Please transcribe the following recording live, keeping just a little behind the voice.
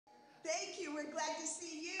Thank you. We're glad to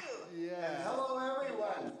see you. Yeah. And hello,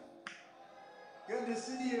 everyone. Good to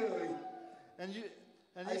see you. And you,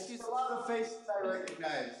 and I if see you, a lot of faces I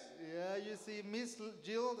recognize. yeah, you see Miss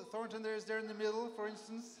Jill Thornton there is there in the middle, for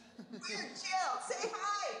instance. Where's Jill? Say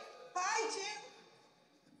hi. Hi, Jill.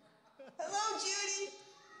 Hello, Judy.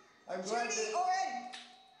 Judy Oren.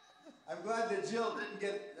 I'm glad that Jill didn't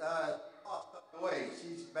get lost on the way.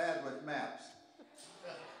 She's bad with maps.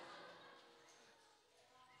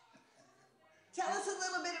 Tell us a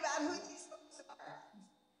little bit about who these folks are.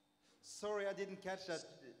 Sorry, I didn't catch that,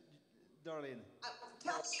 Darlene.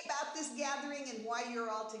 Tell me about this gathering and why you're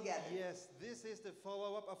all together. Yes, this is the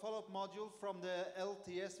follow-up module from the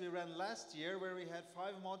LTS we ran last year, where we had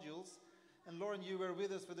 5 modules. And Lauren, you were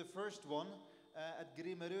with us for the first one at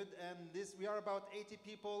Grimmerud. And we are about 80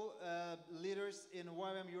 people, leaders in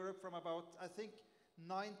YWAM Europe from about, I think,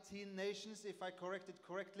 19 nations, if I corrected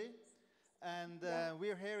correctly. And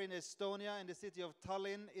we're here in Estonia, in the city of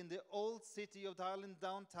Tallinn, in the old city of Tallinn,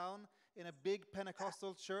 downtown, in a big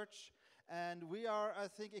Pentecostal church. And we are, I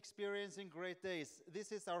think, experiencing great days.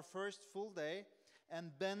 This is our first full day.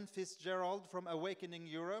 And Ben Fitzgerald from Awakening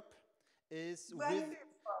Europe is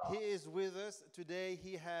with us today.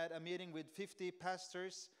 He had a meeting with 50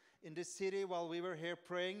 pastors in the city while we were here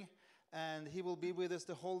praying. And he will be with us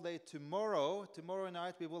the whole day tomorrow. Tomorrow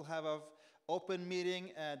night we will have an open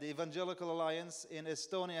meeting. The Evangelical Alliance in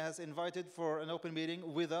Estonia has invited for an open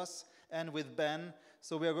meeting with us and with Ben.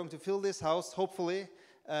 So we are going to fill this house, hopefully,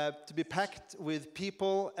 to be packed with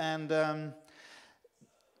people. And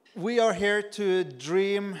we are here to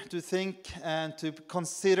dream, to think, and to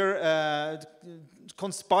consider,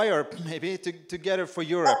 conspire maybe together for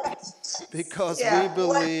Europe, because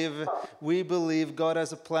we believe God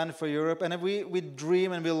has a plan for Europe, and we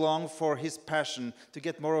dream and we long for His passion to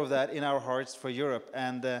get more of that in our hearts for Europe.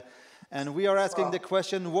 And we are asking the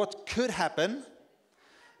question: what could happen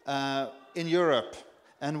in Europe?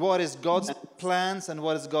 And what is God's plans and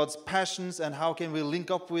what is God's passions, and how can we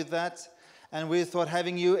link up with that? And we thought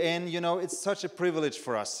having you in, it's such a privilege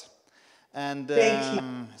for us. And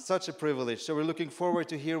such a privilege. So we're looking forward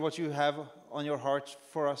to hear what you have on your heart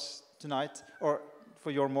for us tonight, or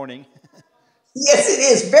for your morning. Yes, it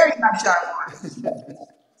is very much our morning.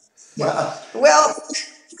 Well,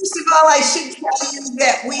 first of all, I should tell you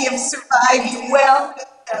that we have survived well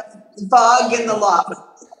the fog and the lava.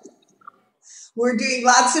 We're doing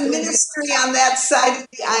lots of ministry on that side of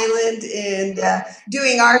the island and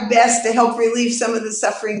doing our best to help relieve some of the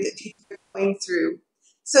suffering that people are going through.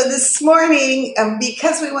 So this morning,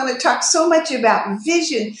 because we want to talk so much about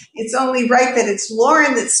vision, it's only right that it's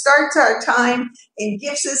Loren that starts our time and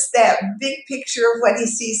gives us that big picture of what he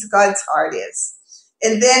sees God's heart is.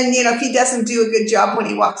 And then, if he doesn't do a good job when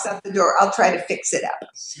he walks out the door, I'll try to fix it up.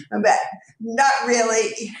 But not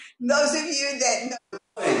really. Those of you that know,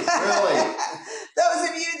 those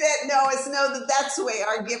of you that know us know that that's the way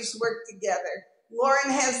our gifts work together. Loren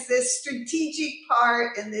has this strategic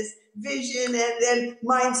part and this vision, and then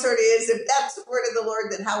mine sort of is, if that's the word of the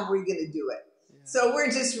Lord, then how are we going to do it? Yeah. So we're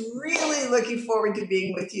just really looking forward to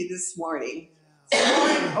being with you this morning.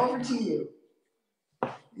 Loren, over to you.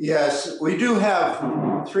 Yes, we do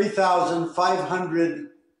have 3,500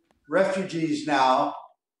 refugees now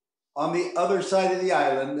on the other side of the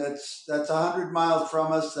island. That's 100 miles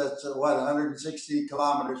from us. That's 160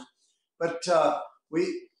 kilometers. But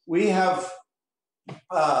we have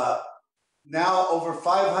now over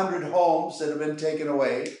 500 homes that have been taken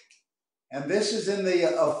away, and this is in the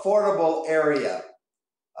affordable area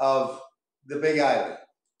of the Big Island.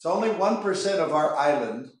 It's only 1% of our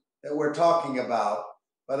island that we're talking about,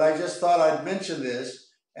 but I just thought I'd mention this.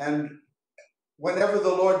 And whenever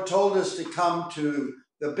the Lord told us to come to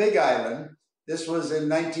the Big Island, this was in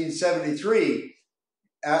 1973,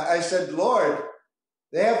 I said, Lord,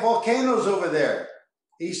 they have volcanoes over there.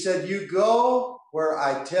 He said, you go where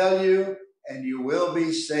I tell you, and you will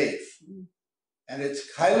be safe. And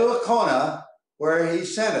it's Kailua where he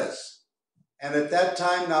sent us. And at that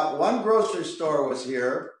time, not one grocery store was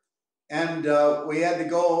here. And we had to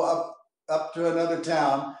go up to another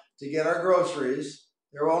town to get our groceries.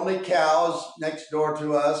 There were only cows next door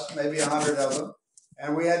to us, maybe 100 of them.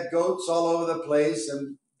 And we had goats all over the place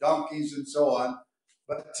and donkeys and so on.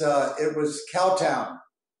 But it was Cowtown.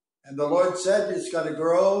 And the Lord said it's going to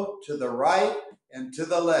grow to the right and to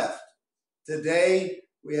the left. Today,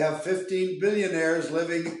 we have 15 billionaires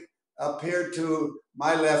living up here to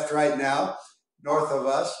my left right now, north of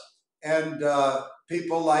us, and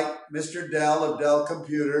people like Mr. Dell of Dell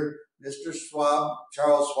Computer, Mr. Schwab,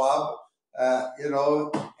 Charles Schwab,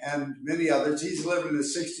 and many others. He's living in a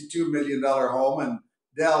 $62 million home, and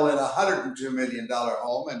Dell in a $102 million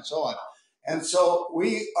home, and so on. And so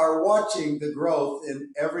we are watching the growth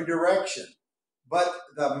in every direction. But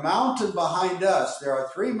the mountain behind us, there are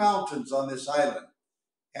 3 mountains on this island,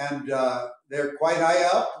 and they're quite high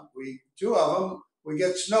up. Two of them, we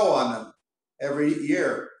get snow on them every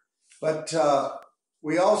year. But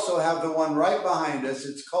we also have the one right behind us.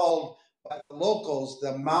 It's called by the locals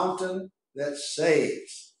the mountain that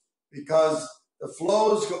saves, because the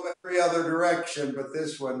flows go every other direction, but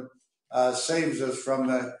this one saves us from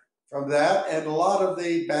that and a lot of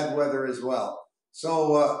the bad weather as well.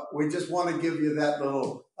 So we just want to give you that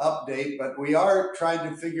little update, but we are trying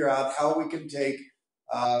to figure out how we can take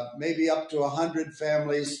maybe up to 100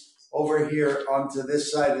 families over here onto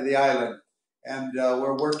this side of the island. And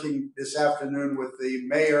we're working this afternoon with the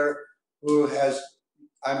mayor, who has,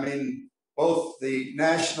 both the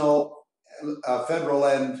national, federal,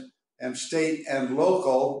 and state and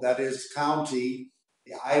local, that is county,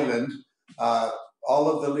 the island. All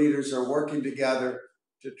of the leaders are working together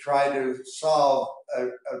to try to solve a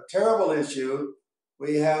terrible issue.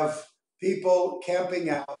 We have people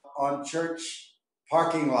camping out on church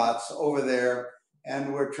parking lots over there,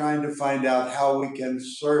 and we're trying to find out how we can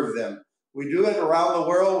serve them. We do it around the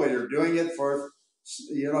world. We're doing it for,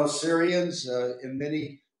 Syrians in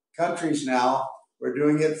many countries now. We're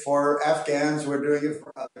doing it for Afghans. We're doing it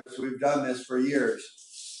for others. We've done this for years,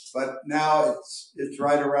 but now it's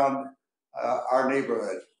right around our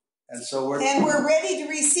neighborhood, and so we're ready to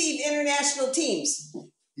receive international teams.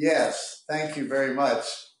 Yes, thank you very much,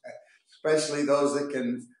 especially those that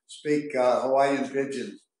can speak Hawaiian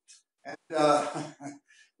Pidgin. And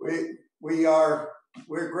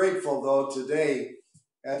we're grateful though today.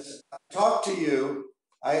 As I talk to you,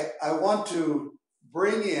 I want to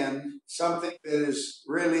bring in something that is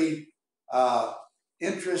really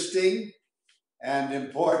interesting and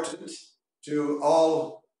important to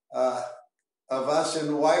all of us in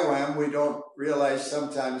YWAM. We don't realize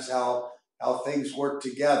sometimes how things work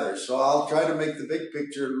together. So I'll try to make the big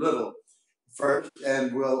picture little first,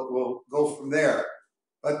 and we'll go from there.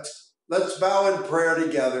 But let's bow in prayer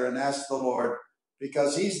together and ask the Lord,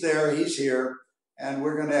 because He's there, He's here, and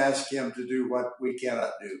we're going to ask Him to do what we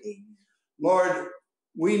cannot do. Lord,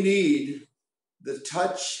 we need the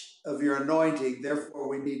touch of your anointing, therefore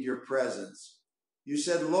we need your presence. You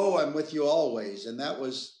said, "Lo, I'm with you always," and that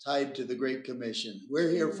was tied to the Great Commission.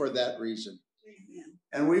 We're here for that reason. Amen.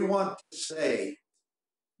 And we want to say,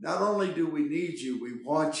 not only do we need you, we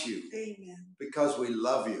want you. Amen. Because we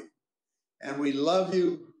love you. And we love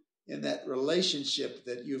you in that relationship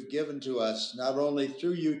that you've given to us, not only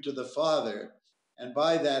through you to the Father, and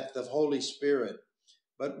by that the Holy Spirit,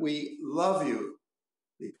 but we love you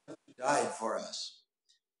because you died for us.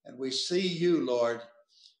 And we see you, Lord,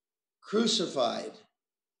 crucified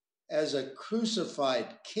as a crucified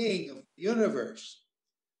King of the universe,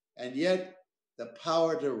 and yet the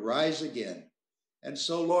power to rise again. And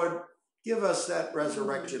so, Lord, give us that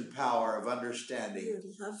resurrection power of understanding.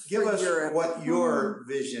 Give us what your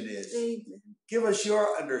vision is. Amen. Give us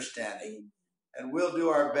your understanding. And we'll do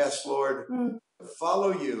our best, Lord, to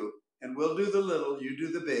follow you. And we'll do the little, you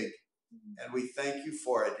do the big. And we thank you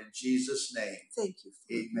for it in Jesus' name. Thank you.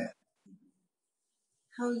 Amen.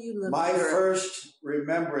 How you love my first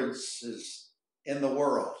remembrances in the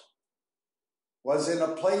world was in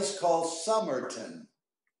a place called Somerton,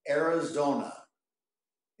 Arizona.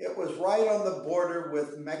 It was right on the border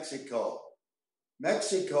with Mexico.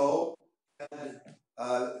 Mexico had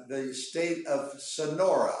the state of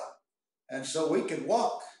Sonora. And so we could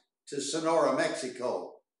walk to Sonora,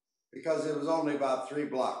 Mexico, because it was only about 3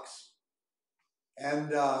 blocks.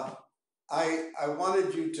 And I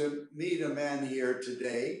wanted you to meet a man here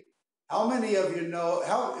today. How many of you know,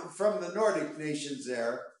 from the Nordic nations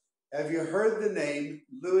there, have you heard the name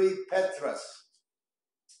Louis Petrus?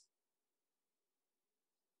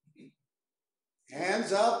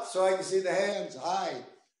 Hands up so I can see the hands. Hi.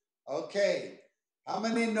 Okay. How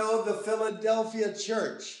many know the Philadelphia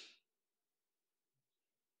church?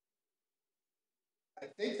 I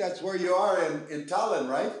think that's where you are in Tallinn,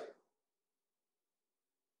 right?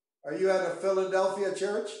 Are you at a Philadelphia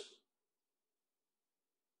church?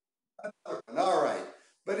 All right.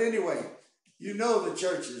 But anyway, you know the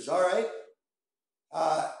churches, all right?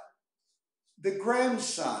 The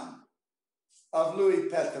grandson of Louis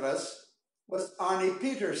Petrus was Arnie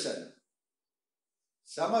Peterson.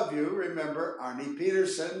 Some of you remember Arnie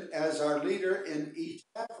Peterson as our leader in East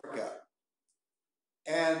Africa.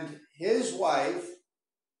 And his wife,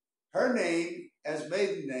 her name as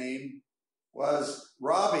maiden name was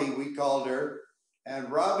Robbie, we called her,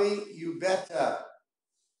 and Robbie Ubeta.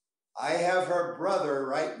 I have her brother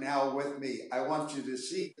right now with me. I want you to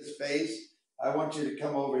see his face. I want you to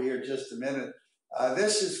come over here just a minute.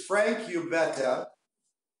 This is Frank Ubetta.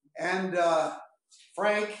 And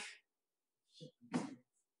Frank,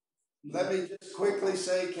 let me just quickly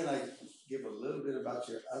say, can I give a little bit about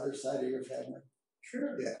your other side of your family?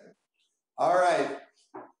 Sure. Yeah. All right.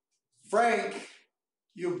 Frank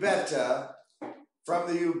Ubetta, from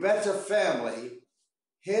the Ubetta family,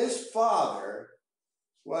 his father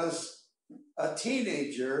was a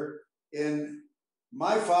teenager in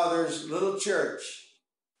my father's little church,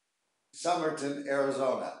 Somerton,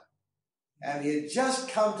 Arizona. And he had just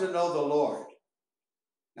come to know the Lord.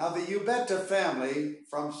 Now, the Ubetta family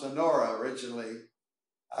from Sonora originally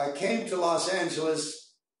came to Los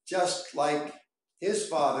Angeles just like his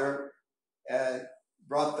father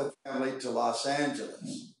brought the family to Los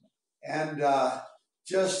Angeles. And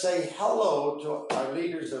just say hello to our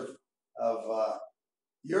leaders of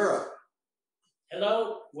Europe.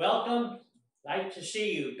 Hello, welcome. Like to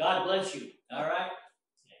see you. God bless you. All right.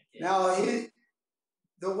 Now,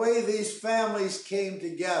 the way these families came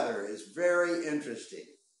together is very interesting,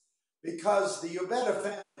 because the Ubetta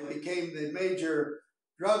family became the major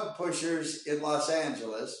drug pushers in Los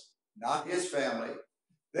Angeles, not his family.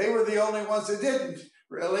 They were the only ones that didn't,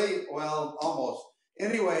 really. Well, almost.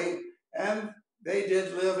 Anyway, and they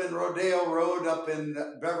did live in Rodeo Road up in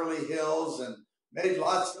Beverly Hills and made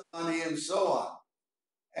lots of money and so on.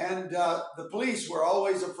 And the police were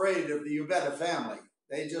always afraid of the Ubetta family.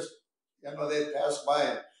 They just, they'd pass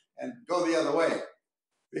by and go the other way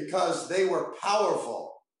because they were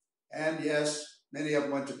powerful. And yes, many of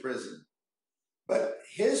them went to prison. But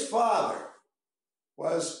his father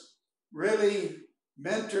was really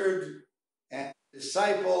mentored and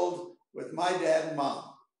discipled with my dad and mom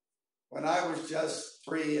when I was just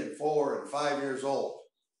 3 and 4 and 5 years old.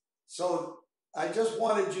 So I just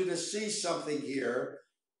wanted you to see something here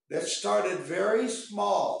that started very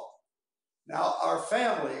small. Now, our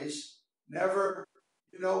families never,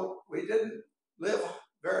 we didn't live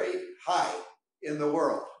very high in the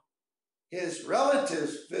world. His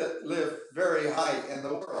relatives lived very high in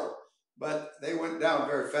the world, but they went down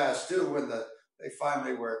very fast too when they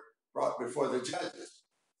finally were brought before the judges.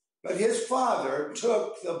 But his father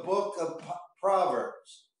took the book of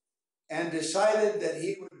Proverbs and decided that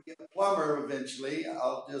he would be a plumber eventually.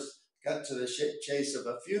 I'll just cut to the chase of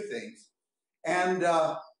a few things. And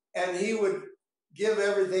he would give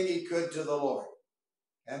everything he could to the Lord.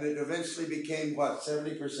 And it eventually became what,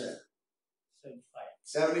 70%?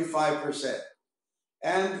 75%.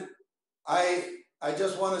 And I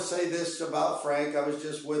just want to say this about Frank. I was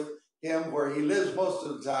just with him where he lives most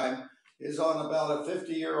of the time, is on about a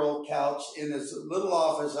 50-year-old couch in his little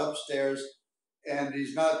office upstairs, and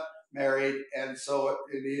he's not married, and so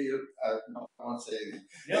no, I won't say anything.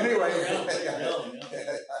 No, Anyway,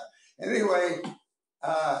 anyway,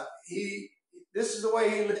 this is the way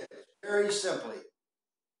he lives, very simply.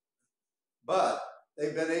 But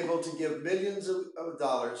they've been able to give millions of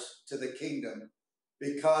dollars to the kingdom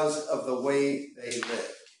because of the way they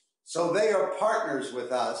live. So they are partners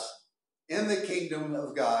with us in the kingdom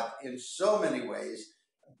of God in so many ways,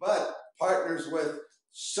 but partners with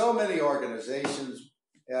so many organizations.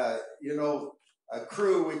 A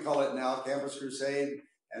crew, we call it now, Campus Crusade,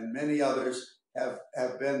 and many others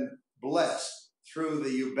have been blessed through the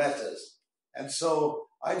Ubettas. And so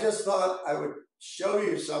I just thought I would show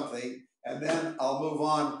you something, and then I'll move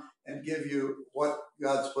on and give you what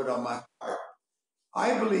God's put on my heart.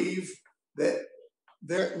 I believe that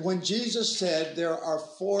when Jesus said there are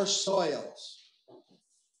 4 soils,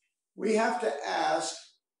 we have to ask,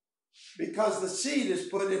 because the seed is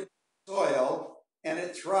put in soil and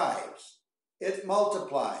it thrives, it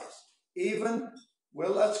multiplies.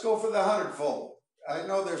 Let's go for the 100-fold. I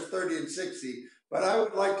know there's 30 and 60, but I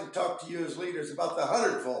would like to talk to you as leaders about the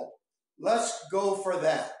 100-fold. Let's go for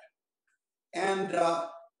that. And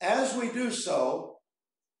as we do so,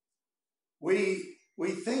 we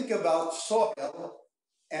think about soil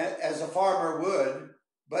as a farmer would,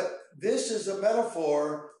 but this is a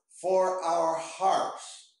metaphor for our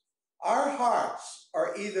hearts. Our hearts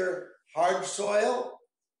are either hard soil,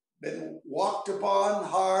 been walked upon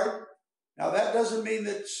hard. Now that doesn't mean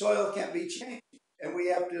that soil can't be changed, and we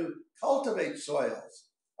have to cultivate soils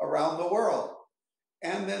around the world.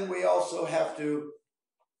 And then we also have to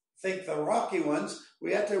think the rocky ones,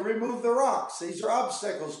 we have to remove the rocks. These are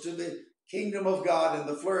obstacles to the kingdom of God and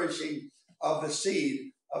the flourishing of the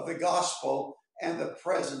seed of the gospel and the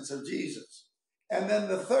presence of Jesus. And then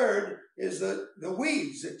the third is the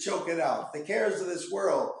weeds that choke it out, the cares of this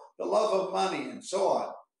world, the love of money, and so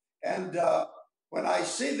on. And when I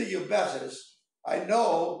see the Ubettas, I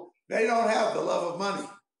know They don't have the love of money,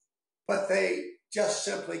 but they just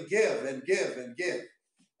simply give and give and give,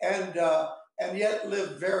 and yet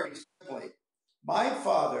live very simply. My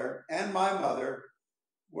father and my mother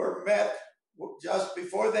were met just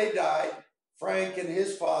before they died. Frank and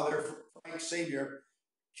his father, Frank Sr.,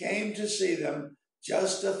 came to see them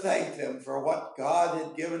just to thank them for what God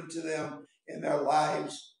had given to them in their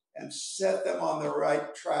lives and set them on the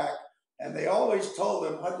right track. And they always told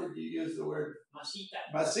them, what did you use the word?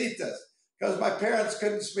 Masita. Masitas. Because my parents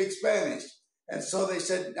couldn't speak Spanish. And so they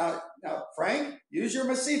said, now, Frank, use your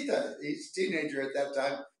masita. He's a teenager at that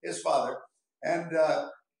time, his father. And of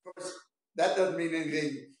course, that doesn't mean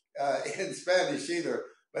anything in Spanish either,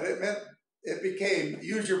 but it became,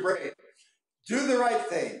 use your brain. Do the right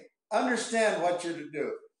thing. Understand what you're to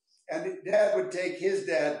do. And Dad would take his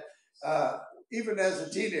dad, even as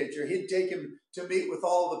a teenager, he'd take him to meet with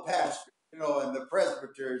all the pastors, and the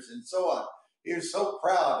presbyters and so on. He was so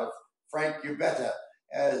proud of Frank Ubetta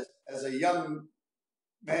as a young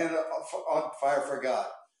man on fire for God.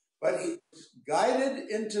 But he was guided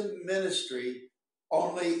into ministry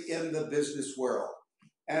only in the business world.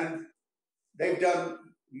 And they've done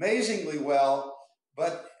amazingly well,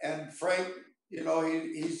 and Frank,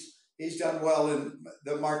 he's done well in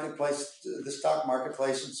the marketplace, the stock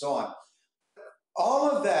marketplace, and so on. All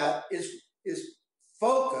of that is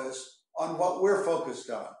focused on what we're focused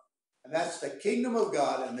on, and that's the kingdom of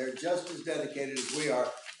God, and they're just as dedicated as we are,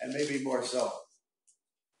 and maybe more so.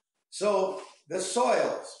 So the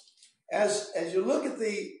soils, as you look at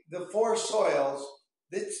the four soils,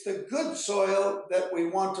 it's the good soil that we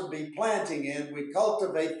want to be planting in. We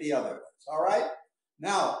cultivate the other ones, all right?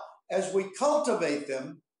 Now, as we cultivate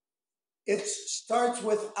them, it starts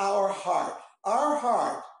with our heart. Our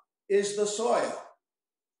heart is the soil.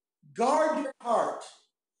 Guard your heart,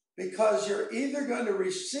 because you're either going to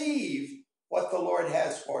receive what the Lord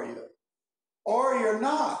has for you, or you're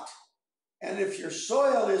not. And if your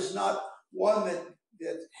soil is not one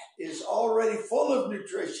that is already full of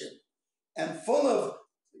nutrition and full of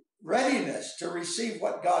readiness to receive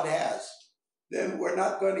what God has, then we're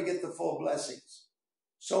not going to get the full blessings.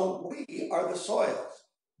 So we are the soils.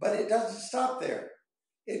 But it doesn't stop there.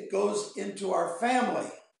 It goes into our family.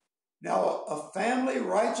 Now, a family,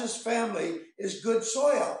 righteous family, is good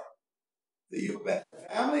soil. The Ubetta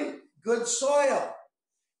family, good soil.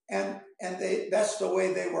 And that's the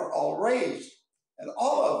way they were all raised. And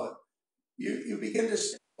all of it, you begin to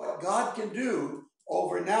see what God can do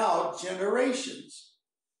over now generations.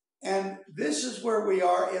 And this is where we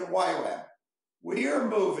are in YWAM. We are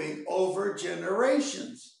moving over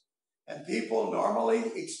generations. And people normally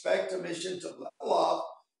expect a mission to level off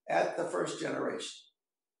at the first generation.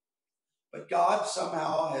 But God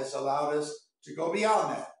somehow has allowed us to go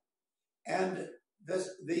beyond that. And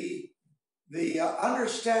the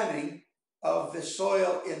understanding of the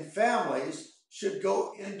soil in families should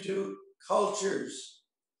go into cultures,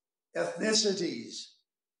 ethnicities.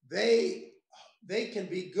 They can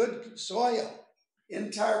be good soil,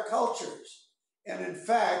 entire cultures. And in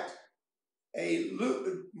fact,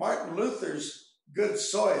 Martin Luther's good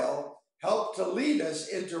soil helped to lead us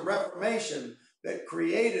into Reformation that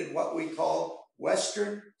created what we call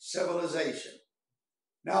Western civilization.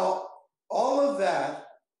 Now, all of that,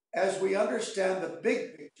 as we understand the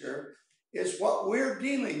big picture, is what we're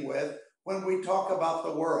dealing with when we talk about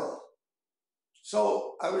the world.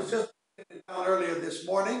 So I was just down earlier this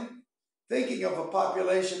morning thinking of a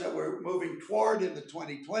population that we're moving toward in the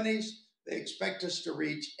 2020s. They expect us to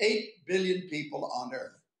reach 8 billion people on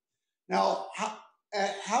Earth. Now,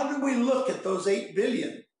 how do we look at those 8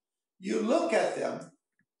 billion? You look at them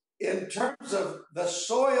in terms of the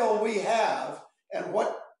soil we have and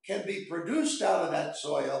what can be produced out of that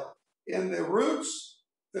soil in the roots,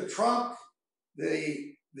 the trunk,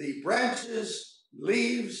 the branches,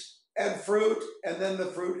 leaves, and fruit, and then the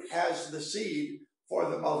fruit has the seed for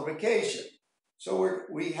the multiplication. So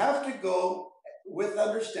we have to go with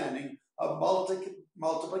understanding of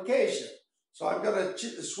multiplication. So I'm going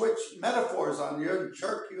to switch metaphors on you and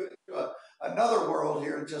jerk you into another world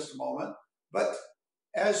here in just a moment. But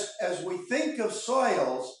as we think of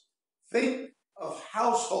soils, think of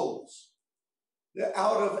households.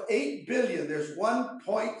 Out of 8 billion, there's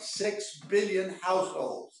 1.6 billion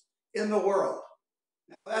households in the world.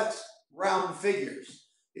 Now, that's round figures.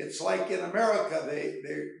 It's like in America,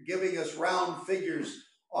 they're giving us round figures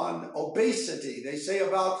on obesity. They say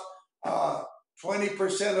about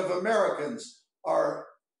 20% of Americans are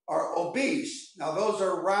obese. Now, those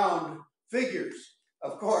are round figures,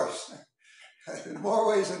 of course, in more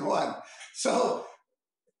ways than one. So,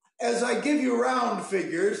 as I give you round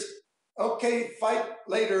figures, Okay, fight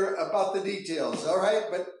later about the details, all right?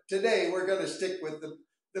 But today we're going to stick with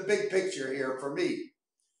the big picture here for me.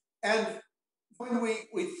 And when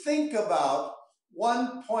we think about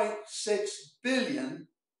 1.6 billion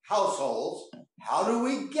households, how do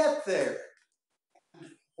we get there?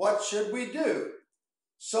 What should we do?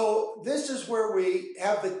 So this is where we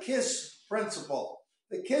have the KISS principle.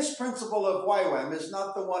 The KISS principle of YWAM is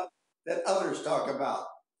not the one that others talk about.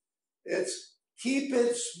 It's keep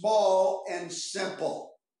it small and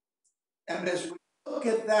simple. And as we look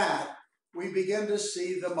at that, we begin to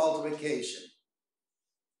see the multiplication.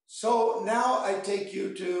 So now I take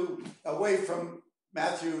you away from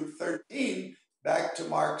Matthew 13 back to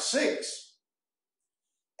Mark 6.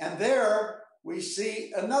 And there we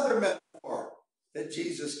see another metaphor that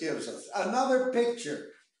Jesus gives us, another picture.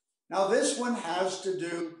 Now this one has to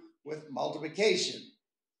do with multiplication.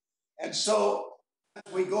 And so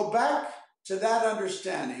as we go back to that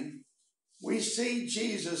understanding, we see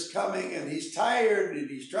Jesus coming and he's tired and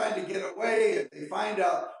he's trying to get away, and they find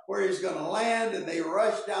out where he's going to land and they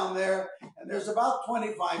rush down there, and there's about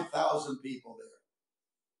 25,000 people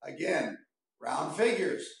there. Again, round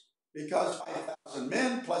figures, because 5,000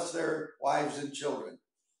 men plus their wives and children.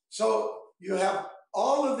 So you have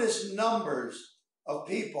all of this numbers of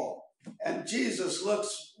people, and Jesus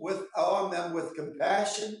looks on them with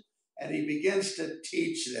compassion, and he begins to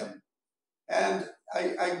teach them. And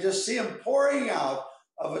I just see him pouring out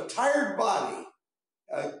of a tired body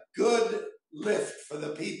a good lift for the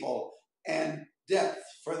people and depth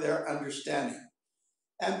for their understanding.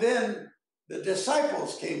 And then the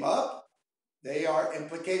disciples came up. They are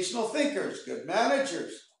implicational thinkers, good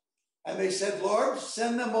managers. And they said, Lord,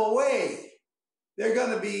 send them away. They're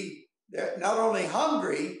not only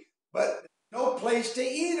hungry, but no place to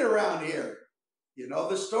eat around here. You know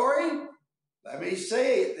the story? Let me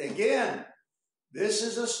say it again. This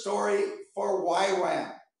is a story for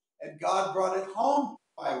YWAM, and God brought it home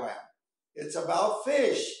to YWAM. It's about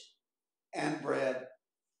fish and bread.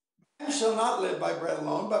 Man shall not live by bread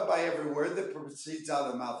alone, but by every word that proceeds out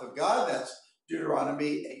of the mouth of God. That's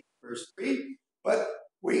Deuteronomy 8, verse 3. But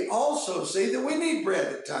we also see that we need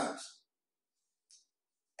bread at times.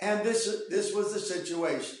 And this was the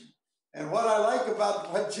situation. And what I like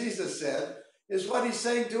about what Jesus said is what he's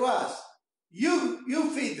saying to us.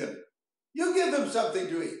 You feed them. You give them something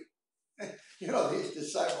to eat. You know, these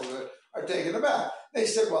disciples are taken aback. They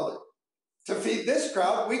said, well, to feed this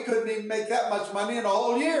crowd, we couldn't even make that much money in a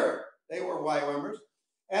whole year. They were YWAMers.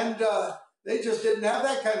 And they just didn't have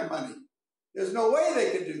that kind of money. There's no way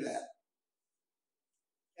they could do that.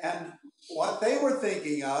 And what they were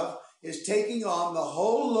thinking of is taking on the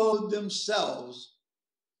whole load themselves.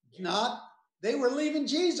 They were leaving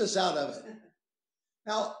Jesus out of it.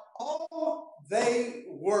 Now, all they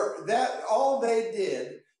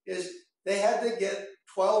did is they had to get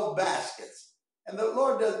 12 baskets. And the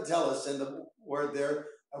Lord doesn't tell us in the word there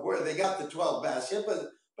where they got the 12 baskets,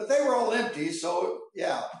 but they were all empty. So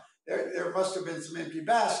yeah, there must have been some empty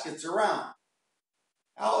baskets around.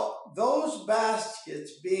 Now, those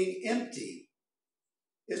baskets being empty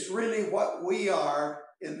is really what we are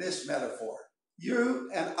in this metaphor.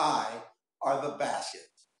 You and I are the baskets.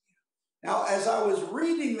 Now, as I was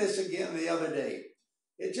reading this again the other day,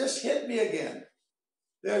 it just hit me again.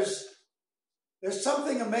 There's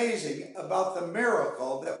something amazing about the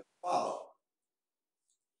miracle that we follow.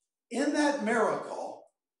 In that miracle,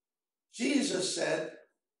 Jesus said,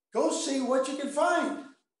 go see what you can find.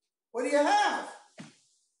 What do you have? And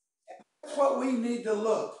that's what we need to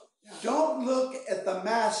look. Don't look at the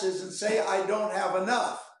masses and say, I don't have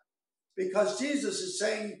enough. Because Jesus is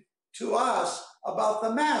saying to us about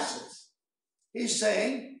the masses. He's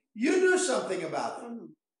saying, you do something about it.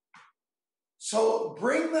 So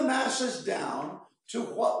bring the masses down to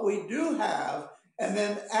what we do have and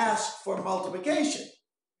then ask for multiplication.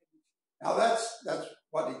 Now that's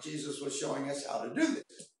what Jesus was showing us how to do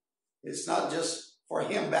this. It's not just for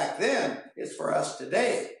him back then, it's for us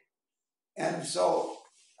today. And so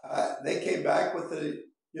they came back with the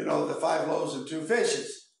 5 loaves and 2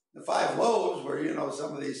 fishes. The 5 loaves were,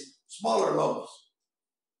 some of these smaller loaves.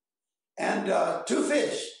 And 2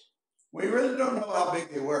 fish. We really don't know how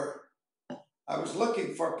big they were. I was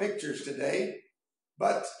looking for pictures today,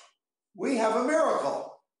 but we have a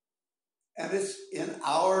miracle. And it's in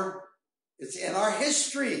our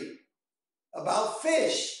history about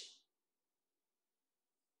fish.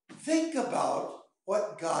 Think about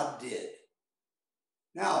what God did.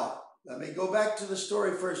 Now, let me go back to the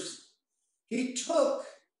story first. He took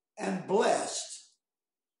and blessed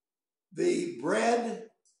the bread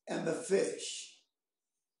and the fish,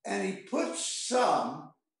 and he put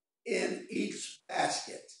some in each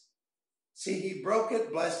basket. See, he broke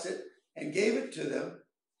it, blessed it, and gave it to them.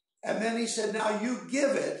 And then he said, now you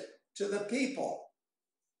give it to the people.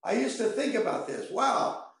 I used to think about this.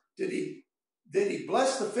 Wow, did he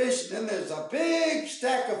bless the fish and then there's a big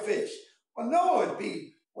stack of fish? Well, no, it'd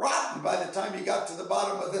be rotten by the time you got to the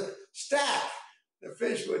bottom of the stack. The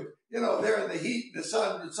fish would, they're in the heat and the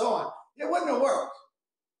sun and so on. It wouldn't have worked.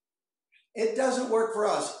 It doesn't work for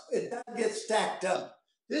us. It doesn't get stacked up.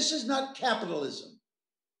 This is not capitalism.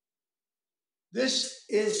 This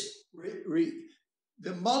is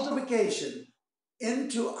the multiplication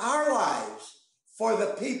into our lives for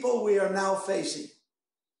the people we are now facing.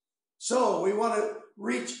 So we want to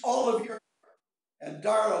reach all of Europe. And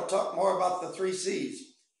Darla will talk more about the 3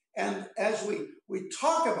 C's. And as we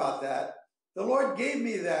talk about that, the Lord gave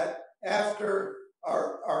me that after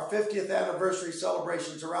our 50th anniversary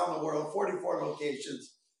celebrations around the world, 44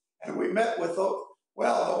 locations. And we met with, the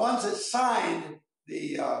ones that signed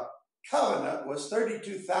the covenant was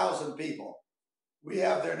 32,000 people. We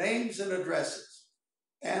have their names and addresses.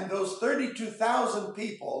 And those 32,000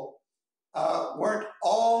 people weren't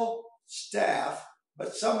all staff,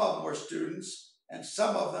 but some of them were students and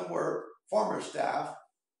some of them were former staff.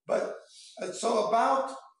 But so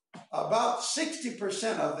about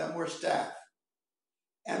 60% of them were staff.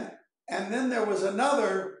 And then there was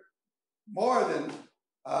another more than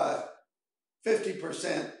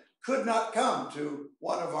 50% could not come to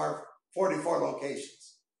one of our 44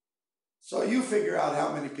 locations. So you figure out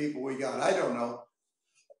how many people we got. I don't know.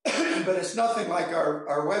 But it's nothing like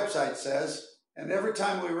our website says. And every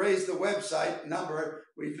time we raise the website number,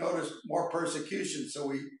 we notice more persecution.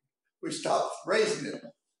 So we stopped raising it.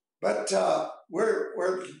 But we're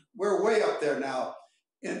way up there now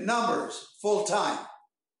in numbers, full time.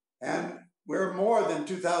 And we're more than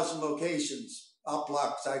 2,000 locations,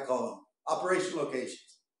 oplocks I call them, operation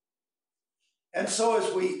locations. And so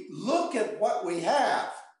as we look at what we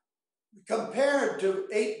have, compared to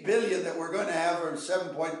 8 billion that we're going to have, or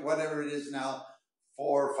 7 point whatever it is now,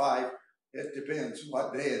 4 or 5, it depends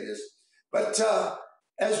what day it is. But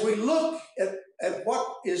as we look at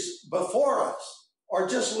what is before us, or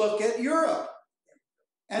just look at Europe,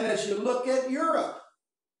 and as you look at Europe,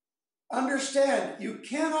 understand you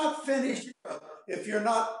cannot finish Europe if you're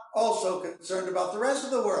not also concerned about the rest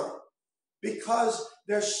of the world, because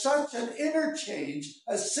there's such an interchange,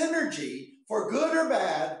 a synergy for good or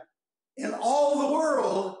bad in all the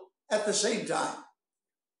world at the same time.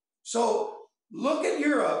 So look at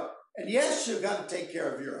Europe, and yes, you've got to take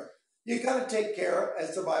care of Europe. You've got to take care,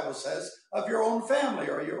 as the Bible says, of your own family,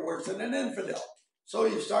 or you're worse than an infidel. So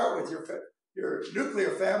you start with your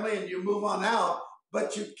nuclear family and you move on out,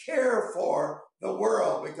 but you care for the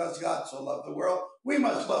world because God so loved the world. We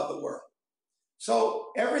must love the world.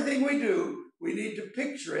 So everything we do, we need to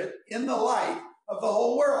picture it in the light of the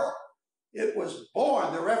whole world. It was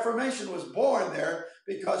born, the Reformation was born there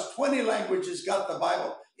because 20 languages got the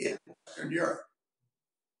Bible in Western Europe.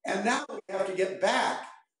 And now we have to get back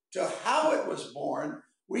to how it was born.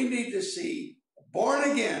 We need to see born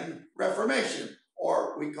again Reformation,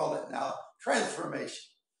 or we call it now transformation.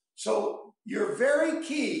 So you're very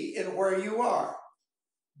key in where you are.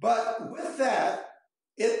 But with that,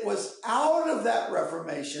 it was out of that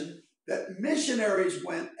Reformation that missionaries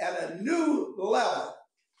went at a new level,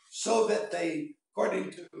 so that they,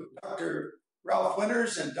 according to Dr. Ralph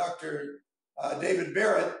Winters and Dr. David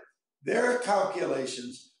Barrett, their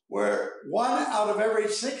calculations were 1 out of every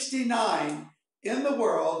 69 in the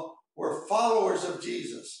world were followers of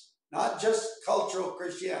Jesus, not just cultural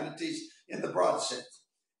Christianities in the broad sense,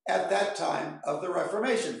 at that time of the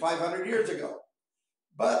Reformation, 500 years ago.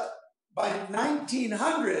 But by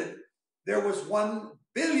 1900, there was 1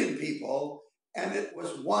 billion people, and it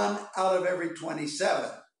was 1 out of every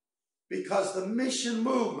 27, because the mission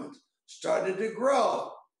movement started to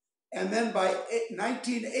grow. And then by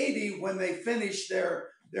 1980, when they finished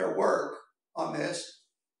their work on this,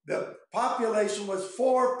 the population was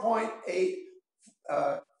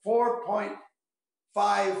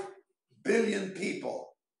 4.5 billion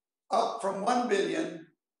people, up from 1 billion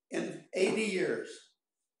in 80 years.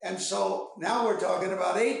 And so now we're talking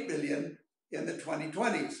about 8 billion in the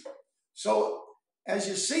 2020s. So as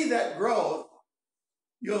you see that growth,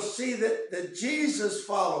 you'll see that the Jesus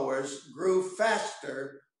followers grew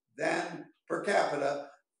faster than per capita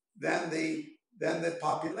than the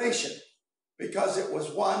population, because it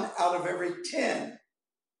was 1 out of every 10.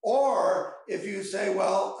 Or if you say,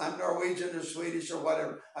 well, I'm Norwegian or Swedish or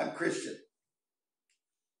whatever, I'm Christian.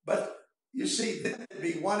 But you see, then it'd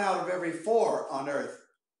be 1 out of every 4 on earth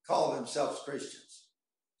call themselves Christians.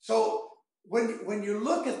 So when you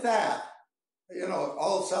look at that,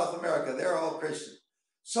 all South America, they're all Christian.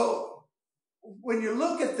 So when you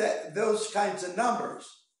look at those kinds of numbers,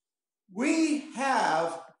 we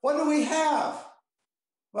have, what do we have?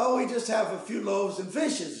 Well, we just have a few loaves and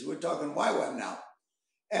fishes. We're talking YWAM now.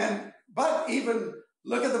 But even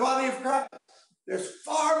look at the body of Christ. There's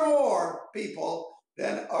far more people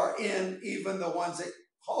than are in even the ones that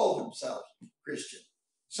call themselves Christian.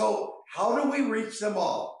 So how do we reach them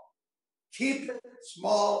all? Keep it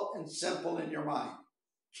small and simple in your mind.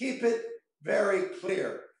 Keep it very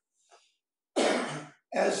clear.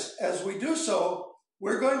 As we do so,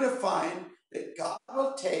 we're going to find that God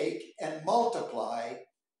will take and multiply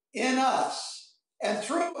in us and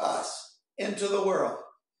through us into the world.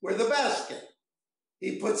 We're the basket.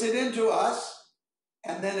 He puts it into us,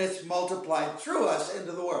 and then it's multiplied through us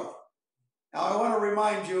into the world. Now, I want to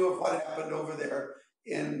remind you of what happened over there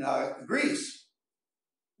in Greece.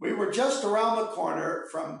 We were just around the corner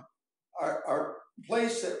from our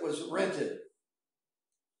place that was rented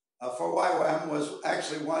for YWAM was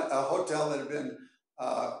actually a hotel that had been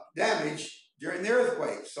damaged during the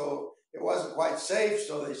earthquake. So it wasn't quite safe.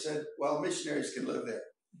 So they said, well, missionaries can live there.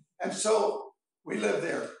 And so we lived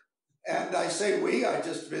there. And I say we, I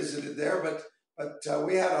just visited there, but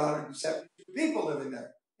we had 172 people living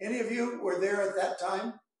there. Any of you were there at that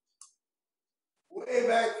time? Way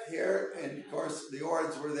back here, and of course the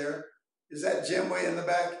Ords were there. Is that Jim way in the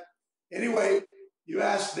back? Anyway, you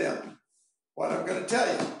ask them what I'm going to tell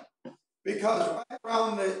you. Because right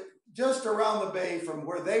around just around the bay from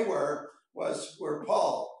where they were was where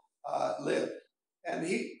Paul lived. And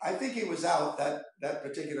I think he was out that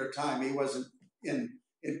particular time. He wasn't in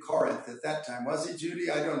Corinth at that time. Was he,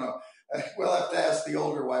 Judy? I don't know. We'll have to ask the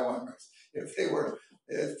older YWAMers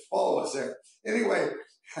if Paul was there. Anyway,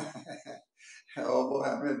 oh boy,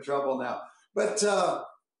 I'm in trouble now. But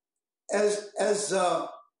as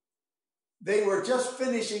they were just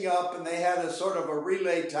finishing up and they had a sort of a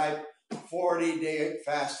relay type 40-day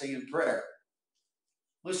fasting and prayer.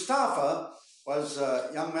 Mustafa was a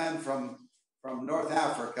young man from North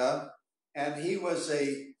Africa, and he was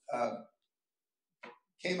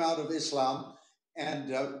came out of Islam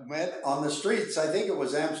and went on the streets. I think it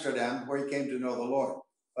was Amsterdam where he came to know the Lord.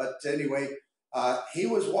 But anyway, he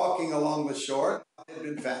was walking along the shore. He had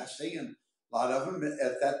been fasting, and a lot of them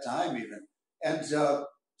at that time even. And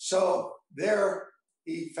so there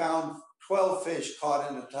he found 12 fish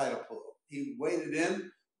caught in a tidal pool. He waded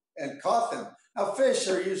in and caught them. Now, fish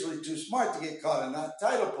are usually too smart to get caught in a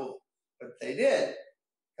tidal pool, but they did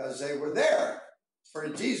because they were there for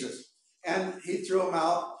Jesus. And he threw them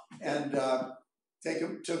out and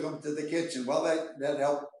took them to the kitchen. Well, that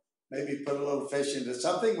helped maybe put a little fish into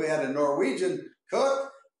something. We had a Norwegian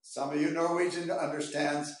cook. Some of you Norwegian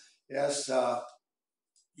understands, yes,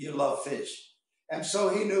 you love fish. And so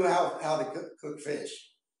he knew how to cook fish.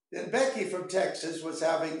 Then Becky from Texas was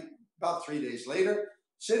having, about 3 days later,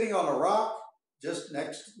 sitting on a rock just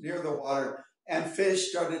near the water, and fish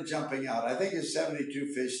started jumping out. I think it's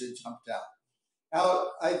 72 fish that jumped out. Now,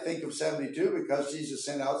 I think of 72 because Jesus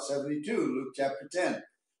sent out 72, Luke chapter 10.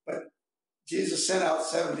 But Jesus sent out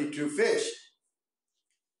 72 fish.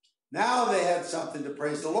 Now they had something to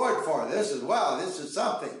praise the Lord for. This is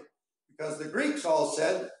something. Because the Greeks all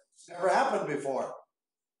said, it's never happened before.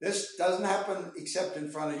 This doesn't happen except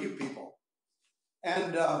in front of you people.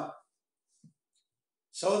 And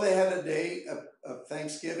so they had a day of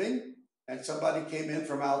Thanksgiving, and somebody came in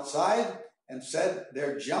from outside and said,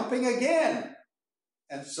 they're jumping again.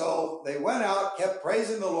 And so they went out, kept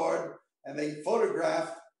praising the Lord, and they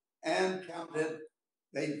photographed and counted.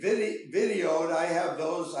 They videoed. I have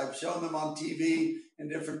those. I've shown them on TV in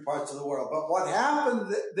different parts of the world. But what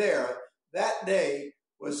happened there that day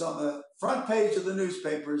was on the front page of the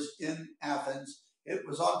newspapers in Athens. It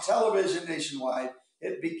was on television nationwide.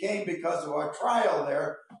 It became, because of our trial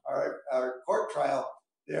there, our court trial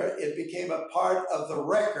there, it became a part of the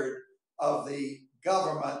record of the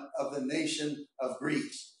government of the nation of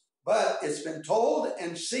Greece. But it's been told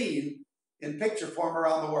and seen in picture form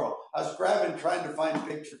around the world. I was trying to find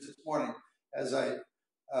pictures this morning as I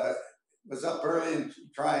was up early and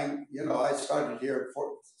trying, I started here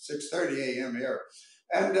at 6:30 a.m. here.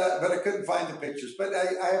 And but I couldn't find the pictures. But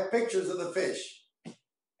I have pictures of the fish.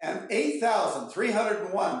 And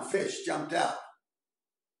 8,301 fish jumped out.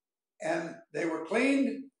 And they were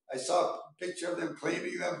cleaned. I saw a picture of them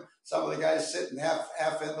cleaning them. Some of the guys sitting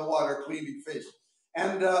half in the water cleaning fish.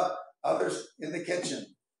 And others in the kitchen.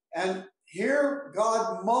 And here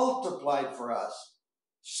God multiplied for us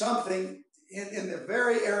something in the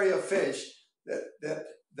very area of fish that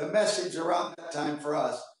the message around that time for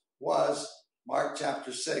us was Mark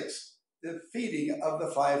chapter 6, the feeding of the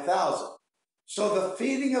 5,000. So the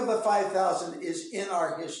feeding of the 5,000 is in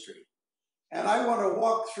our history. And I want to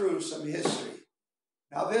walk through some history.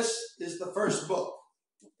 Now, this is the first book.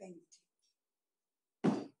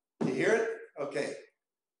 You hear it? Okay.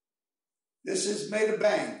 This is Made a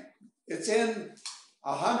Bang. It's in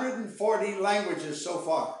 140 languages so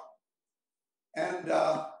far. And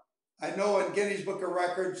I know in Guinness Book of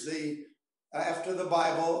Records, after the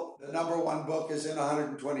Bible, the #1 book is in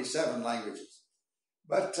 127 languages.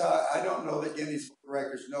 But I don't know that Guinness Book of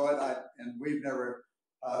Records know it, and we've never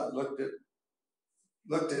looked at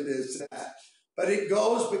it as that. But it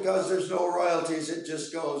goes because there's no royalties. It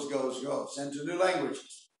just goes into new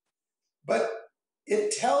languages. But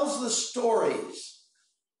it tells the stories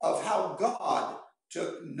of how God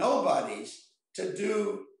took nobodies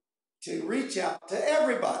to reach out to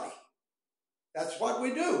everybody. That's what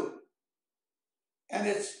we do. And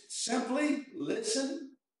it's simply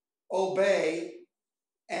listen, obey,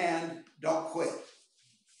 and don't quit.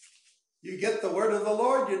 You get the word of the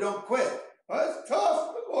Lord, you don't quit. Well, it's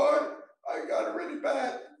tough, but Lord, I got it really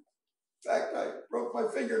bad. In fact, I broke my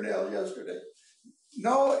fingernail yesterday.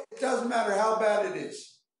 No, it doesn't matter how bad it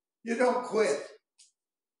is. You don't quit.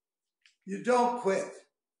 You don't quit.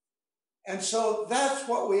 And so that's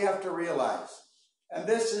what we have to realize. And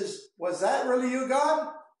was that really you,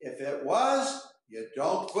 God? If it was, you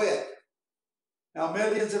don't quit. Now,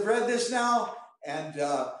 millions have read this now, and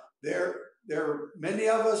there are many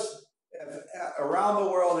of us around the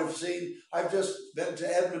world have seen. I've just been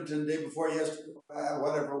to Edmonton the day before yesterday,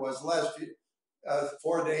 whatever it was, last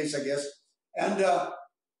 4 days, I guess, and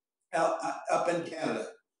up in Canada.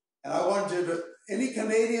 And I wanted you to, any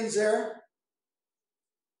Canadians there?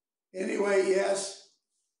 Anyway, yes.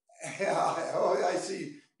 Yeah, oh, I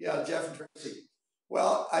see. Yeah, Jeff and Tracy.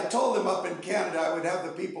 Well, I told them up in Canada I would have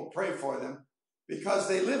the people pray for them because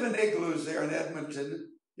they live in igloos there in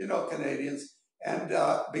Edmonton, you know, Canadians. And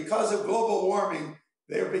because of global warming,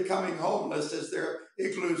 they're becoming homeless as their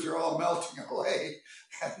igloos are all melting away.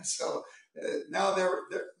 And so now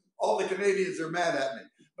all the Canadians are mad at me.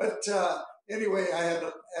 But anyway, I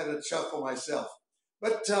had a chuckle myself.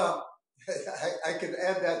 But I could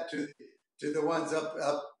add that to the ones up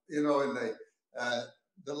you know, in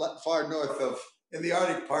the far north in the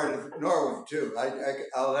Arctic part of Norway too.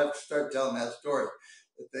 I'll have to start telling that story,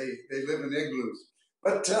 that they live in igloos.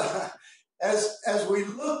 But as we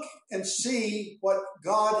look and see what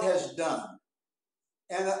God has done,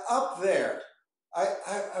 and up there,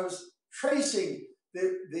 I was tracing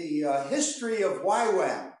the history of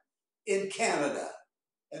YWAM in Canada,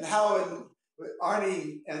 and how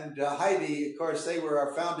Arnie and Heidi, of course, they were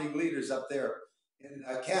our founding leaders up there in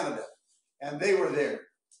Canada, and they were there,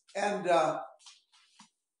 and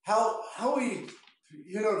how we,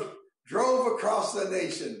 you know, drove across the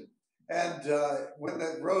nation, and when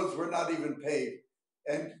the roads were not even paved,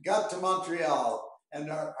 and got to Montreal,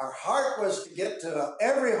 and our heart was to get to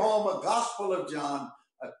every home a Gospel of John,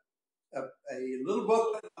 a little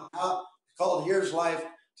book called Here's Life,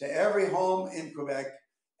 to every home in Quebec,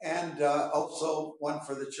 and also one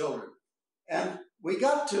for the children. And we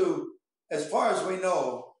got to, as far as we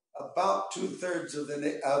know, about 2/3 of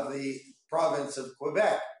the province of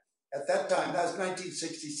Quebec. At that time, that's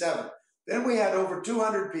 1967. Then we had over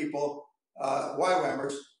 200 people,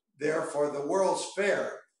 YWAMers, there for the World's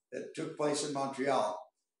Fair that took place in Montreal.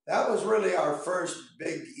 That was really our first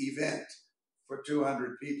big event for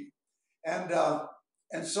 200 people.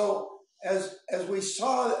 And so as we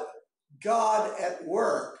saw God at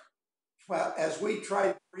work, as we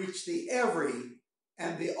try to reach the every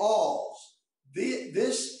and the alls,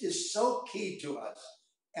 this is so key to us.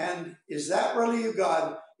 And is that really you,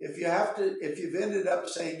 God? If you've ended up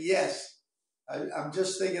saying yes, I'm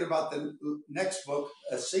just thinking about the next book,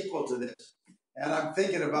 a sequel to this, and I'm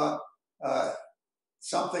thinking about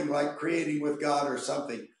something like Creating with God or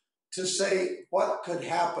something, to say what could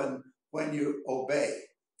happen when you obey.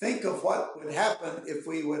 Think of what would happen if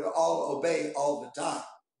we would all obey all the time.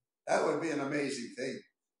 That would be an amazing thing.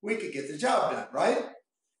 We could get the job done, right?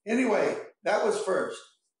 Anyway, that was first.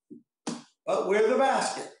 But we're the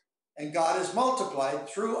basket, and God is multiplied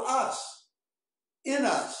through us, in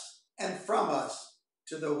us, and from us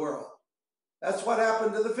to the world. That's what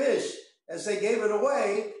happened to the fish. As they gave it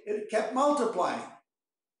away, it kept multiplying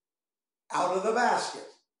out of the basket.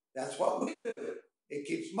 That's what we do. It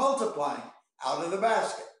keeps multiplying out of the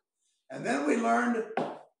basket. And then we learned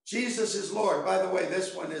Jesus is Lord. By the way,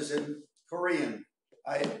 this one is in Korean.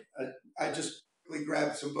 I just quickly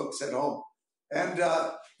grabbed some books at home. And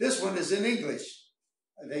this one is in English.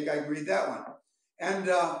 I think I can read that one. And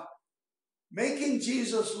making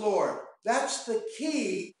Jesus Lord, that's the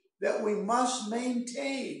key that we must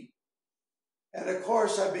maintain. And of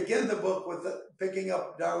course, I begin the book with picking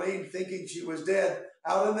up Darlene thinking she was dead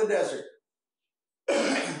out in the desert.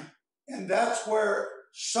 And that's where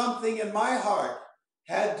something in my heart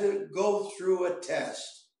had to go through a test.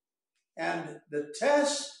 And the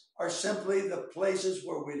tests are simply the places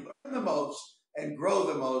where we learn the most and grow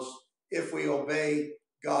the most if we obey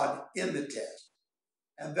God in the test.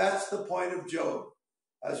 And that's the point of Job.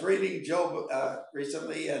 I was reading Job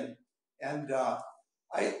recently, and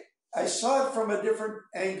I saw it from a different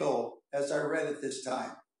angle as I read it this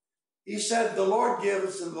time. He said, the Lord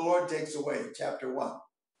gives and the Lord takes away, chapter 1.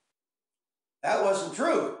 That wasn't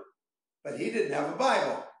true, but he didn't have a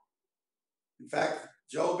Bible. In fact,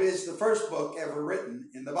 Job is the first book ever written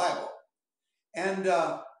in the Bible. And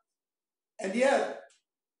yet,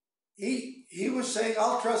 he was saying,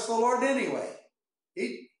 I'll trust the Lord anyway.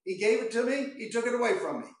 He gave it to me, he took it away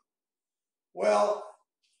from me. Well,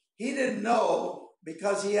 he didn't know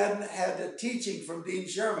because he hadn't had a teaching from Dean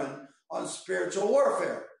Sherman on spiritual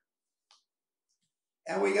warfare.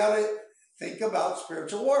 And we got to think about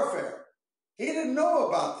spiritual warfare. He didn't know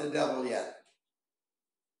about the devil yet.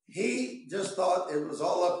 He just thought it was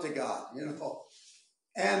all up to God, you know.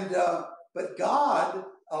 And but God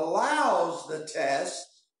allows the tests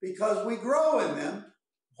because we grow in them.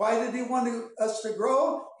 Why did he want us to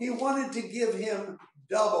grow? He wanted to give him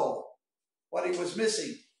double what he was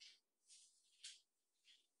missing.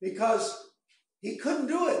 Because he couldn't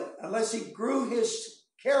do it unless he grew his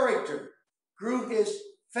character, grew his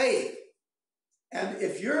faith. And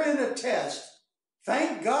if you're in a test,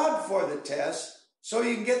 thank God for the test so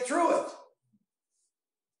you can get through it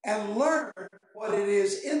and learn what it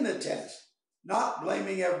is in the test, not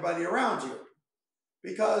blaming everybody around you.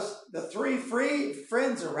 Because the three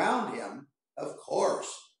friends around him, of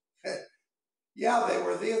course, yeah, they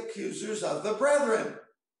were the accusers of the brethren.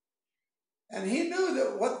 And he knew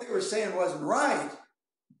that what they were saying wasn't right,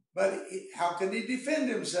 but how could he defend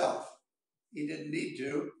himself? He didn't need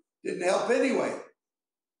to, didn't help anyway.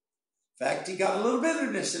 In fact, he got a little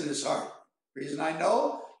bitterness in his heart. Reason I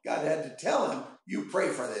know, God had to tell him, you pray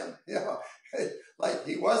for them. You know, like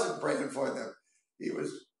he wasn't praying for them. He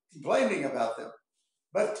was complaining about them.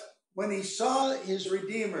 But when he saw his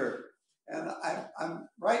Redeemer, and I'm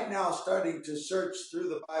right now starting to search through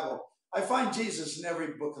the Bible, I find Jesus in every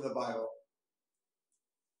book of the Bible.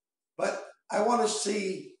 But I want to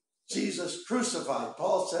see Jesus crucified.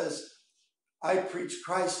 Paul says, I preach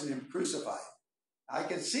Christ and him crucified. I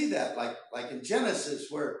can see that like in Genesis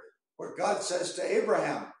where God says to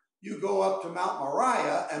Abraham, you go up to Mount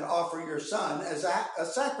Moriah and offer your son as a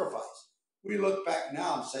sacrifice. We look back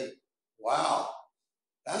now and say, wow,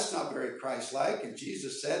 that's not very Christ-like. And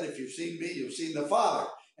Jesus said, if you've seen me, you've seen the Father.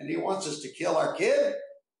 And he wants us to kill our kid?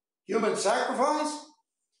 Human sacrifice?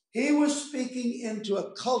 He was speaking into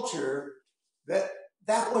a culture that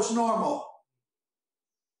was normal.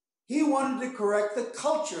 He wanted to correct the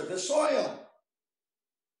culture, the soil.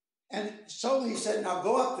 And so he said, now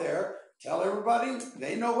go up there, tell everybody,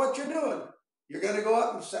 they know what you're doing. You're going to go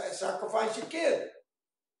up and sacrifice your kid.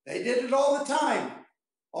 They did it all the time.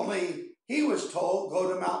 Only he was told, go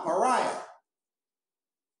to Mount Moriah.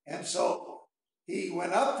 And so he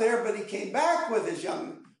went up there, but he came back with his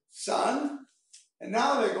young son. And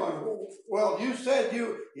now they're going, well, you said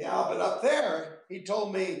yeah, but up there, he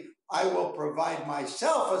told me, I will provide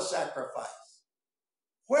myself a sacrifice.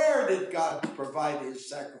 Where did God provide his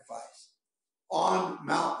sacrifice? On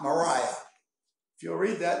Mount Moriah. If you'll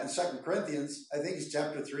read that in 2 Corinthians, I think it's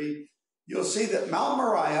chapter 3, you'll see that Mount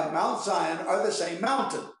Moriah, Mount Zion are the same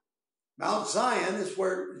mountain. Mount Zion is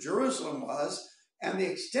where Jerusalem was, and the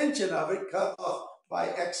extension of it cut off by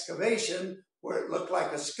excavation where it looked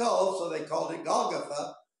like a skull, so they called it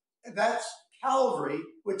Golgotha. And that's Calvary,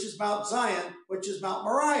 which is Mount Zion, which is Mount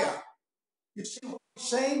Moriah. You see what he's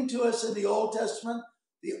saying to us in the Old Testament?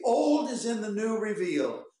 The old is in the new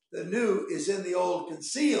revealed. The new is in the old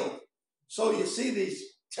concealed. So you see these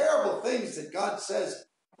terrible things that God says,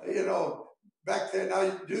 you know, back there, now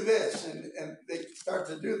you do this. And they start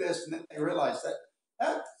to do this, and then they realize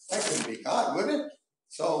that couldn't be God, would it?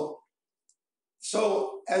 So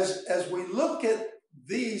as we look at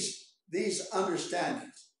these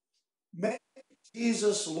understandings, make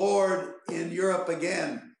Jesus Lord in Europe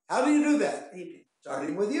again. How do you do that?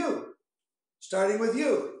 Starting with you. Starting with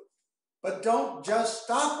you. But don't just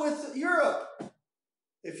stop with Europe.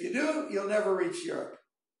 If you do, you'll never reach Europe.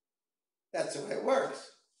 That's the way it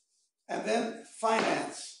works. And then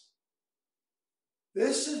finance.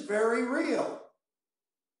 This is very real.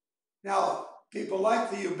 Now, people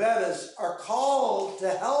like the Ubetas are called to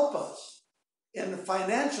help us in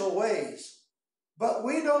financial ways, but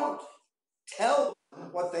we don't tell them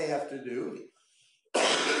what they have to do.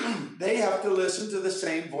 they have to listen to the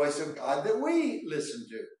same voice of God that we listen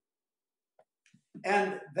to.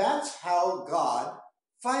 And that's how God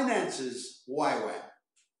finances YWAM.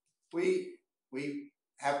 We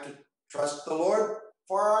have to trust the Lord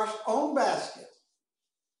for our own basket.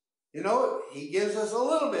 You know, he gives us a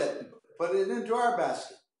little bit, put it into our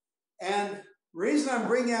basket. And the reason I'm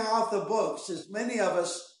bringing out the books is many of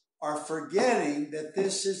us are forgetting that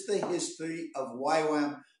this is the history of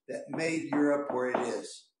YWAM that made Europe where it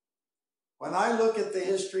is. When I look at the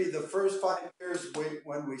history, the first 5 years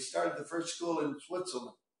when we started the first school in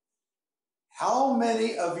Switzerland, how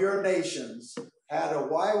many of your nations had a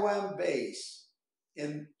YWAM base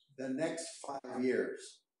in the next 5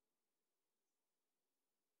 years?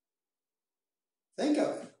 Think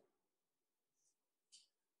of it.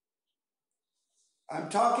 I'm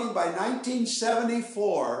talking by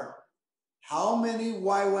 1974, how many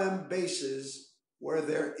YWAM bases were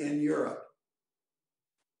there in Europe?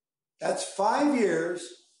 That's 5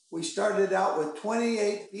 years. We started out with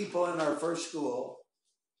 28 people in our first school.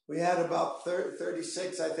 We had about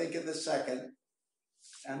 36, I think, in the second.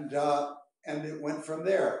 And it went from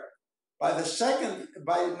there. By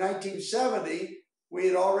 1970, we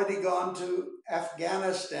had already gone to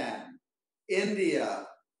Afghanistan, India,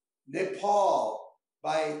 Nepal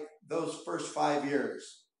by those first 5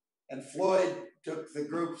 years. And Floyd took the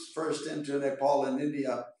groups first into Nepal and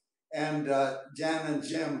India, and Jan and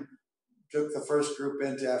Jim took the first group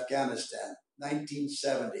into Afghanistan,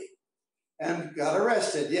 1970. And got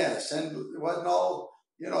arrested, yes. And it wasn't all,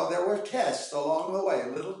 you know, there were tests along the way,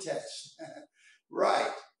 little tests.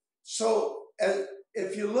 Right. So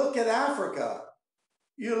if you look at Africa,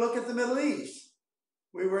 you look at the Middle East.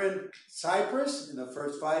 We were in Cyprus in the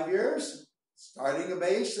first 5 years, starting a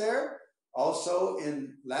base there, also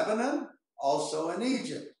in Lebanon, also in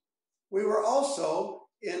Egypt. We were also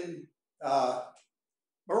in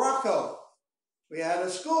Morocco. We had a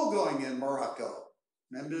school going in Morocco,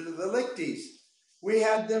 members of the Lichties. We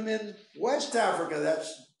had them in West Africa.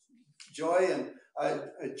 That's Joe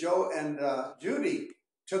and Judy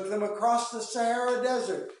took them across the Sahara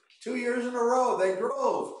Desert 2 years in a row. They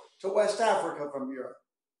drove to West Africa from Europe.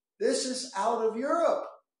 This is out of Europe.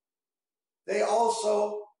 They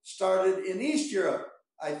also started in East Europe.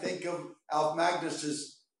 I think of Alf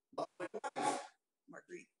Magnus's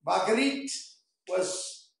Marguerite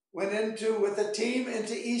went with a team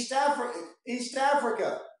into East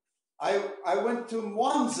Africa. I went to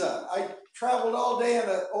Mwanza. I traveled all day in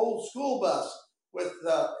an old school bus with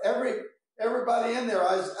everybody in there.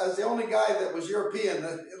 I was the only guy that was European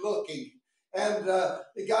looking. And the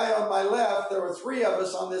guy on my left, there were 3 of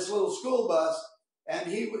us on this little school bus,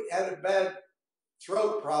 and he had a bad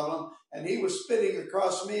throat problem, and he was spitting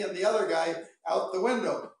across me and the other guy out the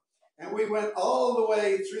window. And we went all the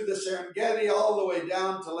way through the Serengeti, all the way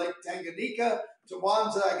down to Lake Tanganyika, to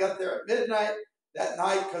Mwanza. I got there at midnight that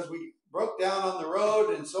night because we broke down on the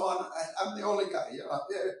road and so on. I'm the only guy, you know,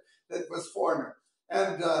 that was foreigner.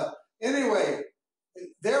 And anyway,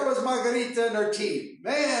 there was Margarita and her team.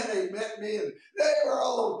 Man, they met me, and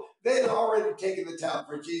they had already taken the town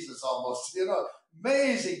for Jesus almost. You know,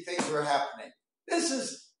 amazing things were happening. This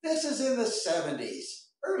is in the 70s,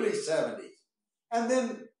 early 70s. And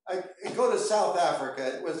then I go to South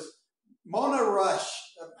Africa. It was Mona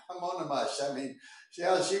Mush. I mean,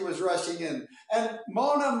 she was rushing in. And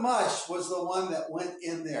Mona Mush was the one that went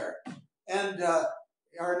in there. And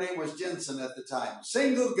her name was Jensen at the time,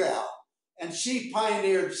 single gal. And she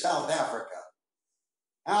pioneered South Africa.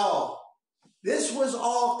 Now, this was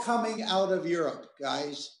all coming out of Europe,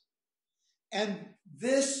 guys. And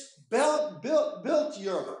this built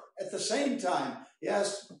Europe at the same time.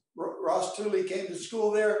 Yes, Ross Tooley came to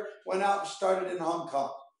school there, went out and started in Hong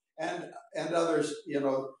Kong. And others, you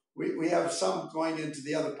know, we have some going into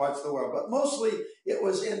the other parts of the world. But mostly it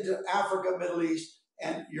was into Africa, Middle East,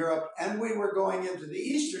 and Europe. And we were going into the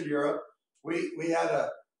Eastern Europe. We had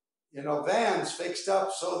vans fixed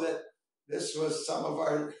up so that this was some of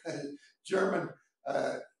our German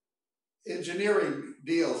engineering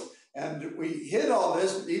deals. And we hid all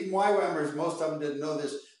this. Even YWAMers, most of them didn't know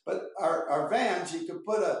this. But our vans, you could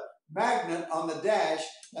put a magnet on the dash,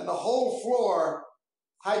 and the whole floor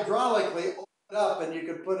hydraulically opened up, and you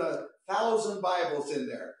could put 1,000 Bibles in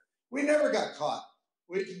there. We never got caught.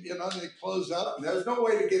 They closed up, and there's no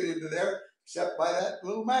way to get into there except by that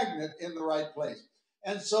little magnet in the right place.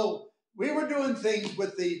 And so we were doing things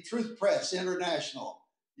with the Truth Press International.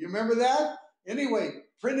 You remember that? Anyway,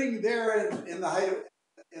 printing there in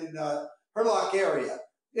the Hurlock area,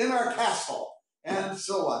 in our castle, and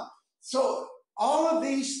so on. So all of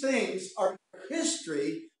these things are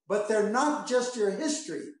history, but they're not just your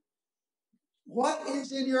history. What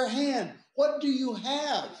is in your hand? What do you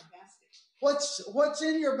have? What's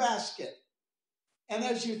in your basket? And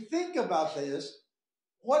as you think about this,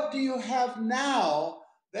 what do you have now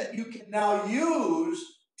that you can now use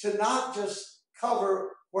to not just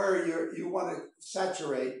cover where you want to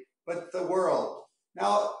saturate, but the world?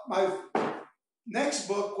 Now, my next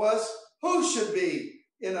book was Who Should Be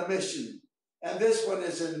in a Mission? And this one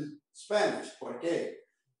is in Spanish, porque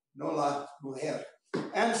no la mujer.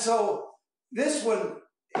 And so this one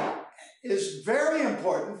is very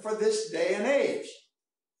important for this day and age.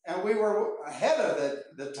 And we were ahead of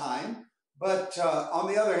the time. But on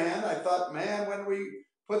the other hand, I thought, man, when we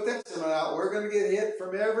put this one out, we're going to get hit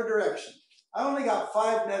from every direction. I only got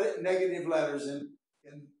 5 negative letters in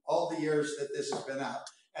all the years that this has been out.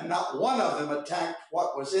 And not one of them attacked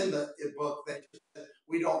what was in the book. They said,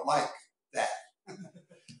 we don't like that.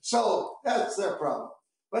 So that's their problem.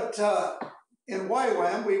 But in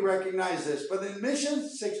YWAM, we recognize this. But in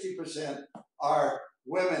missions, 60% are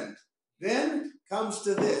women. Then comes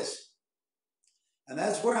to this. And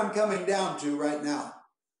that's where I'm coming down to right now.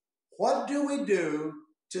 What do we do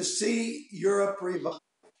to see Europe revived?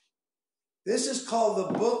 This is called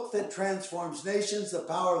The Book That Transforms Nations, the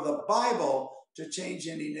power of the Bible to change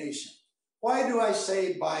any nation. Why do I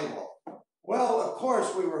say Bible? Well, of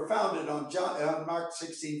course, we were founded on Mark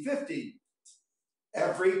 16:15.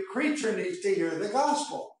 Every creature needs to hear the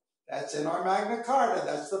gospel. That's in our Magna Carta.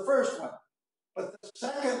 That's the first one. But the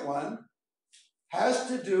second one has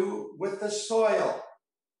to do with the soil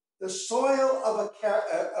of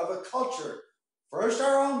a culture. First,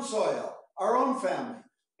 our own soil, our own family.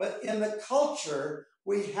 But in the culture,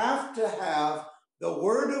 we have to have the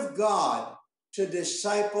Word of God to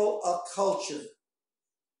disciple a culture.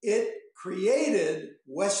 It created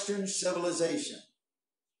Western civilization.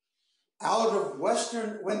 Out of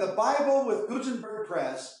Western, when the Bible with Gutenberg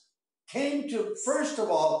Press came to, first of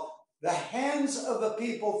all, the hands of the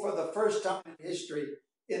people for the first time in history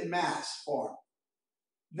in mass form.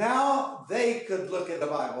 Now they could look at the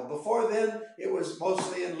Bible. Before then, it was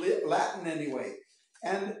mostly in Latin anyway.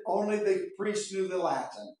 And only the priests knew the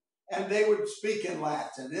Latin. And they would speak in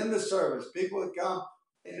Latin. In the service, people would come,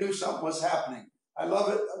 they knew something was happening. I love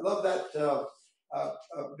it. I love that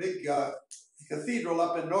big cathedral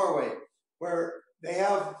up in Norway, where they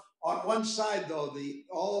have on one side, though,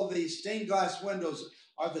 all the stained glass windows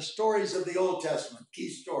are the stories of the Old Testament, key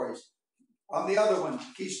stories. On the other one,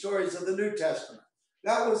 key stories of the New Testament.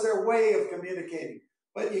 That was their way of communicating.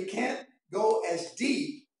 But you can't go as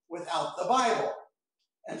deep without the Bible.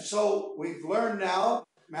 And so we've learned now,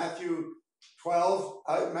 Matthew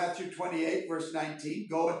 28, verse 19,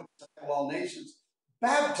 go and disciple all nations,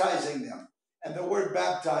 baptizing them. And the word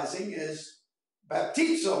baptizing is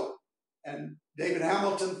baptizo. And David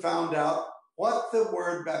Hamilton found out what the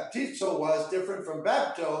word baptizo was, different from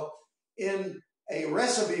bapto, in a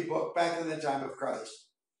recipe book back in the time of Christ.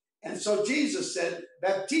 And so Jesus said,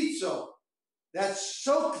 baptizo, that's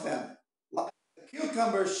soak them. Like a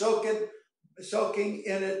cucumber soaking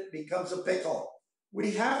in it becomes a pickle.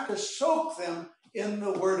 We have to soak them in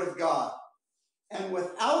the Word of God. And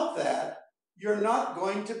without that, you're not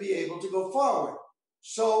going to be able to go forward.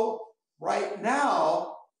 So right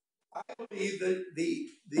now, I believe that the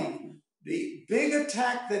big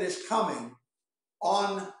attack that is coming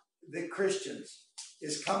on the Christians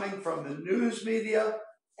is coming from the news media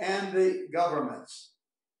and the governments.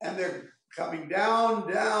 And they're coming down,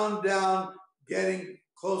 down, down, getting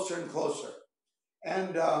closer and closer.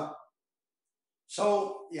 And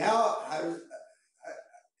so, yeah,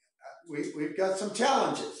 we've got some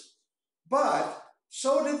challenges. But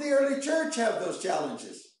so did the early church have those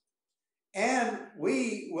challenges. And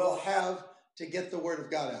we will have to get the Word of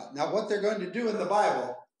God out. Now, what they're going to do in the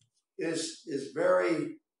Bible is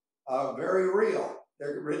very, very real.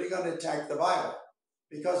 They're really going to attack the Bible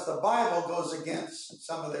because the Bible goes against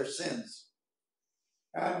some of their sins.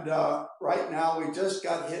 And right now, we just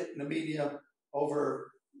got hit in the media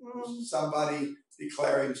over somebody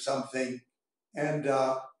declaring something, and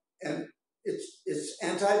it's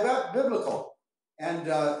anti-biblical. And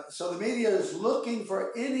so the media is looking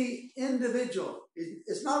for any individual.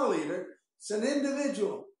 It's not a leader. It's an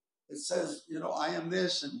individual. It says, I am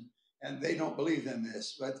this, and they don't believe in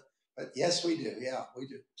this. But yes, we do. Yeah, we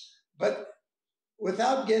do. But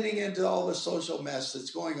without getting into all the social mess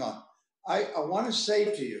that's going on, I want to say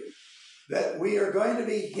to you that we are going to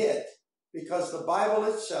be hit because the Bible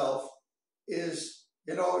itself is,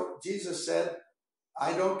 Jesus said,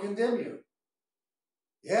 I don't condemn you.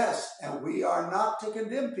 Yes, and we are not to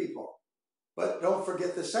condemn people. But don't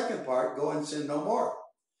forget the second part, go and sin no more.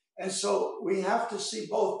 And so we have to see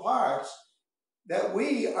both parts, that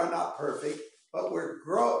we are not perfect, but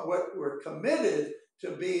we're committed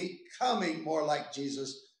to becoming more like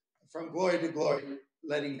Jesus from glory to glory,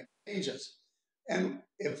 letting him change us. And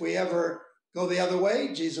if we ever go the other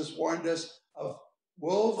way, Jesus warned us of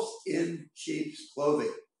wolves in sheep's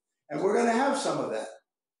clothing. And we're going to have some of that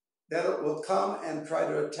it will come and try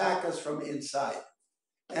to attack us from inside.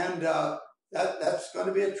 And that's going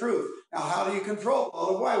to be a truth. Now, how do you control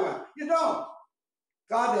all of YWAM? You don't.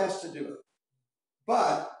 God has to do it.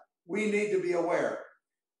 But we need to be aware.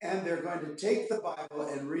 And they're going to take the Bible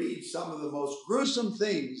and read some of the most gruesome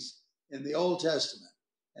things in the Old Testament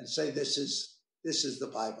and say, this is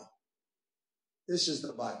the Bible. This is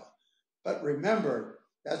the Bible. But remember,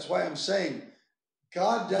 that's why I'm saying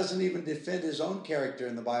God doesn't even defend his own character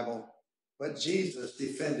in the Bible, but Jesus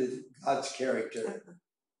defended God's character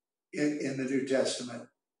in the New Testament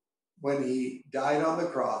when he died on the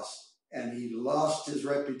cross and he lost his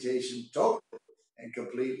reputation totally and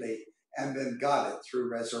completely and then got it through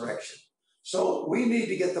resurrection. So we need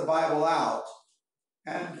to get the Bible out.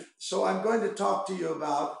 And so I'm going to talk to you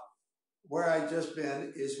about where I've just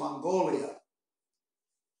been is Mongolia.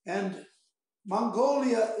 And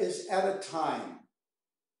Mongolia is at a time.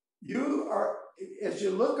 As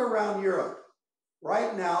you look around Europe,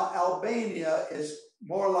 right now, Albania is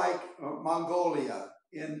more like Mongolia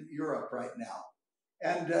in Europe right now.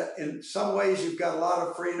 And in some ways, you've got a lot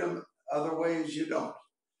of freedom. Other ways, you don't.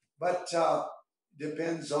 But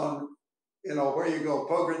depends on, where you go.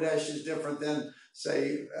 Pogradesh is different than,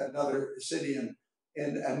 say, another city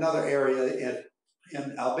in another area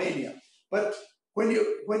in Albania. But when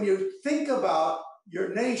you think about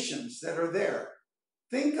your nations that are there,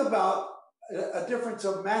 think about a difference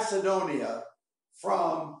of Macedonia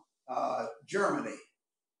from Germany.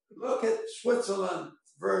 Look at Switzerland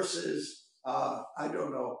versus,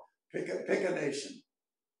 pick a nation.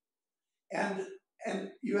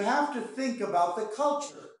 And you have to think about the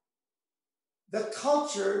culture. The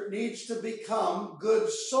culture needs to become good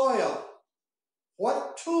soil.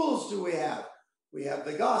 What tools do we have? We have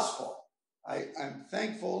the gospel. I'm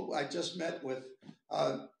thankful. I just met with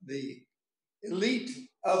the elite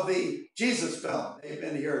of the Jesus film. They've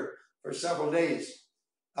been here for several days.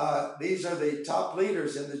 These are the top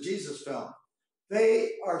leaders in the Jesus film.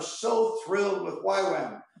 They are so thrilled with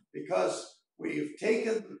YWAM because we've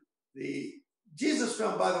taken the Jesus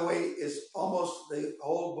film, by the way, is almost the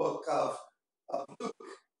whole book of Luke.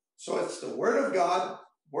 So it's the Word of God,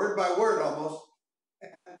 word by word almost,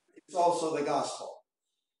 and it's also the gospel.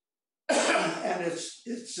 And it's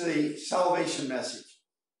the salvation message.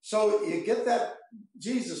 So you get that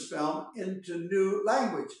Jesus film into new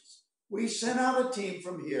languages. We sent out a team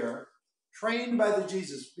from here, trained by the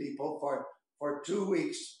Jesus people for 2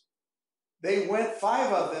 weeks. They went,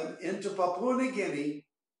 5 of them, into Papua New Guinea,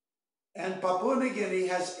 and Papua New Guinea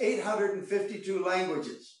has 852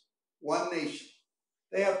 languages, one nation.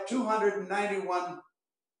 They have 291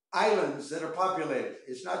 islands that are populated.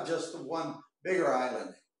 It's not just the one bigger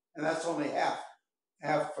island, and that's only half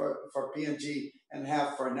for PNG and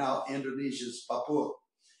half for now Indonesia's Papua.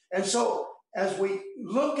 And so as we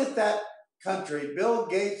look at that country, Bill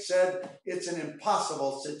Gates said it's an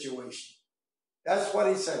impossible situation. That's what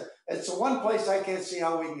he said. It's the one place I can't see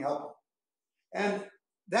how we can help them. And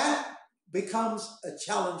that becomes a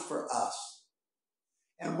challenge for us.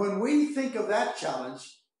 And when we think of that challenge,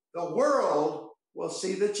 the world will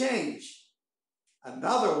see the change.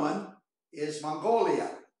 Another one is Mongolia.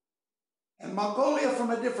 And Mongolia from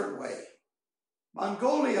a different way.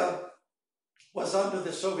 Mongolia was under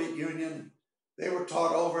the Soviet Union. They were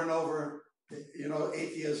taught over and over,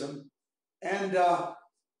 atheism. And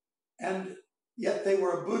yet they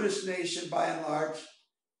were a Buddhist nation by and large.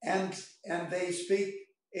 And they speak,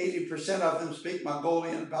 80% of them speak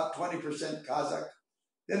Mongolian, about 20% Kazakh.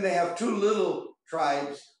 Then they have 2 little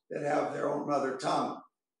tribes that have their own mother tongue.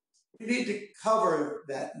 We need to cover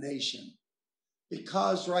that nation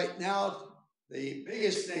because right now the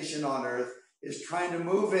biggest nation on earth is trying to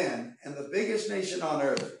move in, and the biggest nation on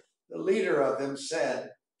earth, the leader of them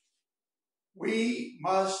said, we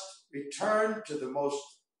must return to the most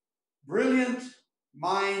brilliant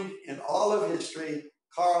mind in all of history,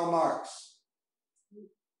 Karl Marx.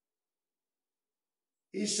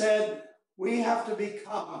 He said, we have to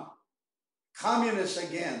become communists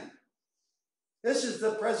again. This is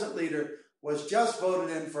the present leader, was just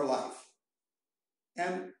voted in for life.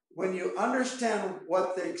 And when you understand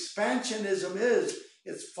what the expansionism is,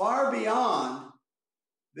 it's far beyond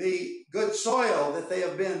the good soil that they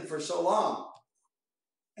have been for so long.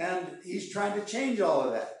 And he's trying to change all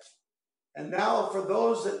of that. And now for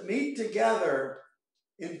those that meet together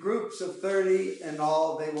in groups of 30 and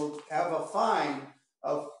all, they will have a fine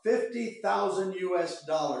of $50,000 US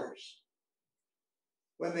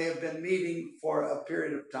when they have been meeting for a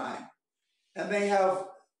period of time. And they have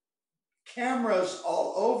cameras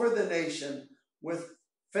all over the nation with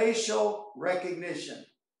facial recognition.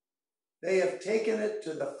 They have taken it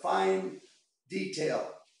to the fine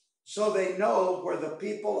detail, so they know where the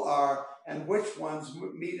people are and which ones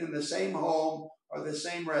meet in the same home or the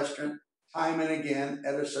same restaurant time and again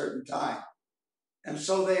at a certain time. And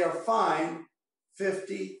so they are fined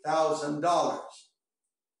 $50,000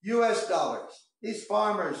 US dollars. These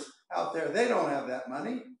farmers out there, they don't have that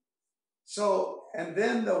money. So, and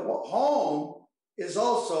then the home is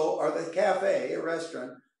also, or the cafe, a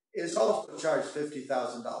restaurant, is also charged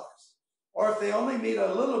 $50,000. Or if they only meet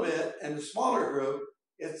a little bit and a smaller group,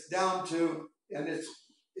 it's down to, and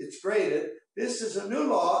it's graded. This is a new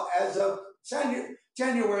law as of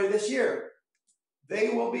January this year. They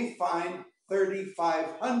will be fined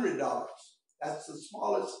 $3,500. That's the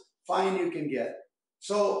smallest fine you can get.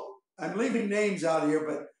 So I'm leaving names out here,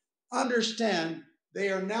 but understand they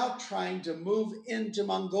are now trying to move into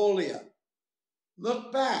Mongolia.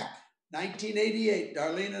 Look back, 1988,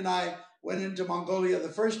 Darlene and I went into Mongolia the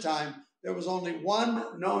first time. There was only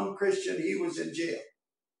one known Christian. He was in jail.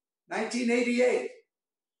 1988.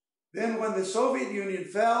 Then when the Soviet Union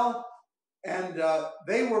fell and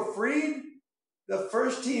they were freed, the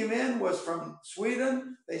first team in was from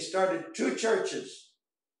Sweden. They started 2 churches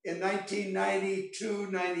in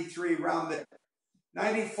 1992, 93, around there.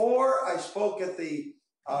 94, I spoke at the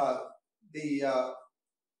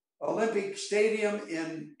Olympic Stadium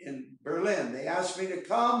in Berlin. They asked me to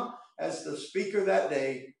come as the speaker that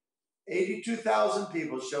day. 82,000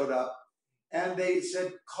 people showed up, and they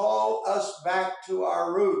said, call us back to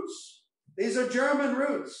our roots. These are German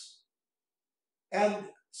roots. And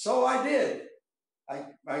so I did.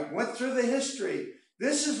 I went through the history.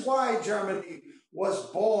 This is why Germany was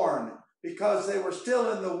born, because they were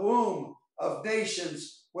still in the womb of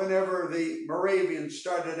nations whenever the Moravians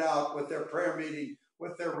started out with their prayer meeting,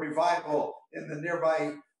 with their revival in the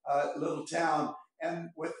nearby little town, and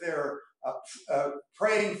with their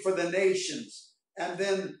praying for the nations, and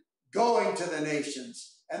then going to the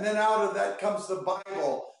nations. And then out of that comes the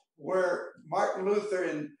Bible, where Martin Luther,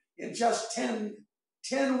 in just 10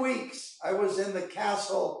 weeks, I was in the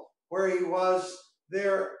castle where he was,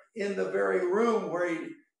 there in the very room where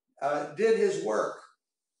he did his work.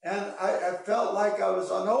 And I felt like I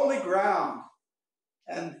was on holy ground.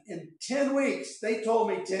 And in 10 weeks, they told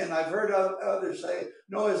me 10. I've heard others say,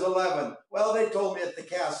 no, it's 11. Well, they told me at the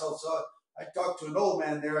castle, so I talked to an old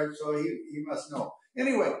man there, so he must know.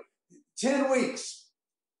 Anyway, 10 weeks.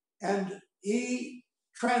 And he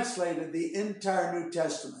translated the entire New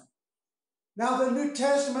Testament. Now, the New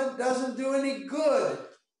Testament doesn't do any good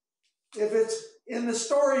if it's in the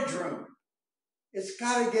storage room. It's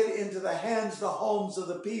got to get into the hands, the homes of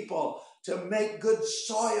the people to make good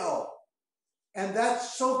soil. And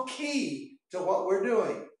that's so key to what we're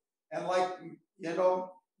doing. And like,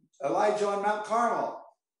 Elijah on Mount Carmel,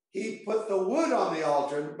 he put the wood on the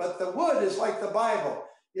altar, but the wood is like the Bible.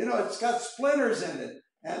 It's got splinters in it.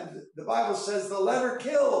 And the Bible says the letter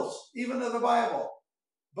kills, even of the Bible.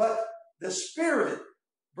 But the Spirit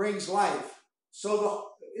brings life. So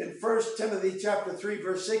in 1 Timothy chapter 3,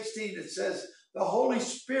 verse 16, it says, the Holy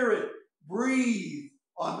Spirit breathed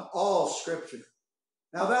on all Scripture.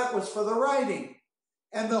 Now that was for the writing.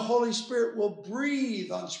 And the Holy Spirit will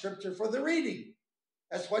breathe on Scripture for the reading.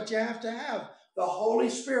 That's what you have to have. The Holy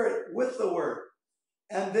Spirit with the Word.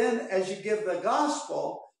 And then as you give the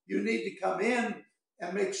gospel, you need to come in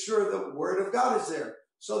and make sure the Word of God is there.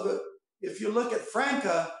 So that if you look at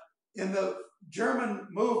Franke in the German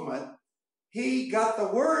movement, he got the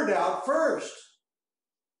Word out first.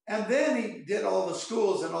 And then he did all the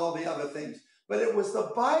schools and all the other things. But it was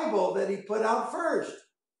the Bible that he put out first.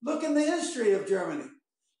 Look in the history of Germany.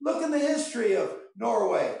 Look in the history of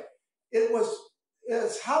Norway.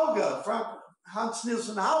 It's Hauge, Hans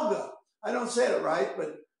Nielsen Hauge. I don't say it right,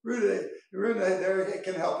 but Rune there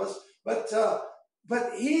can help us. But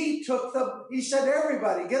he said,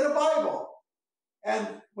 everybody, get a Bible. And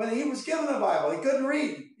when he was given a Bible, he couldn't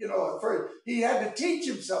read, at first. He had to teach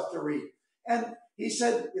himself to read. And he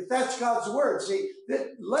said, if that's God's word,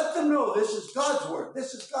 let them know this is God's word.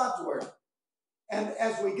 This is God's word. And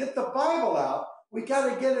as we get the Bible out, we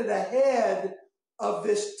got to get it ahead of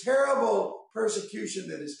this terrible persecution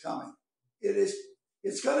that is coming.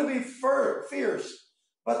 It's going to be fierce,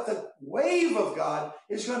 but the wave of God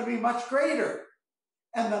is going to be much greater.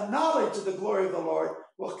 And the knowledge of the glory of the Lord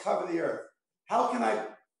will cover the earth. How can I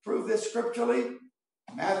prove this scripturally?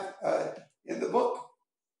 In the book,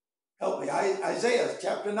 help me, Isaiah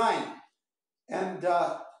chapter 9. And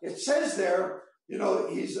it says there, you know,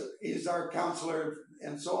 he's our counselor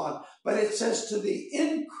and so on. But it says to the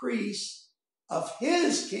increase of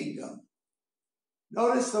his kingdom.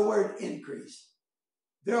 Notice the word increase.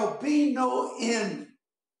 There'll be no end.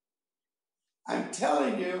 I'm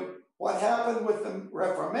telling you what happened with the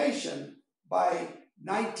Reformation by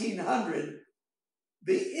 1900.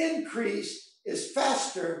 The increase is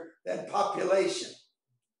faster than population.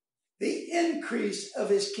 The increase of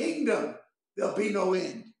his kingdom, there'll be no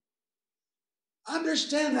end.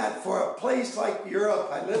 Understand that for a place like Europe.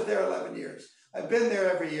 I lived there 11 years. I've been there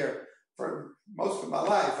every year for most of my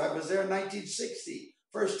life. I was there in 1960,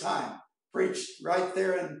 first time. Preached right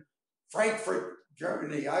there in Frankfurt,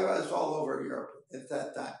 Germany. I was all over Europe at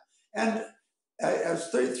that time. And I was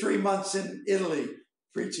 3 months in Italy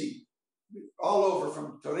preaching all over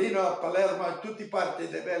from Torino, Palermo, tutti parti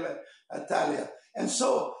di bella Italia. And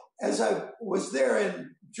so as I was there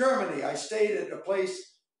in Germany, I stayed at a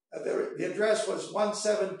place. The address was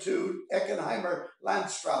 172 Eckenheimer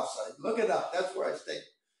Landstrasse. Look it up. That's where I stayed.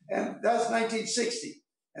 And that was 1960.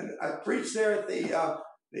 And I preached there at the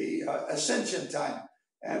Ascension time.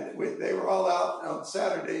 And they were all out on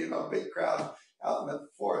Saturday, you know, big crowd out in the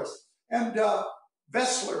forest. And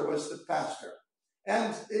Vessler was the pastor.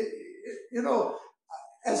 And, you know,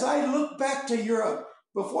 as I look back to Europe,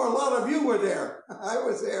 before a lot of you were there, I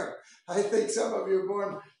was there. I think some of you were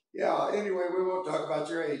born. Yeah, anyway, we won't talk about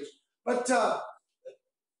your age. But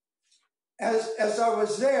as I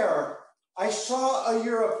was there, I saw a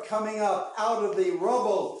Europe coming up out of the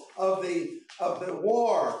rubble of the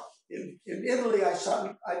war. In Italy,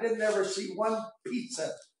 I didn't ever see one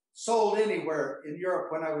pizza sold anywhere in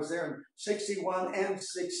Europe when I was there in 61 and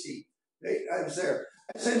 60. I was there.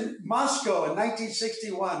 I was in Moscow in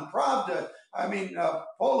 1961,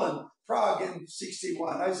 Poland, Prague in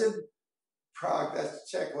 61. I was in Prague, that's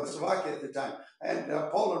Czechoslovakia at the time, and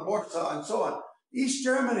Poland, Warsaw, and so on. East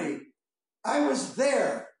Germany. I was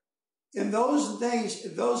there in those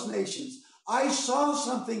nations. I saw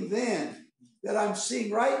something then that I'm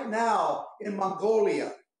seeing right now in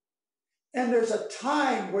Mongolia. And there's a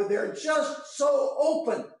time where they're just so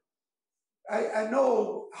open. I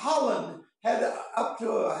know Holland had up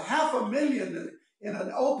to 500,000 in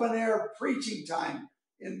an open air preaching time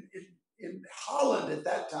in Holland at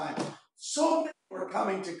that time. So many were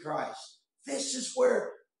coming to Christ. This is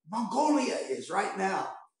where Mongolia is right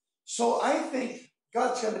now. So I think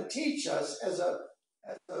God's going to teach us as a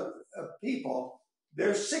people.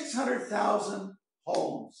 There's 600,000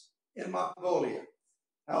 homes in Mongolia.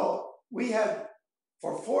 Now we had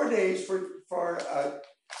for 4 days for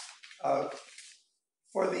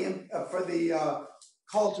the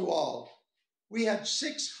call to all. We had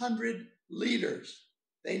 600 leaders.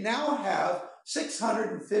 They now have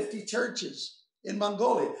 650 churches in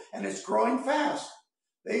Mongolia, and it's growing fast.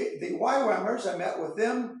 The YWAMers, I met with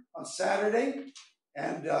them on Saturday,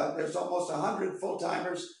 and there's almost 100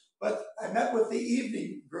 full-timers, but I met with the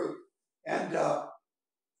evening group, and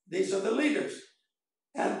these are the leaders.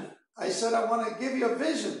 And I said, I want to give you a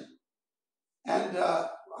vision, and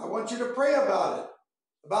I want you to pray about it,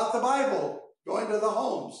 about the Bible, going to the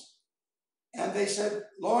homes. And they said,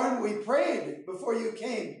 Loren, we prayed before you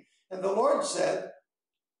came. And the Lord said,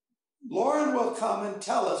 Loren will come and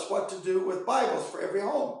tell us what to do with Bibles for every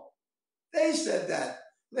home. They said that.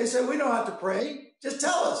 They said, we don't have to pray. Just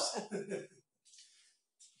tell us.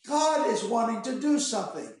 God is wanting to do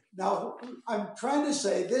something. Now, I'm trying to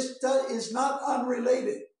say this is not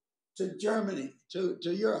unrelated to Germany, to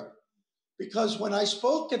Europe. Because when I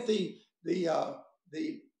spoke at the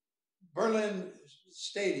Berlin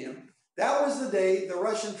Stadium, that was the day the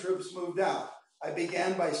Russian troops moved out. I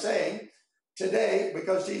began by saying, today,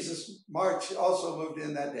 because Jesus' march also moved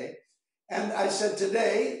in that day, and I said,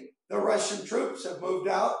 today, the Russian troops have moved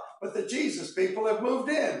out, but the Jesus people have moved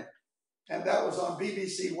in. And that was on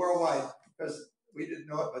BBC Worldwide, because we didn't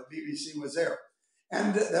know it, but BBC was there.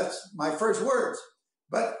 And that's my first words.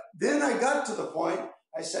 But then I got to the point,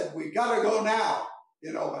 I said, we got to go now,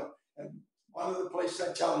 you know, and one of the places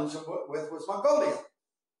I challenged him with was Mongolia.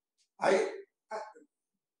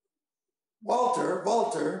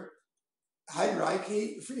 Walter Heinreich,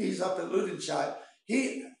 he's up at Ludenscheid.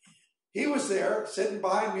 He was there sitting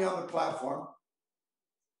behind me on the platform.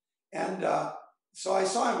 And so I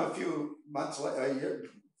saw him a few months later,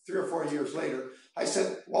 3 or 4 years later. I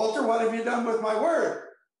said, Walter, what have you done with my word?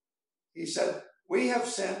 He said, we have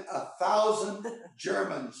sent 1,000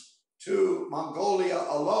 Germans to Mongolia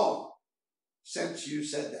alone since you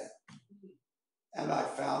said that. And I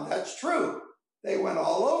found that's true. They went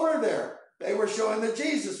all over there. They were showing the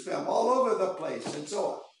Jesus film all over the place and so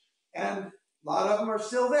on. And a lot of them are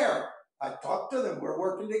still there. I talked to them. We're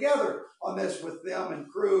working together on this with them and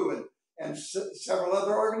crew and several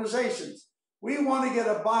other organizations. We want to get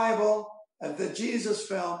a Bible, the Jesus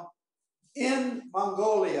film, in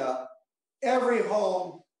Mongolia. Every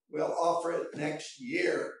home will offer it next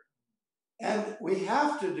year. And we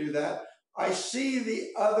have to do that. I see the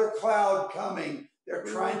other cloud coming. They're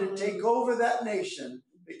trying to take over that nation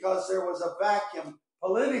because there was a vacuum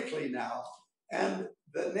politically now. And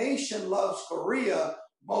the nation loves Korea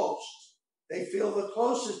most. They feel the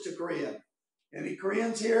closest to Korea. Any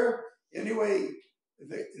Koreans here? Anyway,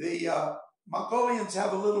 the Mongolians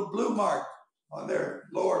have a little blue mark on their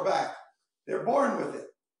lower back. They're born with it.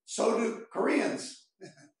 So do Koreans.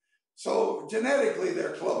 So genetically,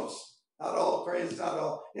 they're close. Not all Koreans, not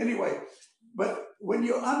all. Anyway, but when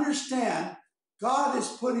you understand, God is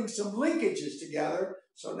putting some linkages together.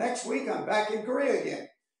 So next week, I'm back in Korea again.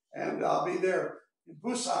 And I'll be there in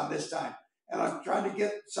Busan this time. And I'm trying to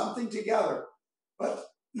get something together. But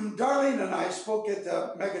Darlene and I spoke at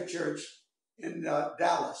the mega church in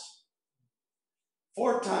Dallas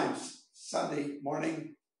 4 times Sunday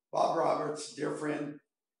morning. Bob Roberts, dear friend,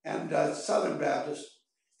 and Southern Baptist.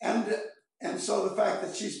 And so the fact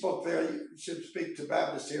that she spoke there, you should speak to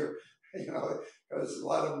Baptists here, you know, because a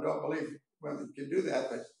lot of them don't believe women can do that,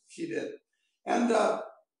 but she did. And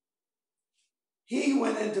he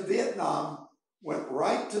went into Vietnam, went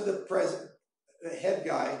right to the president, the head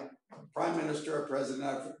guy, prime minister or president,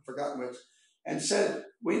 I've forgotten which, and said,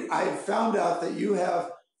 I found out that you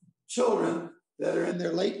have children that are in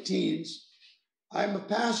their late teens. I'm a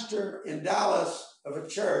pastor in Dallas of a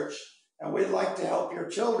church, and we'd like to help your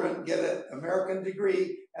children get an American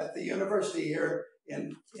degree at the university here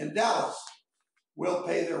in Dallas. We'll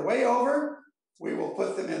pay their way over. We will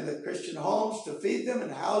put them in the Christian homes to feed them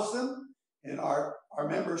and house them in our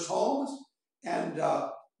members' homes. And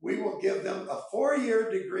we will give them a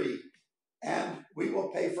 4-year degree, and we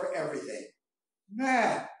will pay for everything.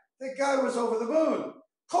 Man, the guy was over the moon.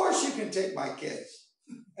 Of course you can take my kids.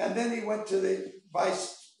 And then he went to the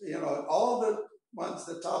vice, you know, all the ones,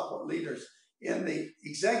 the top leaders in the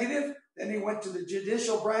executive. Then he went to the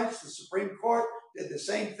judicial branch, the Supreme Court, did the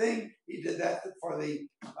same thing. He did that for the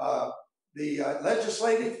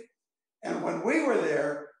legislative. And when we were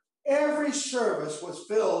there, every service was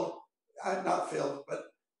filled, not filled, but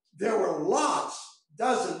there were lots,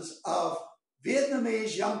 dozens of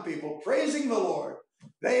Vietnamese young people praising the Lord.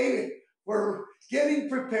 They were getting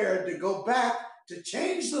prepared to go back to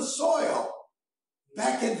change the soil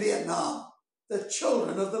back in Vietnam, the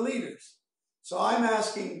children of the leaders. So I'm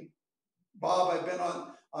asking Bob, I've been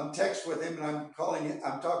on text with him, and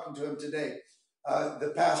I'm talking to him today,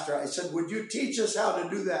 the pastor. I said, would you teach us how to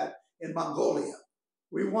do that in Mongolia?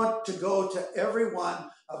 We want to go to every one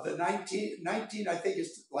of the 19, I think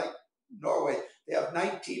it's like Norway. They have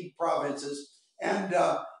 19 provinces, and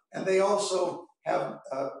they also have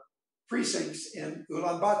precincts in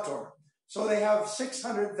Ulaanbaatar. So they have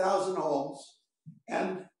 600,000 homes,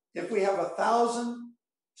 and if we have 1,000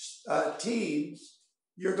 teams,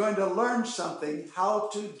 you're going to learn something how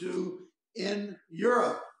to do in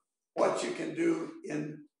Europe what you can do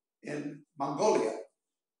in Mongolia.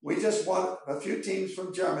 We just want a few teams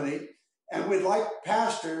from Germany, and we'd like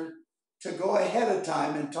pastors to go ahead of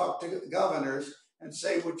time and talk to governors and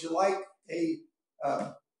say, would you like a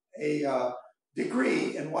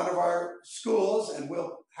degree in one of our schools, and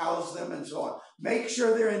we'll house them and so on. Make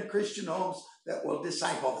sure they're in Christian homes that will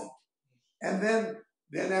disciple them. And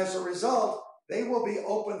then as a result, they will be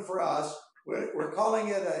open for us. We're calling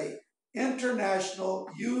it a International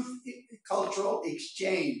Youth Cultural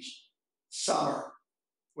Exchange Summer.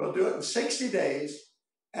 We'll do it in 60 days,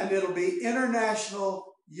 and it'll be international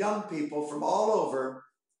young people from all over,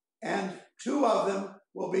 and 2 of them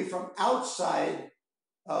will be from outside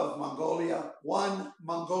of Mongolia, 1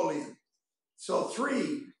 Mongolian. So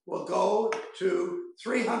 3 will go to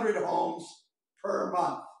 300 homes per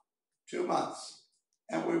month, 2 months,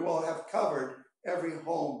 and we will have covered every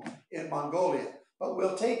home in Mongolia. But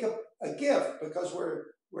we'll take a gift, because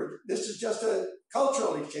this is just a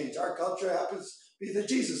cultural exchange. Our culture happens to be the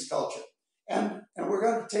Jesus culture. And we're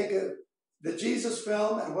going to take the Jesus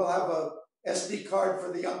film, and we'll have a SD card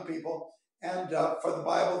for the young people, and for the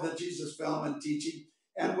Bible, the Jesus film and teaching.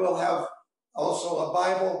 And we'll have also a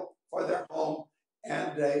Bible for their home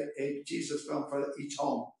and a Jesus film for each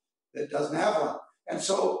home that doesn't have one. And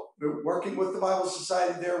so we're working with the Bible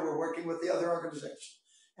Society there. We're working with the other organizations.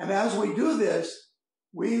 And as we do this,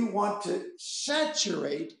 we want to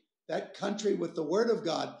saturate that country with the Word of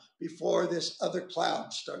God before this other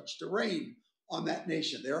cloud starts to rain on that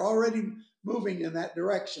nation. They're already moving in that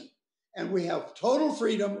direction. And we have total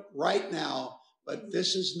freedom right now but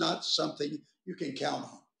this is not something you can count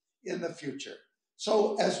on in the future.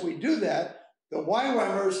 So as we do that, the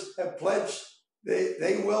YWAMers have pledged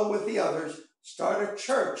they will, with the others, start a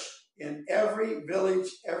church in every village,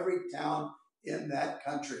 every town in that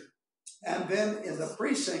country. And then in the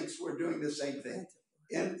precincts, we're doing the same thing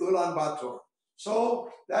in Ulaanbaatar. So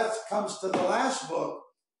that comes to the last book,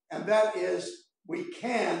 and that is We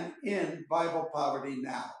Can End Bible Poverty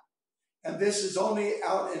Now. And this is only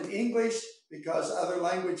out in English because other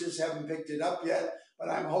languages haven't picked it up yet, but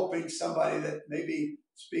I'm hoping somebody that maybe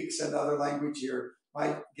speaks another language here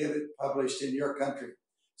might get it published in your country.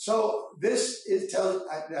 So this is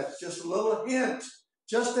that's just a little hint,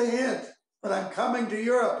 just a hint, but I'm coming to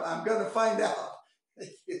Europe. I'm going to find out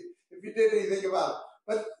if you did anything about it.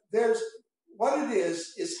 But there's what it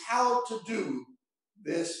is how to do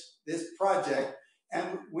this project,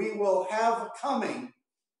 and we will have coming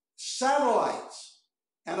satellites.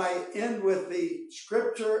 And I end with the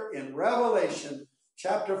scripture in Revelation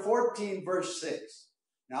chapter 14, verse 6.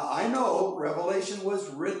 Now, I know Revelation was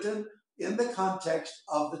written in the context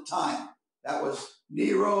of the time. That was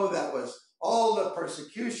Nero, that was all the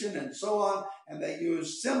persecution and so on, and they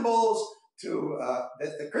used symbols to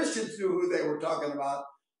that the Christians knew who they were talking about,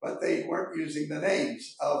 but they weren't using the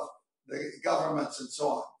names of the governments and so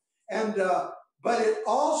on. And but it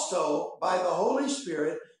also, by the Holy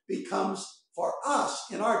Spirit, becomes for us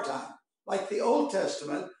in our time. Like the Old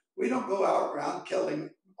Testament, we don't go out around killing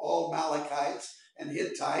all Amalekites and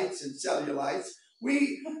Hittites and Cellulites.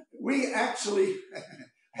 We actually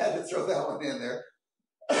had to throw that one in there.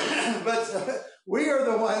 But we are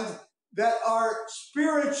the ones that are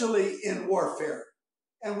spiritually in warfare.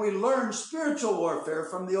 And we learn spiritual warfare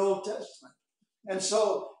from the Old Testament. And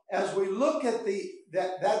so as we look at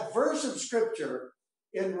that verse of scripture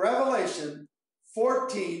in Revelation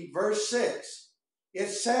 14, verse 6, it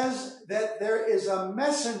says that there is a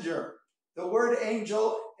messenger. The word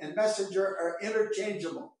angel and messenger are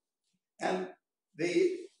interchangeable. And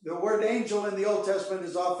the word angel in the Old Testament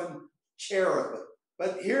is often cherub.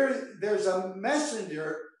 But here there's a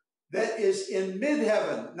messenger that is in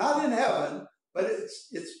mid-heaven, not in heaven, but it's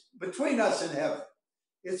between us and heaven.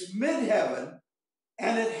 It's mid-heaven,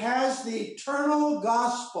 and it has the eternal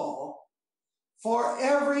gospel for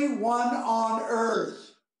everyone on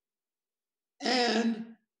earth. And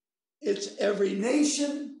it's every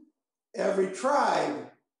nation, every tribe,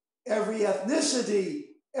 every ethnicity,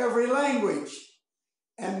 every language.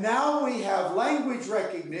 And now we have language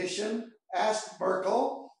recognition. Ask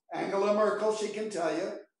Merkel, Angela Merkel, she can tell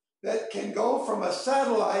you, that can go from a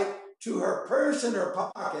satellite to her purse in her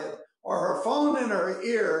pocket or her phone in her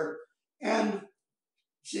ear, and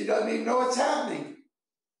she doesn't even know what's happening.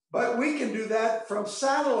 But we can do that from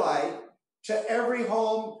satellite to every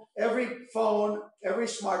home, every phone, every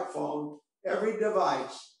smartphone, every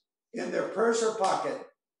device in their purse or pocket.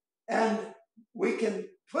 And we can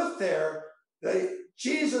put there the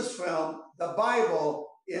Jesus film, the Bible,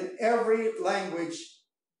 in every language,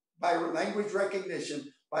 by language recognition,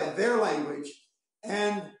 by their language,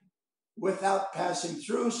 and without passing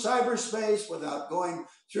through cyberspace, without going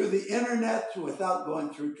through the internet, without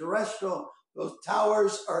going through terrestrial, those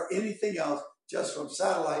towers or anything else, just from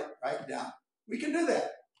satellite right down. We can do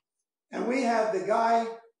that. And we have the guy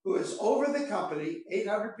who is over the company,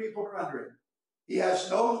 800 people are under him. He has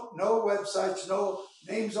no websites, no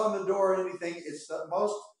names on the door or anything. It's the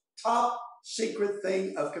most top secret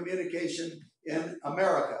thing of communication in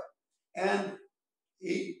America. And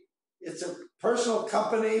it's a personal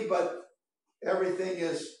company, but everything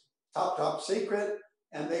is top secret,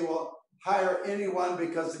 and they will hire anyone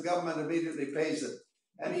because the government immediately pays it.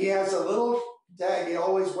 And he has a little tag he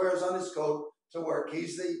always wears on his coat to work.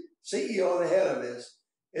 He's the CEO, the head of this.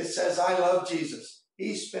 It says, "I love Jesus."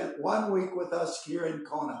 He spent 1 week with us here in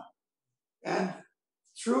Kona. And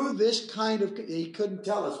through this kind of, he couldn't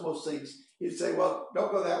tell us most things. He'd say, "Well,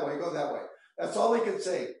 don't go that way, go that way." That's all he could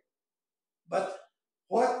say. But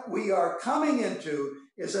what we are coming into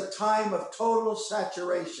is a time of total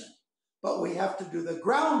saturation. But we have to do the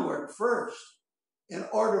groundwork first in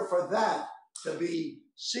order for that to be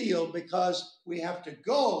sealed, because we have to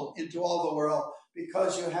go into all the world,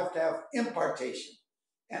 because you have to have impartation.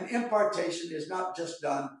 And impartation is not just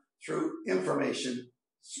done through information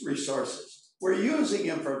resources. We're using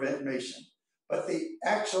information, but the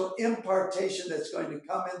actual impartation that's going to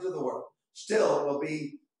come into the world still will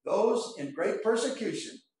be those in great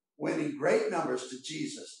persecution, winning great numbers to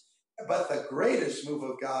Jesus. But the greatest move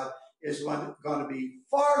of God is going to be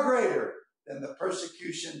far greater than the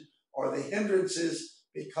persecution or the hindrances,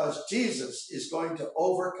 because Jesus is going to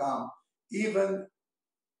overcome even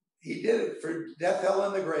He did it for death, hell,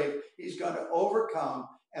 and the grave. He's going to overcome,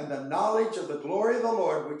 and the knowledge of the glory of the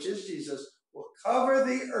Lord, which is Jesus, will cover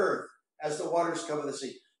the earth as the waters cover the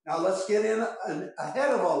sea. Now let's get in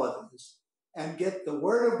ahead of all of this and get the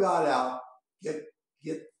word of God out, get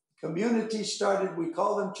communities started. We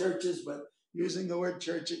call them churches, but using the word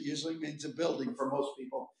church, it usually means a building for most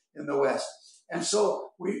people in the West. And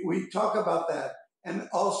so we talk about that. And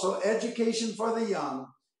also education for the young.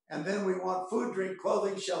 And then we want food, drink,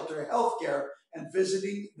 clothing, shelter, health care, and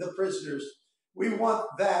visiting the prisoners. We want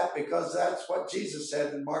that because that's what Jesus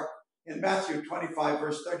said in Matthew 25,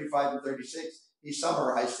 verse 35 and 36. He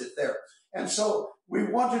summarized it there. And so we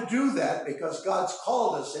want to do that because God's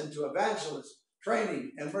called us into evangelism,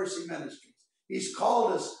 training, and mercy ministries. He's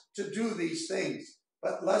called us to do these things.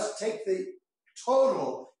 But let's take the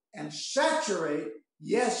total and saturate,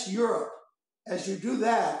 yes, Europe. As you do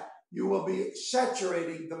that, you will be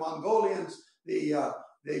saturating the Mongolians, the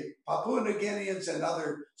Papua New Guineans, and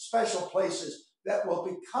other special places that will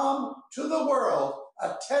become to the world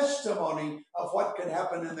a testimony of what could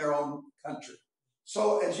happen in their own country.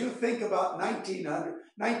 So as you think about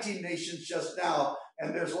 19 nations just now,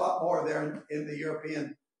 and there's a lot more there in the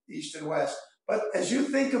European East and West, but as you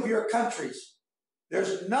think of your countries,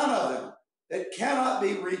 there's none of them that cannot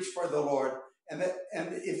be reached for the Lord. And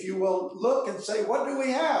if you will look and say, what do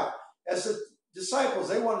we have? As the disciples,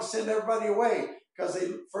 they want to send everybody away because they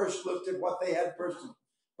first looked at what they had personally.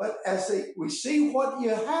 But as we see what you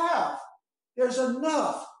have, there's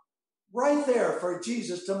enough right there for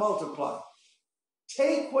Jesus to multiply.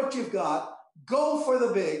 Take what you've got, go for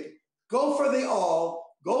the big, go for the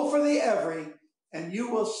all, go for the every, and you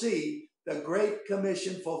will see the Great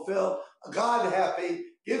Commission fulfilled, God happy,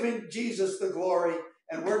 giving Jesus the glory.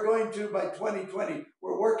 And we're going to, by 2020,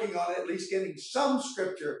 we're working on at least getting some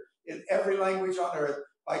scripture in every language on earth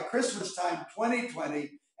by Christmas time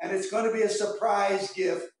 2020. And it's going to be a surprise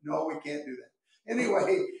gift. No, we can't do that.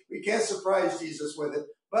 Anyway, we can't surprise Jesus with it,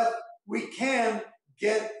 but we can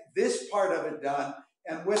get this part of it done.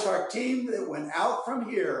 And with our team that went out from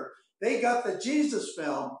here, they got the Jesus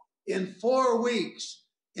film in 4 weeks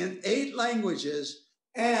in 8 languages,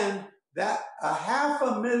 and that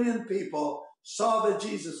 500,000 people saw the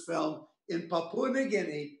Jesus film in Papua New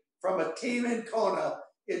Guinea from a team in Kona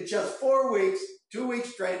in just 4 weeks, 2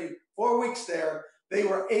 weeks training, 4 weeks there. They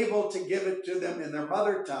were able to give it to them in their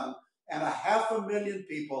mother tongue, and 500,000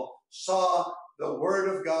 people saw the Word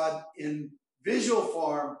of God in visual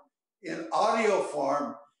form, in audio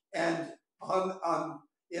form, and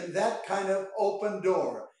in that kind of open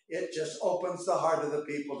door. It just opens the heart of the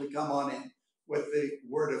people to come on in with the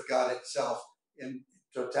Word of God itself in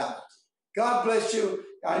totality. God bless you.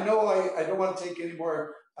 I know I don't want to take any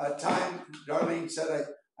more time. Darlene said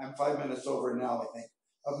I'm 5 minutes over now, I think,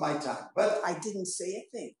 of my time. But I didn't say a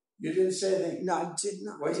thing. You didn't say anything? No, I did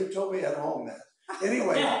not. Well, you told me at home that.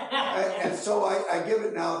 Anyway, and so I give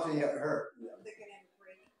it now to her. No, they're going to have a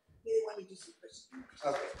break. They want to do some questions.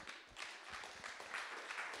 Okay.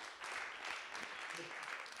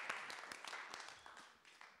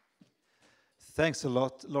 Thanks a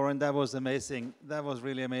lot, Loren. That was amazing. That was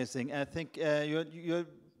really amazing. I think you're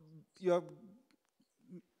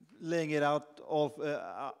laying it out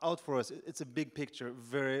for us. It's a big picture.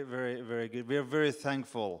 Very, very, very good. We are very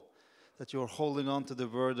thankful that you're holding on to the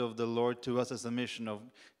word of the Lord to us as a mission of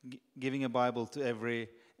giving a Bible to every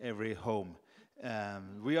home.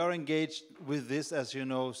 We are engaged with this, as you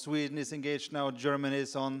know. Sweden is engaged now. Germany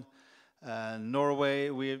is on. Norway,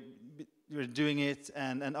 we're doing it,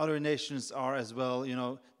 and other nations are as well,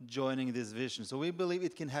 joining this vision. So we believe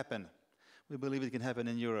it can happen. We believe it can happen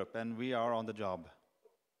in Europe, and we are on the job.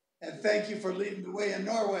 And thank you for leading the way in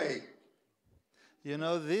Norway.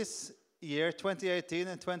 This year, 2018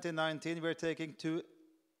 and 2019, we're taking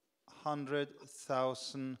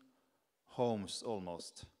 200,000 homes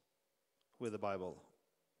almost with the Bible.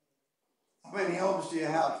 How many homes do you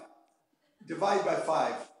have? Divide by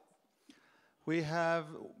 5. We have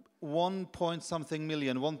 1 point something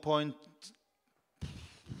million. We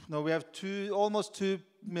have almost 2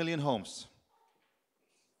 million homes.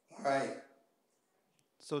 All right.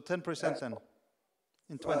 So 10% then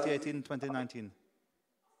in 2018 and 2019.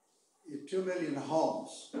 2 million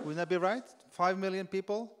homes. Wouldn't that be right? 5 million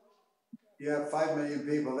people? You have 5 million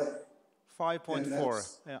people.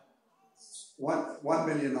 5.4, yeah. 1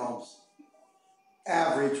 million homes.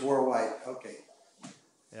 Average worldwide. Okay.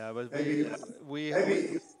 Yeah, but maybe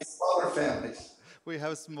smaller families. We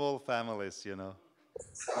have small families, All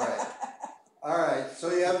right. All right.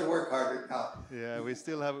 So you have to work harder now. Yeah, we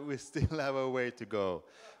still have a way to go.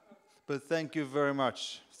 But thank you very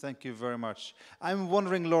much. Thank you very much. I'm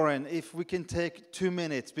wondering, Loren, if we can take 2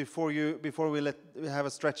 minutes before we have a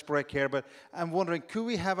stretch break here. But I'm wondering, could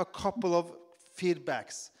we have a couple of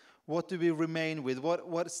feedbacks? What do we remain with?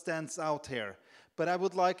 What stands out here? But I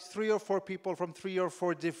would like 3 or 4 people from 3 or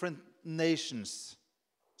 4 different nations.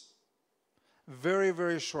 Very,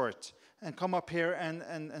 very short. And come up here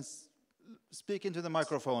and speak into the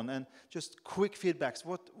microphone. And just quick feedbacks.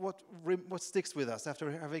 What sticks with us after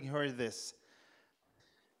having heard this?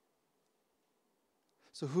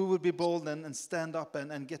 So who would be bold and stand up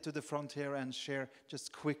and get to the front here and share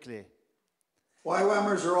just quickly?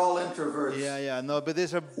 YWAMers are all introverts. Yeah, no, but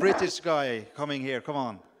there's a British guy coming here. Come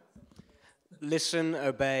on. Listen,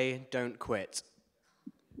 obey, don't quit.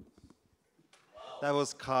 That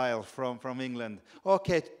was Kyle from England.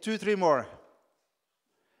 Okay, 2, 3 more.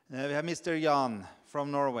 We have Mr. Jan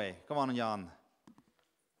from Norway. Come on, Jan.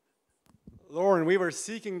 Loren, we were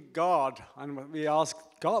seeking God, and we asked,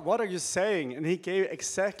 God, what are you saying? And he gave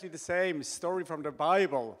exactly the same story from the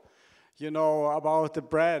Bible, you know, about the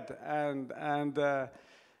bread and the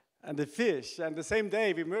fish. And the same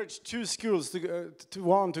day, we merged 2 schools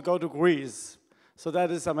to go to Greece. So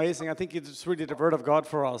that is amazing. I think it's really the word of God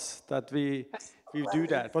for us, that we do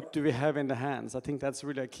that. What do we have in the hands? I think that's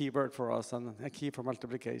really a key word for us and a key for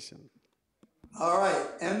multiplication. All right,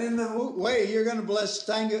 and in the way you're going to bless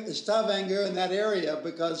Stavanger in that area,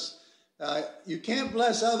 because you can't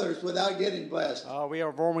bless others without getting blessed. We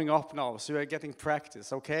are warming up now, so we are getting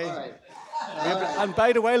practice, okay? All right. And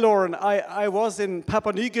by the way, Loren, I was in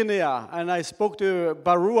Papua New Guinea, and I spoke to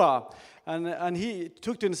Barua, and he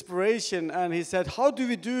took the inspiration, and he said, how do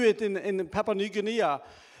we do it in Papua New Guinea?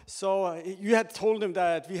 So you had told him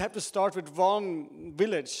that we have to start with 1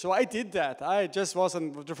 village. So I did that. I just was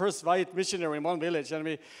the first white missionary in 1 village. And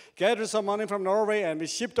we gathered some money from Norway, and we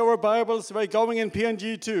shipped our Bibles. We're going in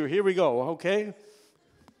PNG too. Here we go, okay?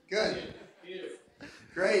 Good.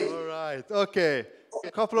 Great. All right, okay.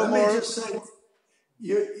 A couple of Let more. me just say,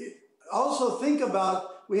 you also think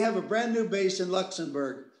about, we have a brand new base in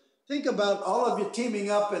Luxembourg. Think about all of you teaming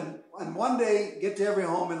up and one day get to every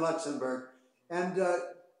home in Luxembourg. And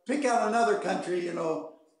pick out another country, you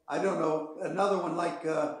know, I don't know, another one like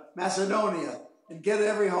Macedonia, and get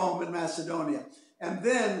every home in Macedonia. And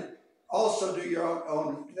then also do your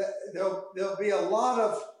own. There'll be a lot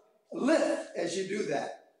of lift as you do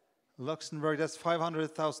that. Luxembourg, that's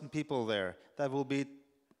 500,000 people there. That will be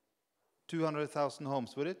 200,000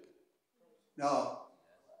 homes, would it? No.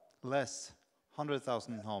 Less.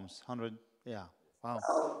 100,000 homes. 100, yeah. Wow.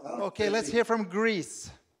 No, Okay, let's hear from Greece.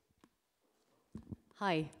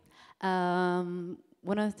 Hi.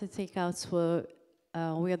 One of the takeouts were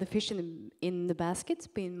we are the fish in the baskets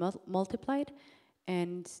being multiplied,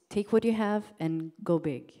 and take what you have and go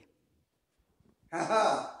big.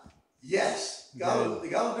 Yes, gotta do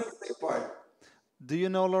the big part. Do you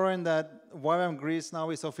know, Loren, that YWAM Greece now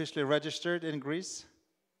is officially registered in Greece?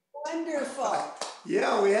 Wonderful.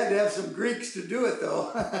 Yeah, we had to have some Greeks to do it,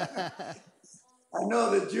 though. I know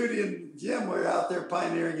that Judy and Jim were out there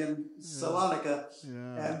pioneering in Salonika,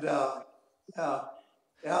 and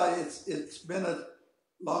it's been a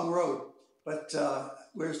long road, but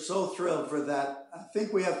we're so thrilled for that. I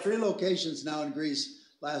think we have 3 locations now in Greece,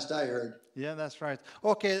 last I heard. Yeah, that's right.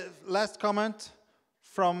 Okay, last comment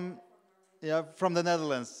from the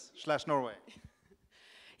Netherlands / Norway.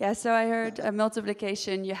 Yeah, so I heard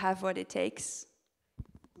multiplication, you have what it takes.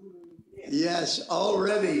 Yes,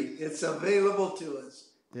 already. It's available to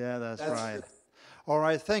us. Yeah, that's right. Good. All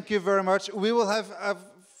right, thank you very much. We will have a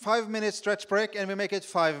 5-minute stretch break, and we make it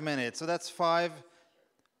 5 minutes. So that's 5.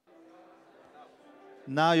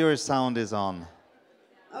 Now your sound is on.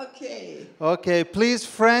 Okay. Okay, please,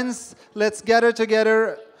 friends, let's gather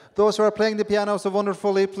together. Those who are playing the piano so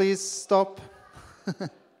wonderfully, please stop.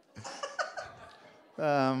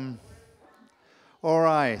 All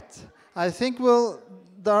right. I think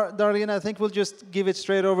Darlene, I think we'll just give it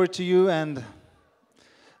straight over to you. And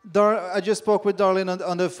I just spoke with Darlene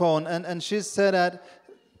on the phone, and she said that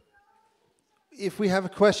if we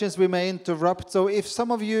have questions, we may interrupt. So if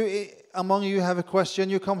some of you, among you, have a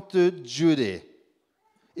question, you come to Judy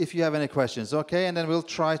if you have any questions, okay? And then we'll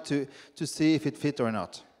try to see if it fit or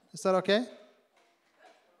not. Is that okay?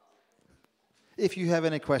 If you have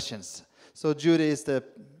any questions. So Judy is the...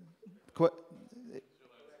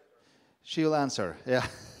 She'll answer, yeah.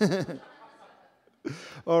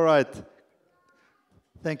 All right.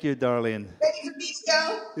 Thank you, Darlene. Ready for me to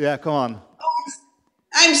go? Yeah, come on.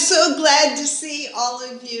 I'm so glad to see all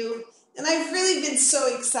of you. And I've really been so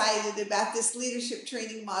excited about this leadership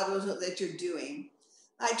training module that you're doing.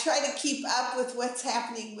 I try to keep up with what's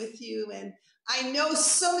happening with you, and I know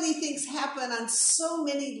so many things happen on so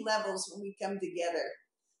many levels when we come together.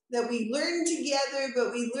 That we learn together,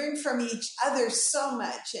 but we learn from each other so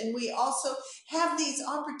much. And we also have these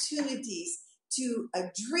opportunities to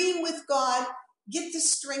dream with God, get the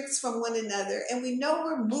strengths from one another, and we know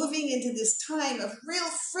we're moving into this time of real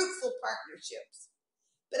fruitful partnerships.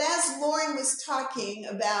 But as Loren was talking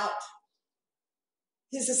about,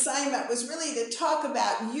 his assignment was really to talk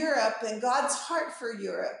about Europe and God's heart for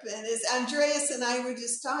Europe. And as Andreas and I were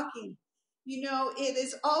just talking, you know, it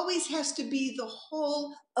is always has to be the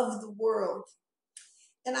whole of the world.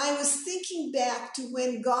 And I was thinking back to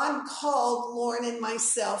when God called Loren and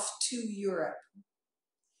myself to Europe.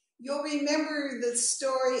 You'll remember the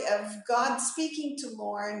story of God speaking to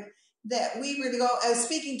Loren that we were to go,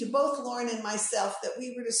 speaking to both Loren and myself, that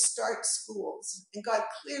we were to start schools. And God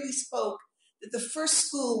clearly spoke that the first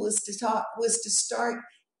school was to start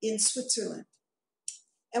in Switzerland.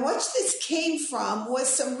 And what this came from was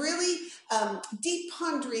some really deep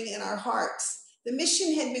pondering in our hearts. The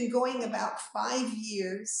mission had been going about 5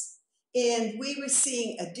 years, and we were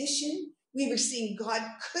seeing addition. We were seeing God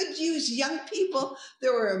could use young people.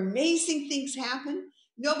 There were amazing things happen.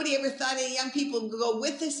 Nobody ever thought any young people would go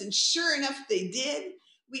with us, and sure enough, they did.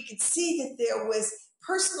 We could see that there was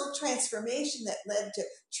personal transformation that led to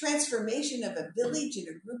transformation of a village and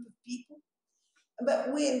a group of people. But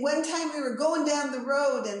one time we were going down the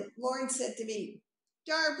road, and Loren said to me,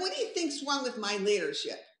 "Darb, what do you think's wrong with my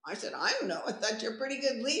leadership?" I said, "I don't know. I thought you're a pretty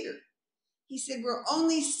good leader." He said, "We're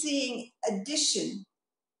only seeing addition,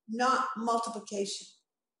 not multiplication."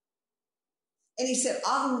 And he said,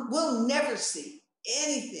 "We'll never see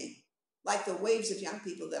anything like the waves of young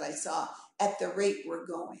people that I saw at the rate we're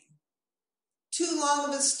going." Too long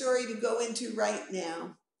of a story to go into right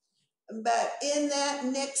now. But in that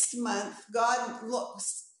next month,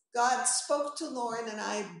 God spoke to Loren and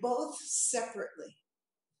I both separately.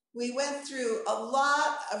 We went through a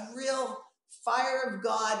lot of real fire of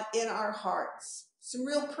God in our hearts, some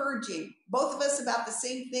real purging, both of us about the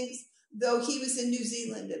same things, though he was in New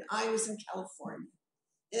Zealand and I was in California.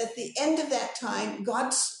 And at the end of that time, God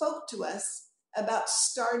spoke to us about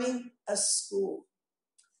starting a school,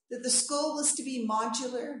 that the school was to be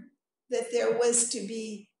modular, that there was to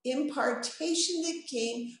be impartation that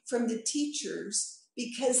came from the teachers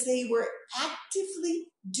because they were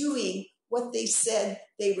actively doing what they said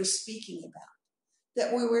they were speaking about.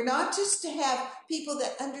 That we were not just to have people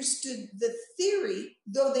that understood the theory,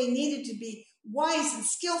 though they needed to be wise and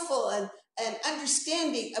skillful and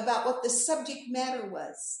understanding about what the subject matter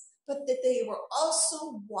was, but that they were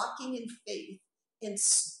also walking in faith and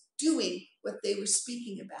doing what they were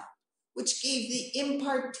speaking about, which gave the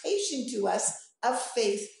impartation to us of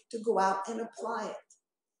faith to go out and apply it.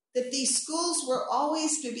 That these schools were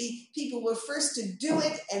always to be, people were first to do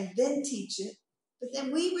it and then teach it, but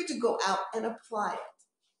then we were to go out and apply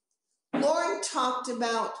it. Loren talked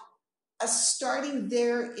about us starting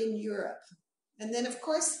there in Europe. And then, of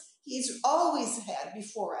course, he's always had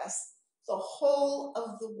before us the whole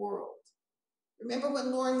of the world. Remember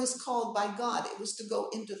when Loren was called by God, it was to go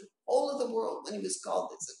into the whole of the world when he was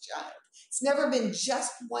called as a child. It's never been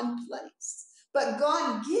just one place. But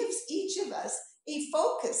God gives each of us a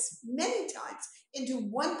focus many times into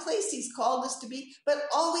one place he's called us to be, but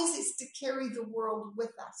always is to carry the world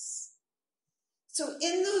with us. So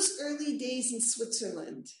in those early days in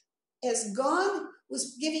Switzerland, as God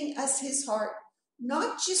was giving us his heart,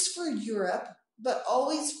 not just for Europe, but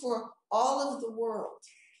always for all of the world,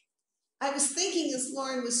 I was thinking as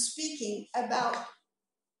Loren was speaking about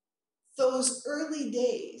those early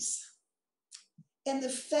days and the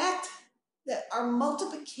fact that our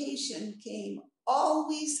multiplication came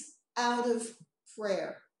always out of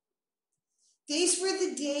prayer. These were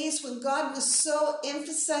the days when God was so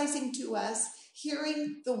emphasizing to us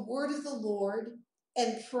hearing the word of the Lord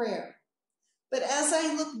and prayer. But as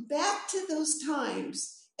I look back to those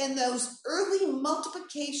times and those early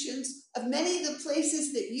multiplications of many of the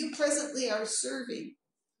places that you presently are serving,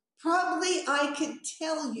 probably I could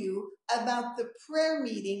tell you about the prayer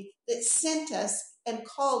meeting that sent us and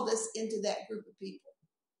called us into that group of people.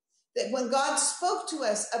 That when God spoke to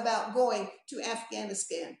us about going to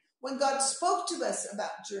Afghanistan, when God spoke to us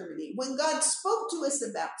about Germany, when God spoke to us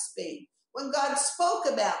about Spain, when God spoke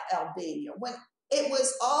about Albania, when it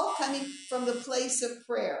was all coming from the place of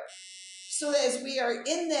prayer. So as we are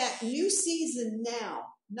in that new season now,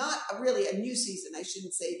 not really a new season, I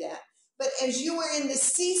shouldn't say that, but as you are in the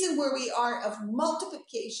season where we are of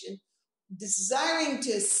multiplication, desiring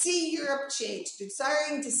to see Europe change,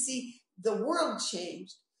 desiring to see the world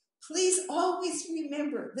change, please always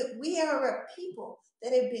remember that we are a people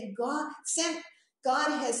that have been sent God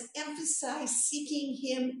has emphasized seeking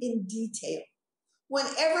Him in detail.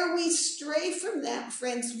 Whenever we stray from that,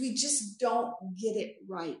 friends, we just don't get it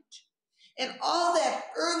right. And all that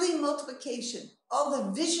early multiplication, all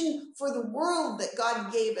the vision for the world that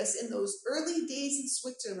God gave us in those early days in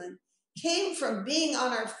Switzerland came from being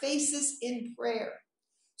on our faces in prayer.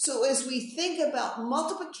 So as we think about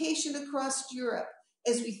multiplication across Europe,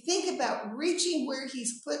 as we think about reaching where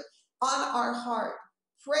He's put on our heart,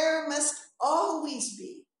 prayer must always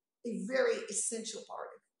be a very essential part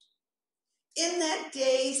of it. In that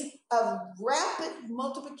days of rapid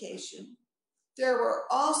multiplication, there were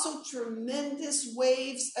also tremendous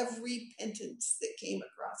waves of repentance that came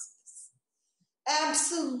across us.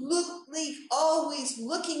 Absolutely always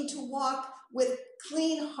looking to walk with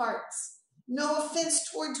clean hearts. No offense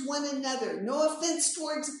towards one another. No offense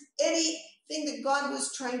towards anything that God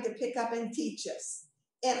was trying to pick up and teach us.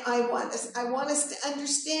 And I want us to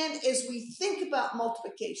understand, as we think about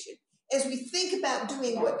multiplication, as we think about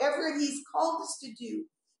doing whatever He's called us to do,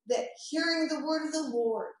 that hearing the word of the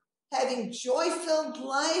Lord, having joy-filled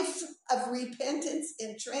life of repentance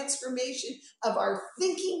and transformation of our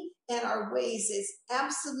thinking and our ways is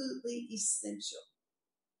absolutely essential.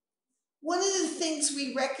 One of the things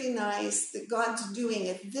we recognize that God's doing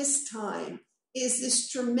at this time is this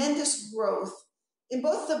tremendous growth in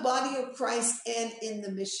both the body of Christ and in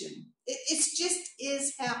the mission. It just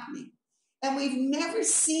is happening. And we've never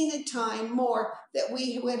seen a time more that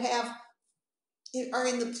we would have are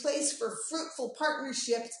in the place for fruitful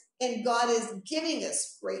partnerships, and God is giving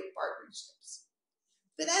us great partnerships.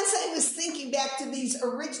 But as I was thinking back to these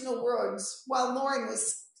original words, while Loren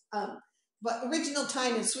was, original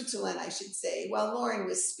time in Switzerland, I should say, while Loren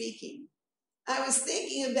was speaking, I was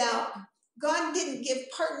thinking about God didn't give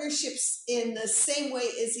partnerships in the same way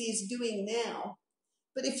as He's doing now.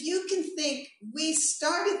 But if you can think, we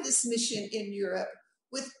started this mission in Europe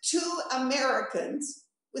with 2 Americans,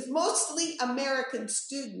 with mostly American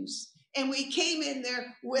students, and we came in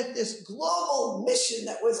there with this global mission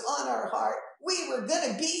that was on our heart. We were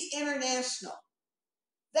going to be international.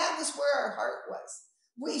 That was where our heart was.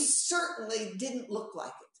 We certainly didn't look like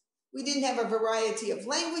it. We didn't have a variety of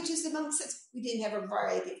languages amongst us. We didn't have a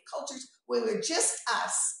variety of cultures. We were just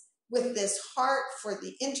us with this heart for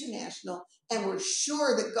the international, and we're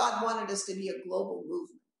sure that God wanted us to be a global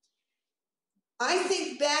movement. I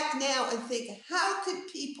think back now and think, how could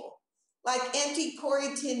people like Auntie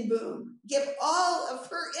Corrie ten Boom give all of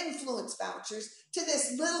her influence vouchers to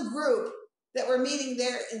this little group that were meeting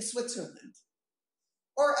there in Switzerland?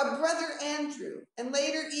 Or a Brother Andrew, and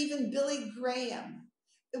later even Billy Graham.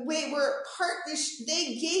 We were partners.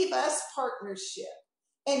 They gave us partnership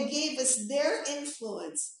and gave us their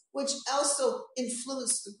influence, which also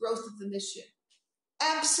influenced the growth of the mission.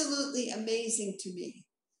 Absolutely amazing to me.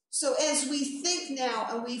 So as we think now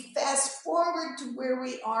and we fast forward to where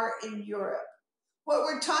we are in Europe, what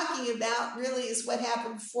we're talking about really is what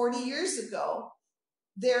happened 40 years ago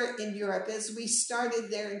there in Europe as we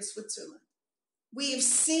started there in Switzerland. We have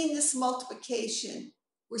seen this multiplication.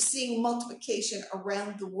 We're seeing multiplication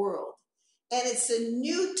around the world. And it's a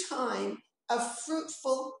new time of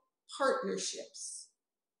fruitful partnerships.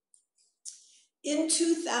 In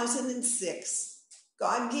 2006,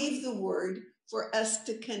 God gave the word for us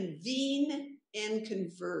to convene and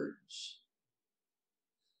converge.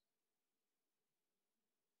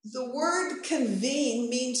 The word convene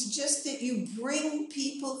means just that you bring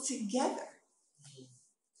people together.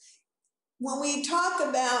 When we talk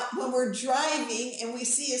about when we're driving and we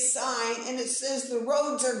see a sign and it says the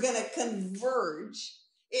roads are going to converge,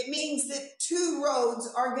 it means that 2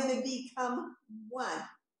 roads are going to become one.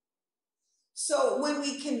 So when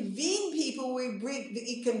we convene people,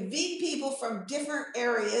 we convene people from different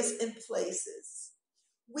areas and places.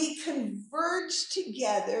 We converge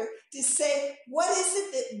together to say, what is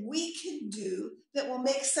it that we can do that will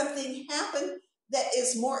make something happen that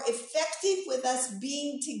is more effective with us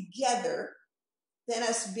being together than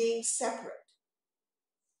us being separate?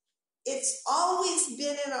 It's always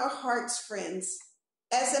been in our hearts, friends,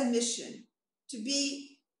 as a mission, to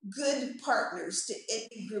be good partners to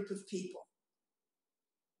any group of people.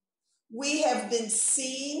 We have been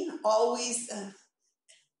seen always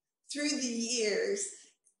through the years,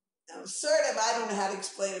 I don't know how to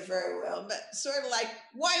explain it very well, but sort of like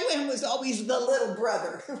YWAM was always the little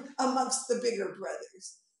brother amongst the bigger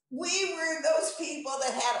brothers. We were those people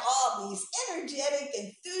that had all these energetic,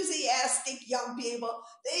 enthusiastic young people.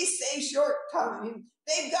 They say short-tongued.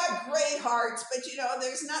 They've got great hearts, but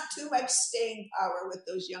there's not too much staying power with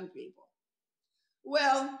those young people.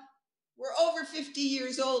 Well, we're over 50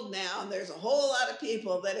 years old now, and there's a whole lot of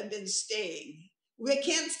people that have been staying.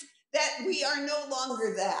 that we are no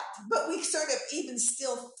longer that, but we sort of even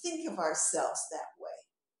still think of ourselves that way.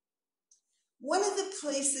 One of the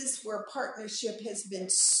places where partnership has been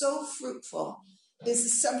so fruitful is the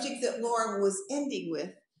subject that Loren was ending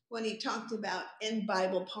with when he talked about end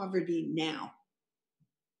Bible poverty now.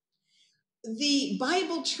 The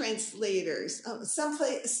Bible translators,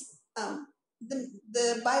 the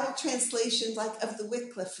Bible translations like of the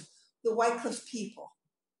Wycliffe people,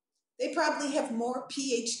 they probably have more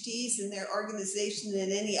PhDs in their organization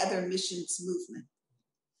than any other missions movement.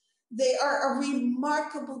 They are a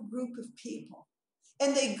remarkable group of people.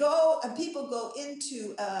 And people go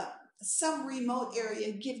into some remote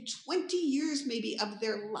area, give 20 years maybe of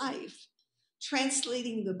their life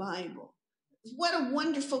translating the Bible. What a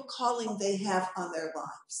wonderful calling they have on their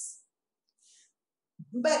lives.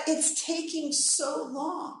 But it's taking so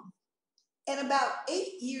long. And about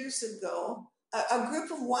 8 years ago, a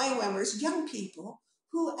group of YWAMers, young people,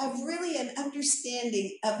 who have really an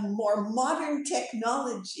understanding of more modern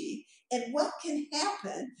technology and what can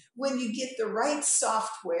happen when you get the right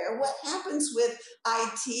software, what happens with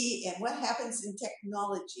IT and what happens in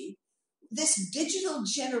technology, this digital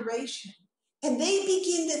generation. And they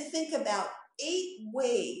begin to think about 8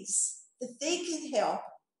 ways that they can help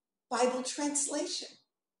Bible translation.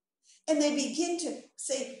 And they begin to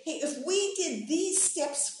say, hey, if we did these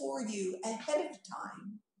steps for you ahead of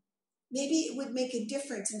time, maybe it would make a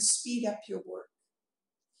difference and speed up your work.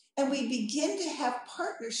 And we begin to have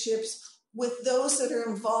partnerships with those that are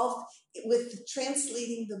involved with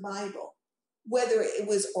translating the Bible, whether it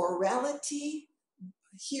was orality,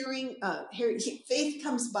 hearing, faith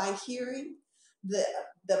comes by hearing,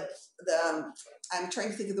 I'm trying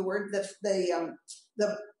to think of the word,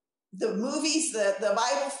 the movies, the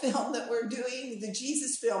Bible film that we're doing, the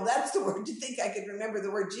Jesus film, that's the word. You'd think I could remember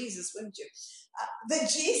the word Jesus, wouldn't you? The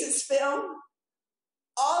Jesus film,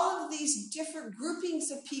 all of these different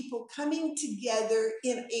groupings of people coming together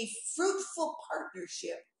in a fruitful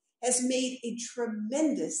partnership has made a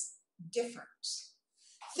tremendous difference.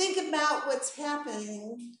 Think about what's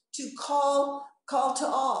happening to call to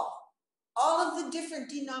all of the different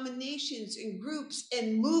denominations and groups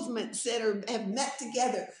and movements that have met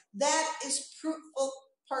together. That is fruitful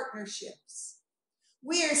partnerships.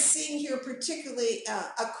 We are seeing here, particularly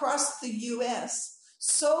across the U.S.,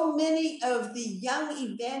 so many of the young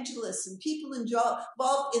evangelists and people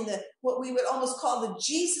involved in what we would almost call the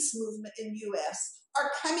Jesus movement in the U.S. are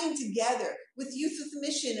coming together with Youth with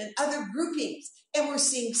Mission and other groupings, and we're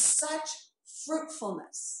seeing such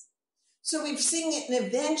fruitfulness. So we've seen it in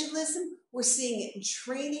evangelism, we're seeing it in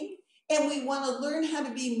training, and we want to learn how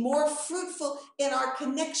to be more fruitful in our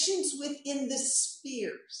connections within the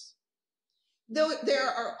spheres. Though there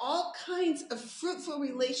are all kinds of fruitful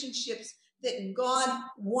relationships that God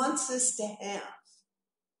wants us to have.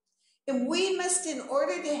 And we must, in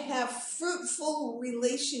order to have fruitful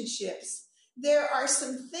relationships, there are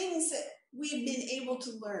some things that we've been able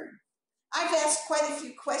to learn. I've asked quite a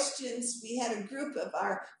few questions. We had a group of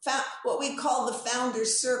what we call the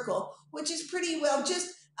Founders Circle, which is pretty well just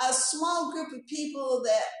a small group of people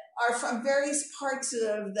that are from various parts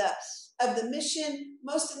of the mission.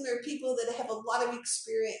 Most of them are people that have a lot of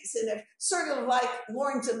experience and are sort of like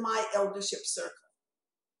Loren's and my eldership circle.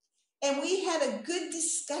 And we had a good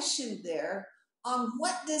discussion there on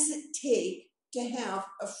what does it take to have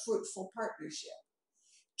a fruitful partnership.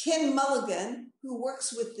 Ken Mulligan, who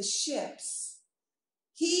works with the ships,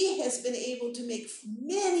 he has been able to make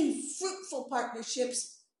many fruitful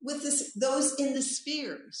partnerships with those in the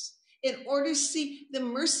spheres in order to see the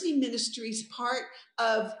mercy ministries part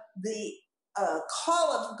of the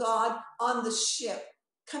call of God on the ship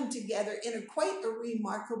come together in quite a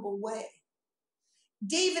remarkable way.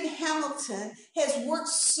 David Hamilton has worked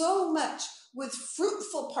so much with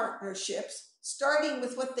fruitful partnerships, starting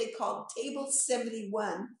with what they called Table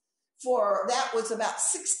 71. That was about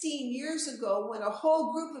 16 years ago when a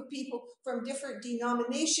whole group of people from different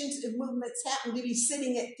denominations and movements happened to be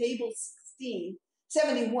sitting at Table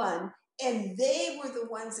 71. And they were the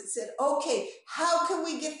ones that said, okay, how can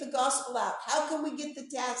we get the gospel out? How can we get the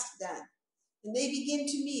task done? And they begin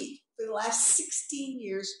to meet for the last 16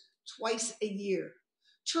 years, twice a year.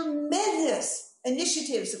 Tremendous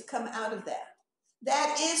initiatives have come out of that.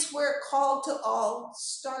 That is where Call to All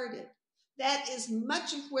started. That is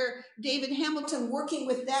much of where David Hamilton, working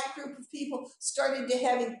with that group of people, started to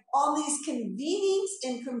having all these convenings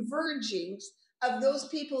and convergings of those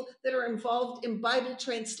people that are involved in Bible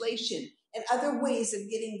translation and other ways of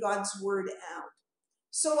getting God's word out.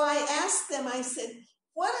 So I asked them, I said,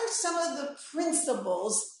 what are some of the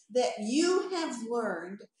principles that you have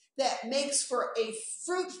learned that makes for a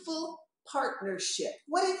fruitful partnership.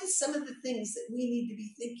 What are some of the things that we need to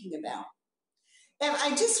be thinking about? And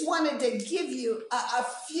I just wanted to give you a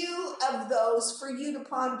few of those for you to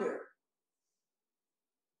ponder.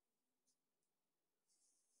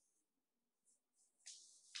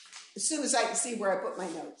 As soon as I can see where I put my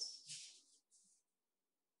notes.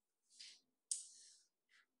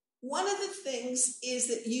 One of the things is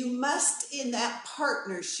that you must, in that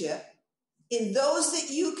partnership, in those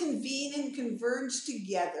that you convene and converge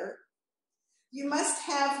together, you must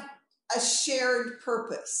have a shared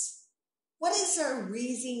purpose. What is our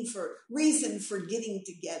reason for getting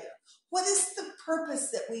together? What is the purpose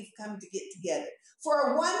that we've come to get together?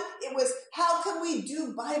 For one, it was, how can we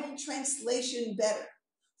do Bible translation better?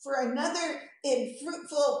 For another, in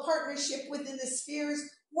fruitful partnership within the spheres,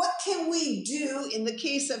 what can we do in the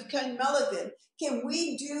case of Ken Mulligan? Can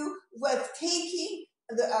we do with taking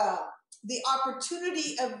the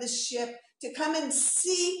opportunity of the ship to come and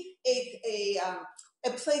see a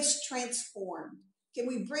place transformed? Can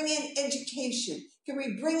we bring in education? Can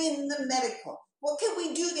we bring in the medical? What can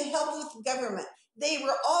we do to help with government? They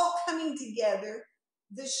were all coming together.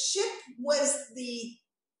 The ship was the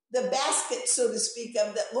basket, so to speak,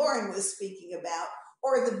 of that Loren was speaking about,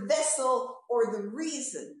 or the vessel, or the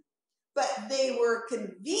reason. But they were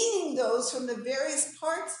convening those from the various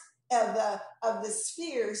parts of the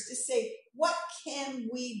spheres to say, what can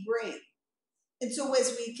we bring? And so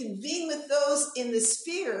as we convene with those in the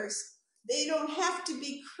spheres, they don't have to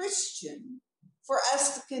be Christian for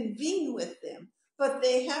us to convene with them, but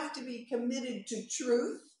they have to be committed to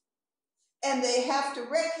truth, and they have to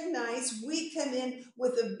recognize we come in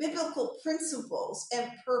with the biblical principles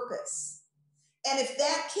and purpose. And if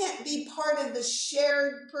that can't be part of the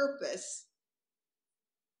shared purpose,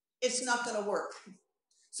 it's not going to work.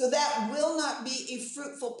 So that will not be a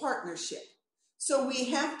fruitful partnership. So we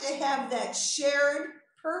have to have that shared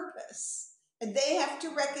purpose, and they have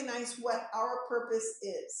to recognize what our purpose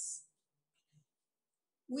is.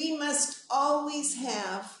 We must always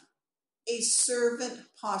have a servant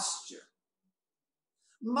posture.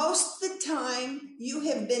 Most of the time, you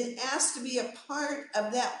have been asked to be a part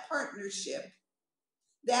of that partnership,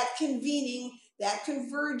 that convening, that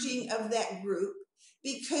converging of that group,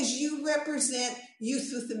 because you represent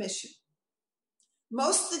Youth with a Mission.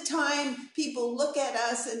 Most of the time, people look at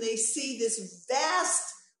us and they see this vast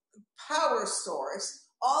power source,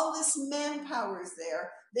 all this manpower is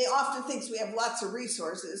there. They often think we have lots of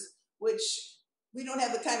resources, which we don't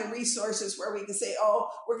have the kind of resources where we can say, oh,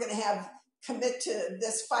 we're going to commit to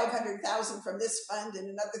this 500,000 from this fund and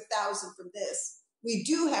another 1,000 from this. We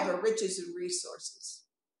do have our riches and resources.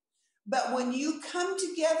 But when you come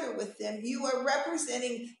together with them, you are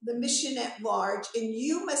representing the mission at large, and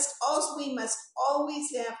we must always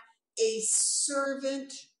have a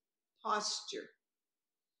servant posture.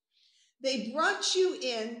 They brought you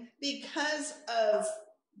in because of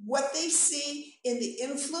what they see in the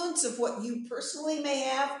influence of what you personally may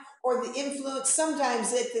have, or the influence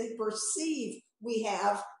sometimes that they perceive we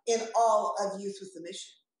have in all of Youth with a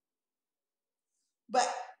Mission. But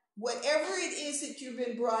whatever it is that you've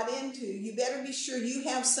been brought into, you better be sure you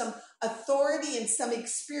have some authority and some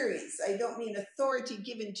experience. I don't mean authority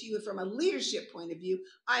given to you from a leadership point of view.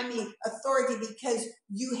 I mean authority because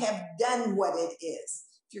you have done what it is.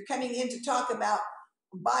 If you're coming in to talk about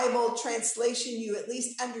Bible translation, you at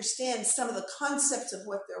least understand some of the concepts of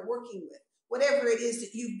what they're working with. Whatever it is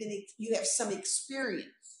that you have some experience.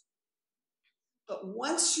 But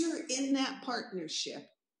once you're in that partnership,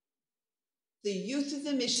 the Youth of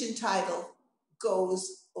the Mission title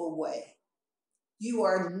goes away. You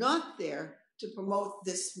are not there to promote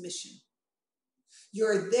this mission.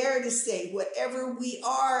 You're there to say, whatever we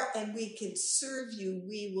are and we can serve you,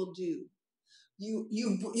 we will do.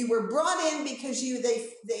 You were brought in because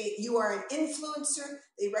you are an influencer.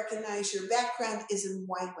 They recognize your background is in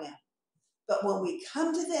YWAM. But when we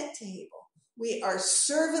come to that table, we are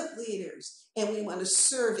servant leaders, and we want to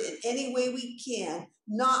serve in any way we can,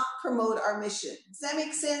 not promote our mission. Does that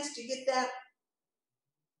make sense? Do you get that?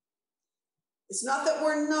 It's not that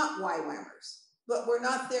we're not YWAMers, but we're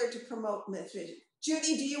not there to promote mission.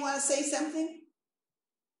 Judy, do you want to say something?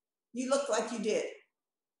 You look like you did.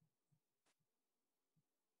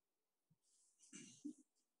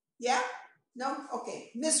 Yeah? No?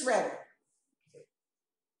 Okay. Miss Redder.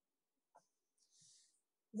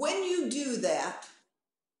 When you do that,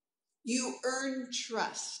 you earn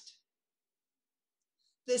trust.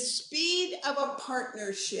 The speed of a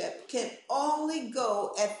partnership can only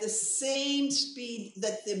go at the same speed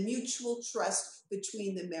that the mutual trust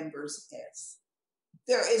between the members is.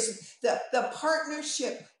 The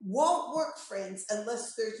partnership won't work, friends,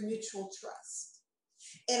 unless there's mutual trust.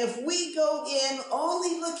 And if we go in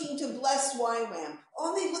only looking to bless YWAM,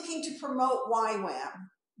 only looking to promote YWAM,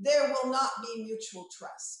 there will not be mutual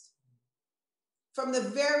trust. From the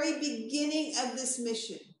very beginning of this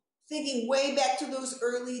mission, thinking way back to those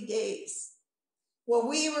early days, when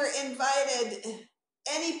we were invited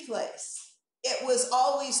any place, it was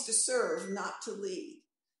always to serve, not to lead.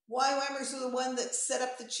 YWAMers were the ones that set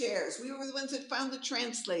up the chairs. We were the ones that found the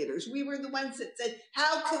translators. We were the ones that said,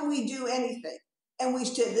 how can we do anything? And we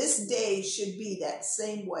to this day should be that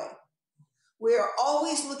same way. We are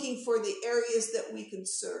always looking for the areas that we can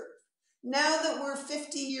serve. Now that we're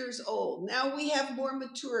 50 years old, now we have more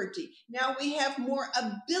maturity. Now we have more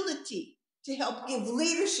ability to help give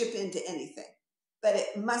leadership into anything. But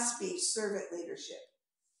it must be servant leadership.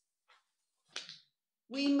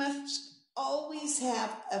 We must always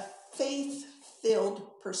have a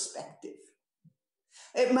faith-filled perspective.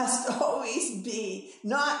 It must always be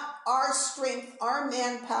not our strength, our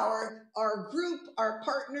manpower, our group, our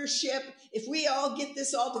partnership. If we all get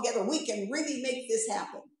this all together, we can really make this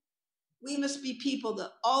happen. We must be people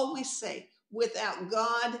that always say, without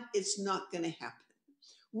God, it's not going to happen.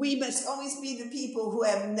 We must always be the people who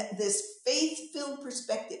have this faith-filled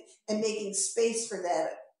perspective and making space for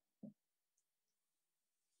that.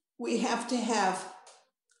 We have to have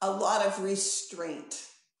a lot of restraint.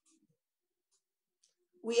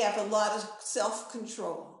 We have a lot of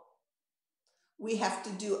self-control. We have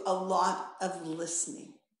to do a lot of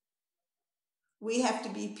listening. We have to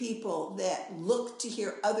be people that look to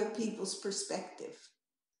hear other people's perspective.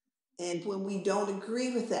 And when we don't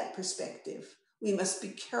agree with that perspective, we must be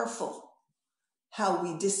careful how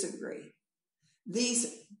we disagree.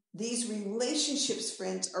 These relationships,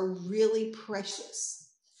 friends, are really precious.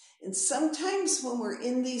 And sometimes when we're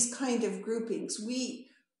in these kind of groupings, we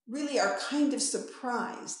really are kind of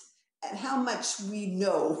surprised at how much we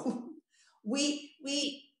know. We've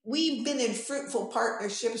been in fruitful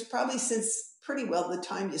partnerships probably since pretty well the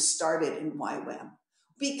time you started in YWAM,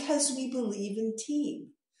 because we believe in team.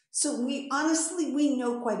 So we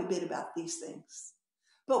know quite a bit about these things.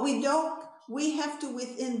 But we have to,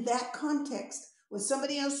 within that context, when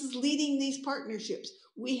somebody else is leading these partnerships,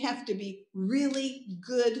 we have to be really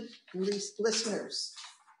good listeners.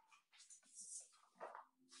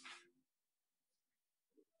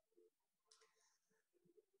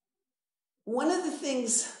 One of the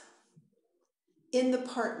things in the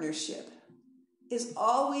partnership is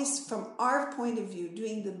always, from our point of view,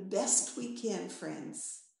 doing the best we can,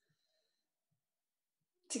 friends,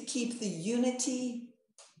 to keep the unity,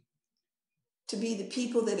 to be the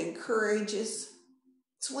people that encourages.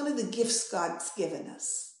 It's one of the gifts God's given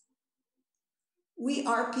us. We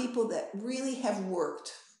are people that really have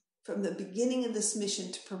worked from the beginning of this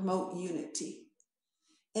mission to promote unity.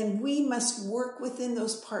 And we must work within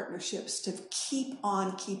those partnerships to keep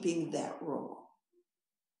on keeping that role.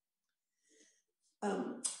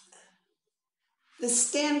 The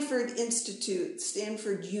Stanford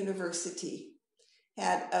University,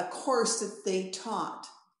 had a course that they taught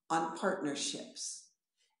on partnerships.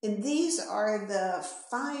 And these are the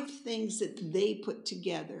 5 things that they put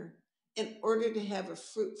together in order to have a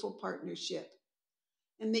fruitful partnership.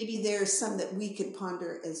 And maybe there are some that we could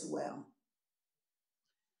ponder as well.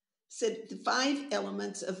 Said the 5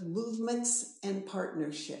 elements of movements and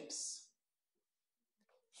partnerships.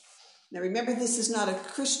 Now remember, this is not a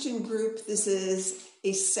Christian group. This is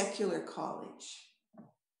a secular college.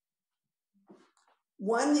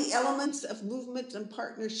 1, the elements of movements and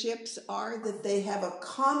partnerships are that they have a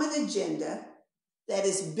common agenda that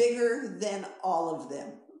is bigger than all of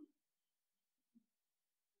them.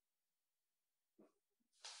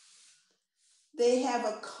 They have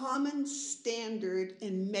a common standard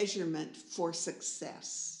and measurement for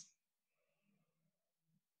success.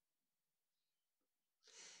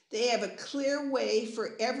 They have a clear way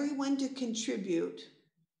for everyone to contribute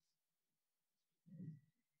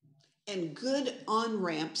and good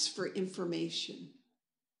on-ramps for information.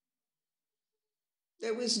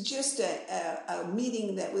 There was just a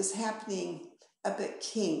meeting that was happening up at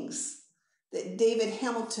King's that David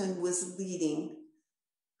Hamilton was leading,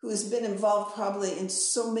 who has been involved probably in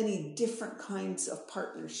so many different kinds of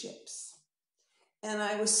partnerships. And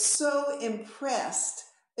I was so impressed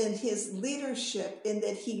in his leadership in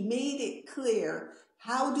that he made it clear,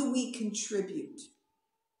 how do we contribute?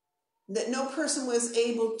 That no person was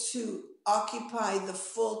able to occupy the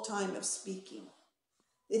full time of speaking.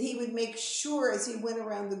 That he would make sure as he went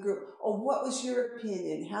around the group, what was your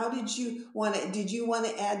opinion? How did you want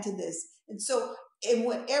to add to this? And so in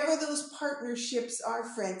whatever those partnerships are,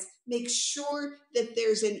 friends, make sure that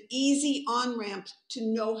there's an easy on-ramp to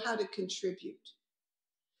know how to contribute.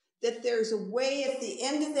 that there's a way at the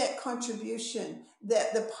end of that contribution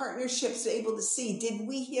that the partnership's able to see, did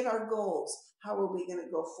we hit our goals? How are we going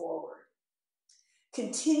to go forward?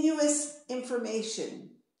 Continuous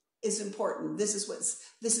information is important. This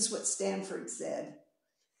is what Stanford said.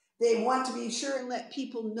 They want to be sure and let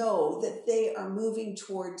people know that they are moving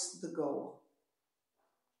towards the goal.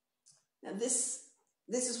 Now this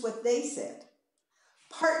is what they said.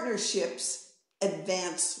 Partnerships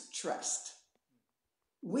advance trust.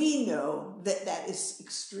 We know that that is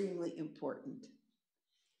extremely important.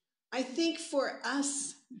 I think for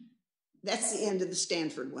us, that's the end of the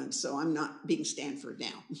Stanford one, so I'm not being Stanford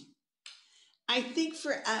now. I think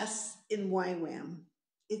for us in YWAM,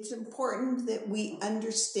 it's important that we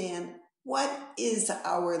understand what is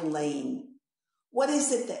our lane. What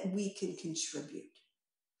is it that we can contribute?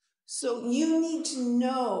 So you need to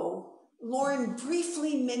know, Loren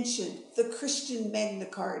briefly mentioned the Christian Magna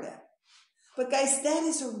Carta. But guys, that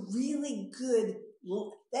is a really good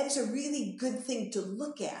thing to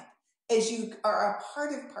look at as you are a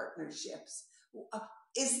part of partnerships.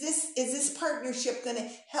 Is this partnership going to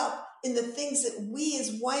help in the things that we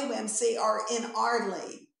as YWAM say are in our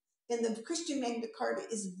lane? And the Christian Magna Carta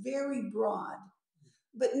is very broad,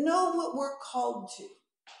 but know what we're called to.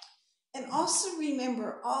 And also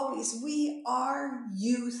remember always, we are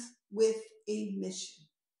youth with a mission.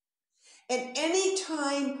 And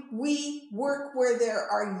anytime we work where there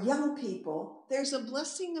are young people, there's a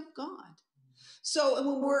blessing of God. So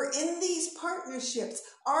when we're in these partnerships,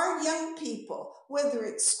 our young people, whether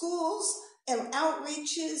it's schools and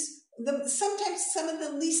outreaches, sometimes some of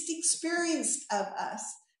the least experienced of us,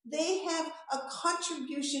 they have a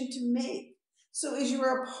contribution to make. So as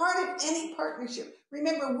you're a part of any partnership,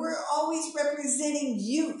 remember, we're always representing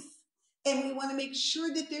youth. And we want to make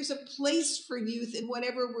sure that there's a place for youth in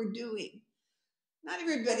whatever we're doing. Not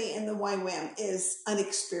everybody in the YWAM is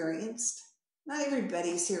unexperienced. Not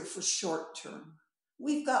everybody's here for short term.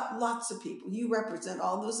 We've got lots of people. You represent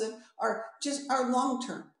all those that are long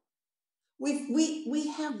term.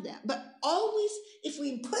 We have that. But always, if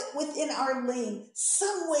we put within our lane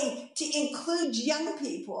some way to include young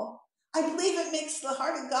people, I believe it makes the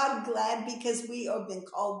heart of God glad, because we have been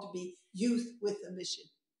called to be youth with a mission.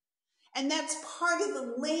 And that's part of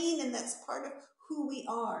the lane, and that's part of who we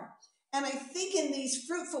are. And I think in these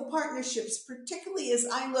fruitful partnerships, particularly as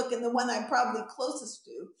I look, and the one I'm probably closest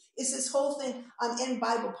to, is this whole thing on End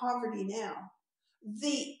Bible Poverty Now.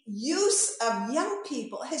 The use of young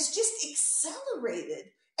people has just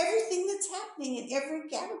accelerated everything that's happening in every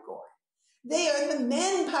category. They are the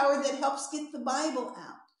manpower that helps get the Bible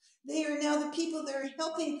out. They are now the people that are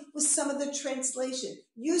helping with some of the translation,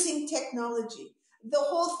 using technology. The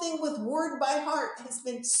whole thing with word by heart has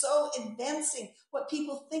been so advancing what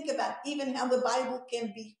people think about, even how the Bible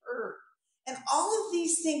can be heard. And all of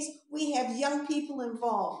these things, we have young people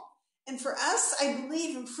involved. And for us, I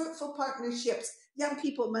believe in fruitful partnerships, young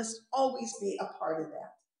people must always be a part of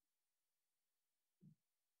that.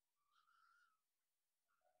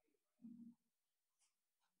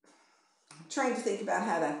 I'm trying to think about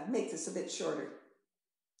how to make this a bit shorter.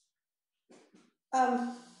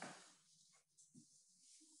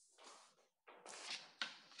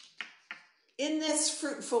 In this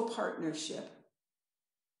fruitful partnership,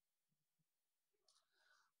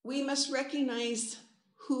 we must recognize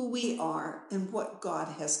who we are and what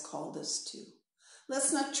God has called us to.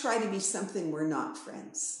 Let's not try to be something we're not,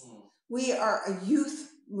 friends. We are a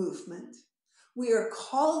youth movement. We are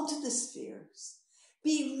called to the spheres.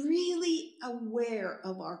 Be really aware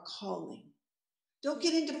of our calling. Don't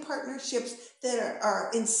get into partnerships that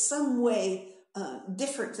are in some way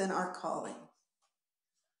different than our calling.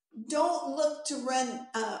 Don't look to run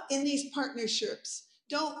in these partnerships.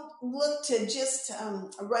 Don't look to just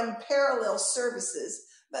run parallel services,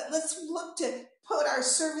 but let's look to put our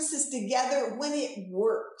services together when it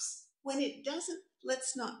works. When it doesn't,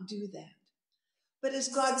 let's not do that. But as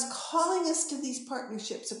God's calling us to these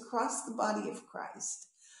partnerships across the body of Christ,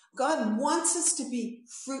 God wants us to be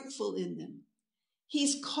fruitful in them.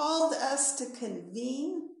 He's called us to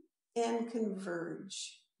convene and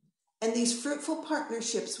converge. And these fruitful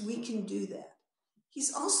partnerships, we can do that.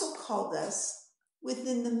 He's also called us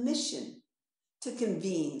within the mission to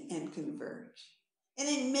convene and converge. And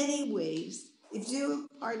in many ways, if you're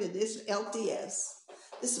part of this LTS,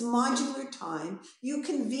 this modular time, you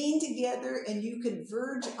convene together and you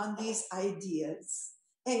converge on these ideas.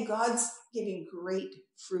 And God's giving great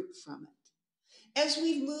fruit from it. As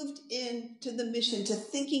we've moved into the mission to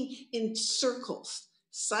thinking in circles,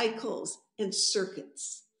 cycles, and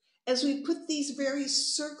circuits, as we put these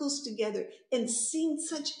various circles together and seen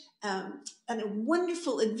such a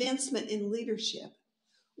wonderful advancement in leadership,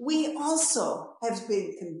 we also have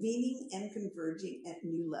been convening and converging at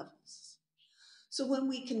new levels. So when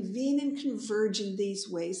we convene and converge in these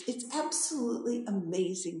ways, it's absolutely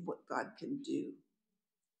amazing what God can do.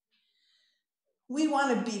 We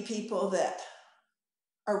want to be people that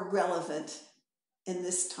are relevant in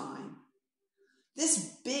this time.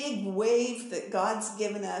 This big wave that God's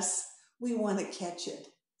given us, we want to catch it.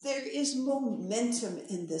 There is momentum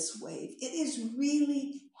in this wave. It is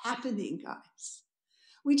really happening, guys.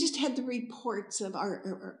 We just had the reports of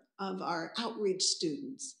our outreach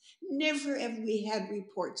students. Never have we had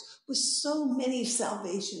reports with so many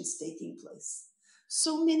salvations taking place.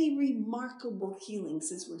 So many remarkable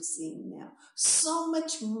healings as we're seeing now. So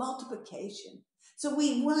much multiplication. So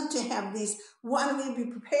we want to have these, want to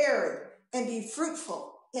be prepared and be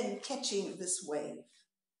fruitful in catching this wave.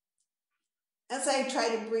 As I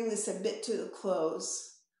try to bring this a bit to a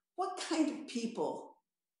close, what kind of people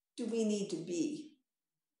do we need to be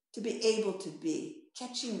able to be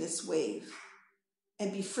catching this wave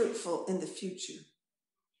and be fruitful in the future?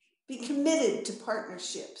 Be committed to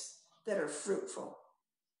partnerships that are fruitful.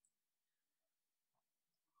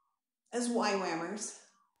 As YWAMers,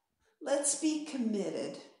 let's be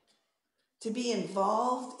committed to be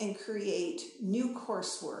involved and create new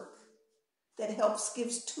coursework that helps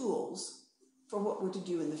gives tools for what we're to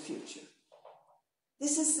do in the future.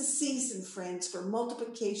 This is the season, friends, for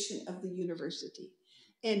multiplication of the university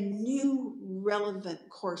and new relevant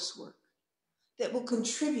coursework that will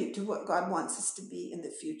contribute to what God wants us to be in the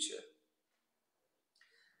future.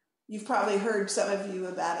 You've probably heard, some of you,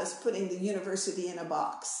 about us putting the university in a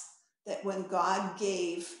box, that when God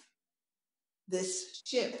gave this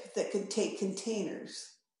ship that could take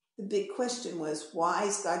containers, the big question was, why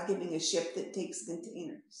is God giving a ship that takes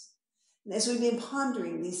containers? And as we've been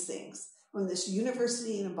pondering these things, from this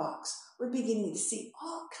university in a box, we're beginning to see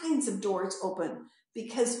all kinds of doors open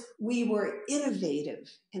because we were innovative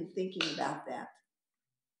in thinking about that.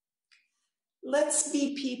 Let's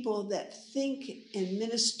be people that think and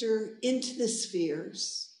minister into the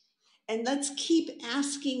spheres. And let's keep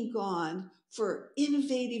asking God for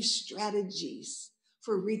innovative strategies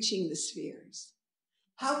for reaching the spheres.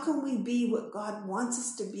 How can we be what God wants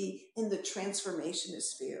us to be in the transformation of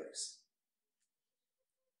spheres?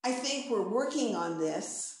 I think we're working on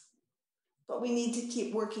this, but we need to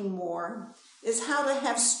keep working more, is how to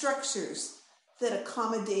have structures that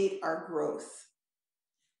accommodate our growth.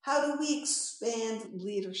 How do we expand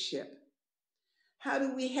leadership? How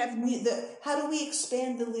do we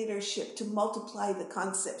expand the leadership to multiply the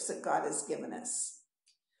concepts that God has given us?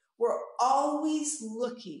 We're always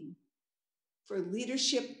looking for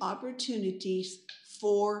leadership opportunities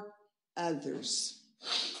for others.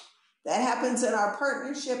 That happens in our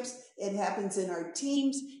partnerships, it happens in our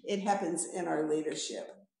teams, it happens in our leadership.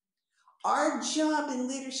 Our job in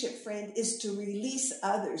leadership, friend, is to release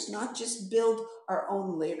others, not just build our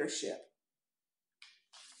own leadership.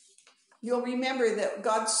 You'll remember that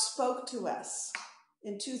God spoke to us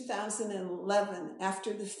in 2011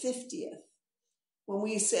 after the 50th, when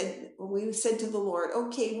we said to the Lord,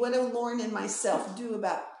 okay, what do Loren and myself do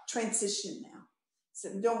about transition now? I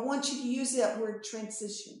said, I don't want you to use that word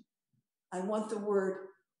transition. I want the word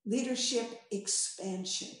leadership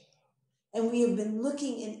expansion. And we have been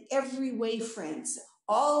looking in every way, friends,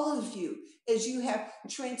 all of you, as you have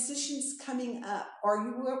transitions coming up, or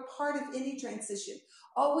you are part of any transition,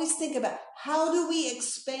 always think about, how do we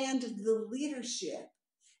expand the leadership?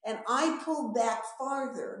 And I pull back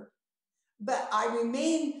farther, but I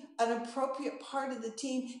remain an appropriate part of the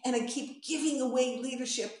team, and I keep giving away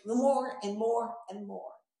leadership more and more and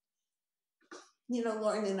more. You know,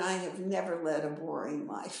 Loren and I have never led a boring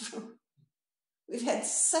life. We've had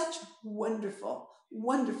such wonderful,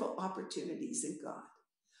 wonderful opportunities in God.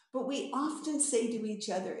 But we often say to each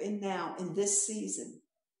other, and now in this season,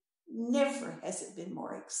 never has it been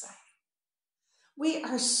more exciting. We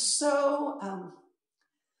are so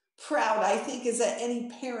proud, I think, as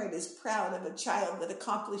any parent is proud of a child that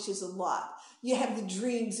accomplishes a lot. You have the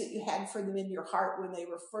dreams that you had for them in your heart when they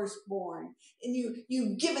were first born, and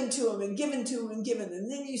you've given to them and given to them and given them.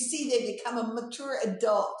 And then you see they become a mature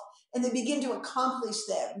adult, and they begin to accomplish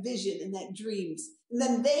that vision and that dreams. And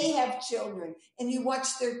then they have children, and you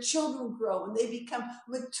watch their children grow, and they become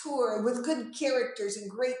mature with good characters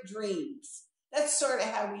and great dreams. That's sort of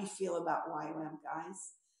how we feel about YWAM,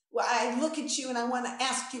 guys. Well, I look at you and I want to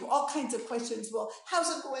ask you all kinds of questions. Well,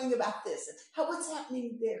 how's it going about this? And what's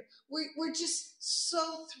happening there? We're just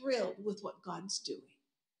so thrilled with what God's doing.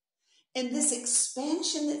 And this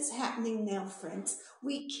expansion that's happening now, friends,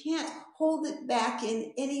 we can't hold it back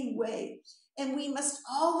in any way. And we must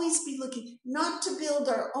always be looking not to build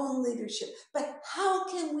our own leadership, but how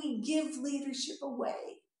can we give leadership away?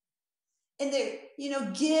 And there,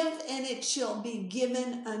 give and it shall be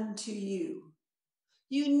given unto you.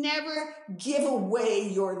 You never give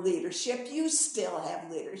away your leadership. You still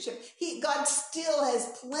have leadership. God still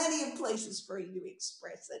has plenty of places for you to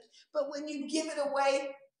express it. But when you give it away,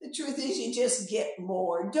 the truth is you just get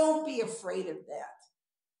more. Don't be afraid of that.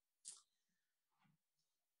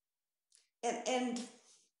 And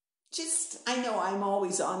just, I know I'm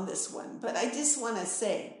always on this one, but I just want to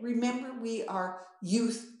say, remember, we are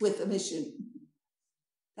youth with a mission.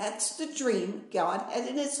 That's the dream God had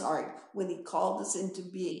in his heart when he called us into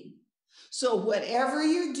being. So whatever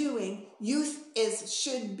you're doing, youth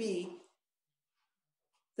should be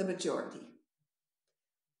the majority.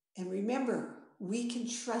 And remember, we can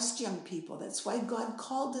trust young people. That's why God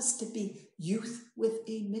called us to be youth with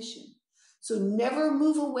a mission. So never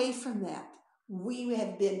move away from that. We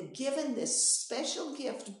have been given this special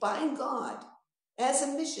gift by God as a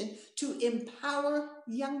mission to empower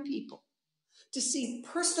young people, to see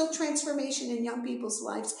personal transformation in young people's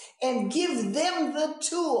lives and give them the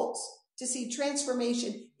tools to see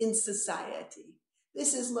transformation in society.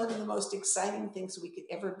 This is one of the most exciting things we could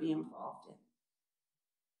ever be involved in.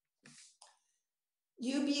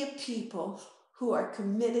 You be a people who are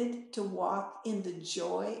committed to walk in the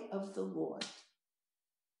joy of the Lord,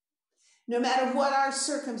 no matter what our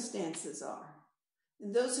circumstances are.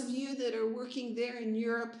 And those of you that are working there in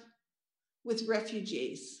Europe with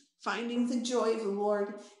refugees, finding the joy of the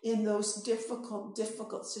Lord in those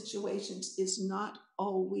difficult situations is not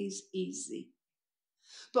always easy.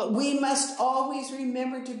 But we must always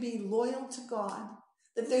remember to be loyal to God,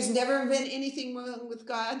 that there's never been anything wrong with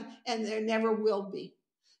God and there never will be.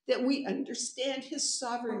 That we understand his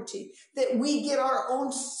sovereignty, that we get our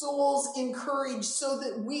own souls encouraged so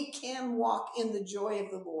that we can walk in the joy of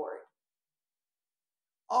the Lord.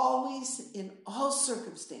 Always, in all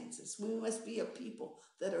circumstances, we must be a people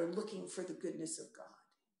that are looking for the goodness of God.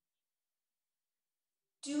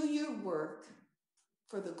 Do your work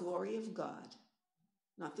for the glory of God,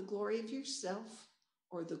 not the glory of yourself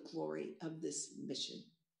or the glory of this mission.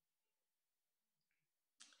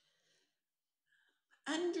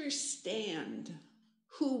 Understand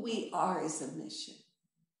who we are as a mission.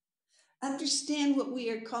 Understand what we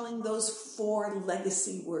are calling those 4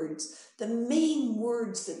 legacy words, the main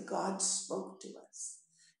words that God spoke to us.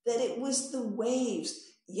 That it was the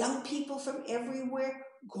waves, young people from everywhere,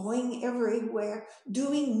 going everywhere,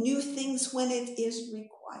 doing new things when it is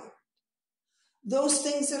required. Those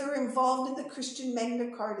things that are involved in the Christian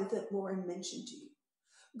Magna Carta that Loren mentioned to you.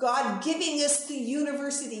 God giving us the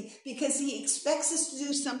university because he expects us to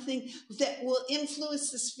do something that will influence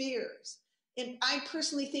the spheres. And I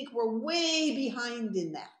personally think we're way behind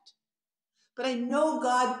in that. But I know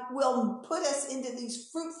God will put us into these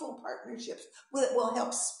fruitful partnerships that will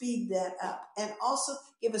help speed that up and also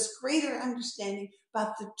give us greater understanding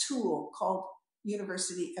about the tool called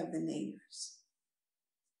University of the Namers.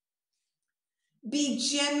 Be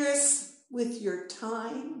generous with your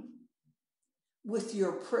time, with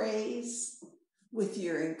your praise, with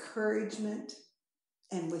your encouragement,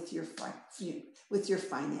 and with your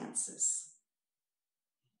finances.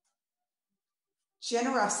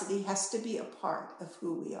 Generosity has to be a part of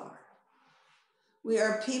who we are. We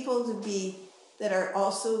are people that are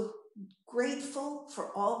also grateful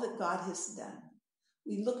for all that God has done.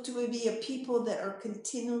 We look to be a people that are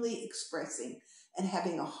continually expressing and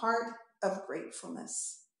having a heart of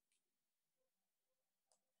gratefulness.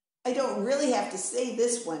 I don't really have to say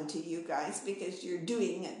this one to you guys because you're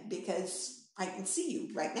doing it because I can see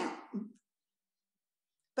you right now.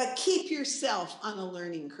 But keep yourself on a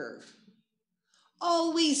learning curve.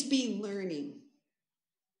 Always be learning.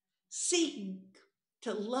 Seek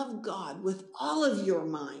to love God with all of your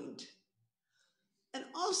mind. And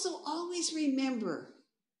also always remember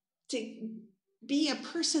to be a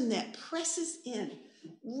person that presses in,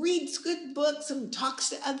 reads good books and talks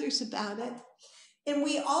to others about it. And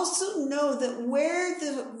we also know that where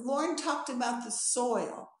Loren talked about the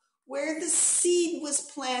soil, where the seed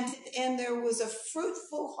was planted and there was a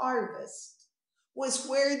fruitful harvest, was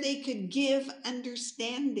where they could give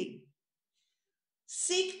understanding.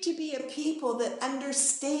 Seek to be a people that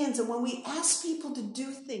understands, and when we ask people to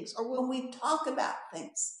do things or when we talk about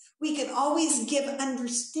things, we can always give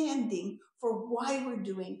understanding for why we're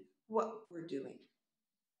doing what we're doing.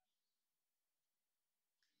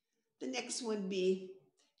 The next one would be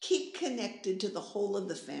keep connected to the whole of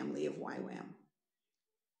the family of YWAM.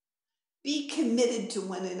 Be committed to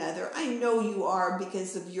one another. I know you are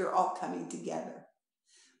because of you're all coming together.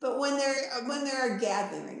 But when there are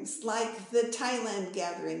gatherings like the Thailand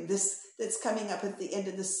gathering, that's coming up at the end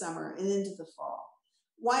of the summer and into the fall,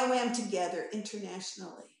 YWAM Together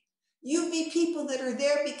internationally, you be people that are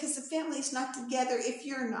there because the family's not together if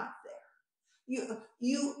you're not there.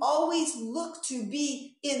 You always look to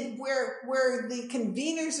be in where the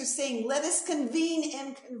conveners are saying, let us convene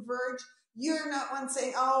and converge. You're not one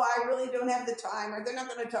saying, oh, I really don't have the time, or they're not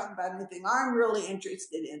going to talk about anything I'm really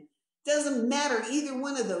interested in. Doesn't matter, either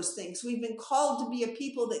one of those things. We've been called to be a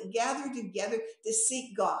people that gather together to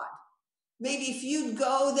seek God. Maybe if you'd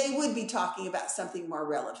go, they would be talking about something more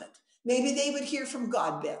relevant. Maybe they would hear from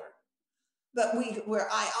God better. But where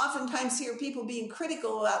I oftentimes hear people being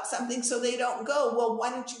critical about something so they don't go, well, why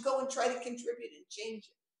don't you go and try to contribute and change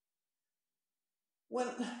it?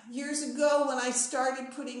 Years ago, when I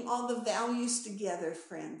started putting all the values together,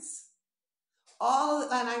 friends,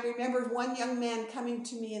 and I remember one young man coming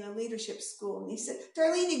to me in a leadership school, and he said,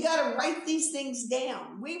 Darlene, you got to write these things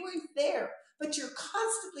down. We weren't there, but you're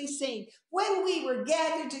constantly saying, when we were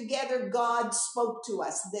gathered together, God spoke to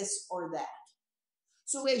us this or that.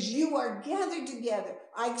 So as you are gathered together,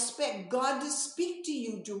 I expect God to speak to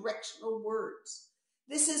you directional words.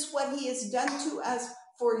 This is what he has done to us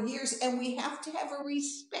for years, and we have to have a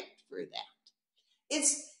respect for that.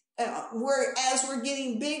 As we're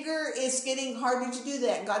getting bigger, it's getting harder to do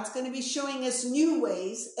that. God's going to be showing us new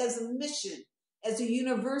ways as a mission, as a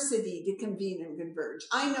university to convene and converge.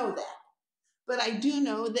 I know that. But I do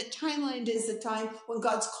know that Thailand is the time when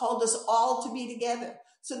God's called us all to be together.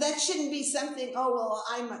 So that shouldn't be something, oh, well,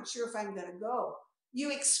 I'm not sure if I'm going to go.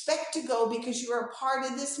 You expect to go because you are a part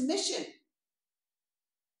of this mission.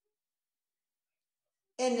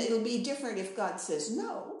 And it'll be different if God says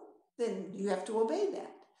no, then you have to obey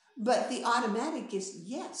that. But the automatic is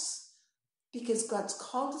yes, because God's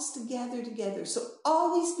called us to gather together. So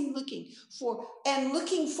always be looking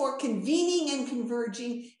for convening and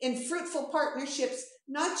converging in fruitful partnerships,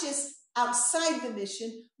 not just outside the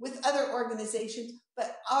mission with other organizations,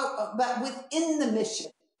 but within the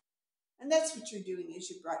mission. And that's what you're doing as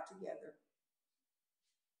you brought together.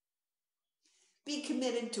 Be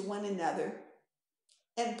committed to one another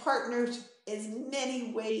and partner as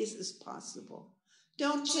many ways as possible.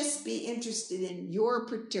 Don't just be interested in your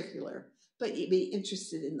particular, but you be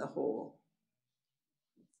interested in the whole.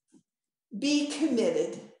 Be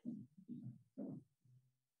committed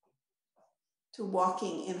to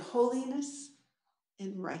walking in holiness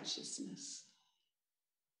and righteousness.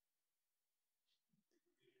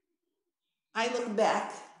 I look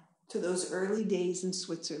back to those early days in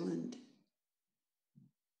Switzerland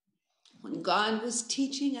when God was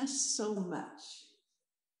teaching us so much.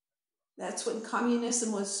 That's when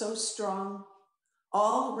communism was so strong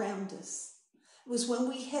all around us. It was when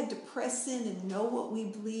we had to press in and know what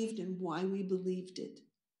we believed and why we believed it.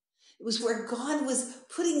 It was where God was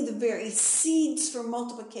putting the very seeds for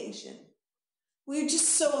multiplication. We were just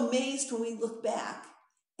so amazed when we look back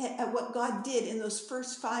at what God did in those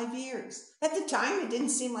first 5 years. At the time, it didn't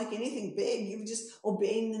seem like anything big. You were just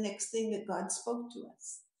obeying the next thing that God spoke to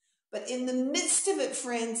us. But in the midst of it,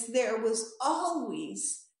 friends, there was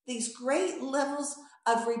always these great levels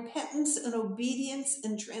of repentance and obedience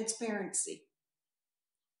and transparency.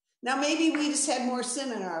 Now, maybe we just had more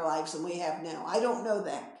sin in our lives than we have now. I don't know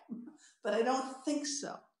that, but I don't think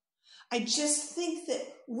so. I just think that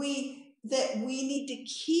we need to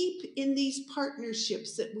keep in these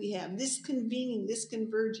partnerships that we have, this convening, this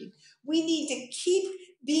converging. We need to keep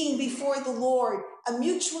being before the Lord,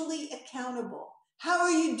 mutually accountable. How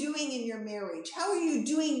are you doing in your marriage? How are you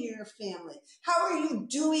doing in your family? How are you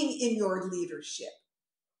doing in your leadership?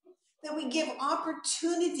 That we give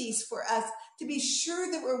opportunities for us to be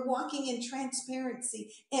sure that we're walking in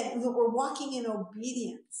transparency and that we're walking in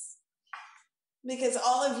obedience. Because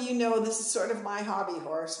all of you know this is sort of my hobby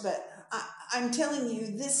horse, but I'm telling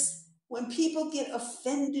you this, when people get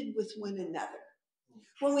offended with one another,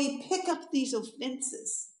 when we pick up these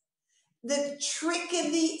offenses, the trick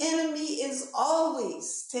of the enemy is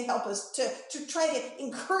always to help us, to try to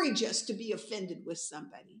encourage us to be offended with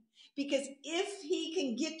somebody. Because if he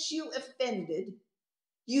can get you offended,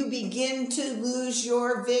 you begin to lose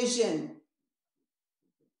your vision.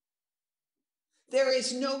 There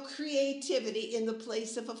is no creativity in the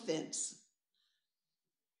place of offense.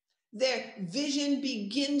 Their vision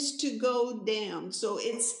begins to go down. So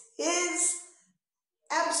it's his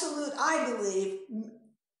absolute, I believe,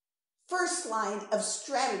 first line of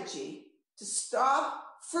strategy to stop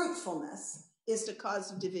fruitfulness is to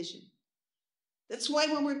cause division. That's why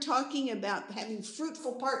when we're talking about having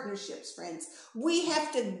fruitful partnerships, friends, we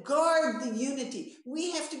have to guard the unity.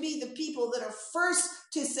 We have to be the people that are first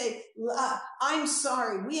to say, I'm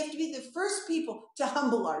sorry. We have to be the first people to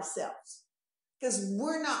humble ourselves, because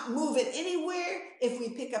we're not moving anywhere if we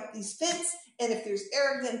pick up these fits and if there's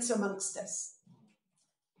arrogance amongst us.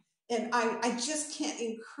 And I just can't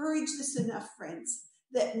encourage this enough, friends,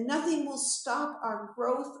 that nothing will stop our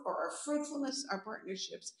growth or our fruitfulness, our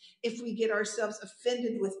partnerships, if we get ourselves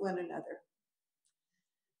offended with one another.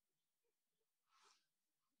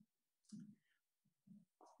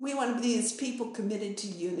 We want to be these people committed to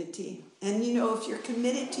unity. And you know, if you're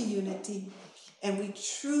committed to unity and we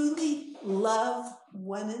truly love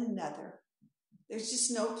one another, there's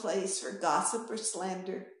just no place for gossip or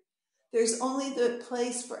slander. There's only the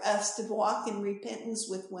place for us to walk in repentance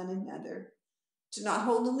with one another, to not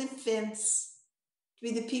hold an offense, to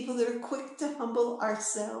be the people that are quick to humble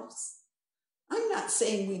ourselves. I'm not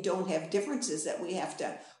saying we don't have differences that we have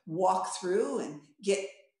to walk through and get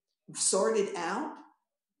sorted out.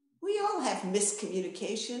 We all have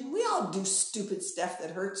miscommunication. We all do stupid stuff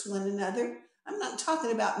that hurts one another. I'm not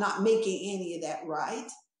talking about not making any of that right.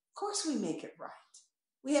 Of course we make it right.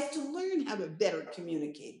 We have to learn how to better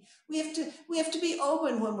communicate. We have to be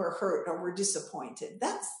open when we're hurt or we're disappointed.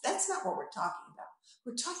 That's not what we're talking about.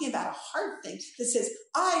 We're talking about a heart thing that says,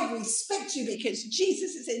 I respect you because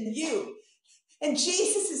Jesus is in you and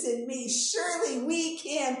Jesus is in me. Surely we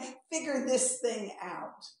can figure this thing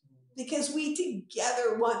out, because we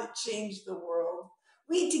together want to change the world.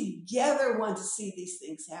 We together want to see these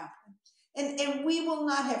things happen. And we will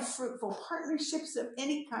not have fruitful partnerships of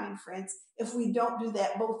any kind, friends, if we don't do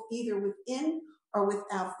that both either within or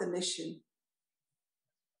without the mission.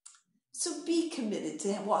 So be committed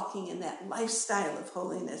to walking in that lifestyle of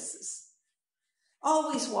holiness.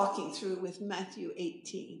 Always walking through with Matthew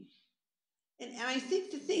 18. And I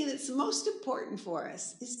think the thing that's most important for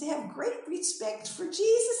us is to have great respect for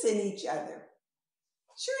Jesus in each other.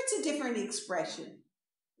 Sure, it's a different expression.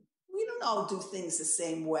 We don't all do things the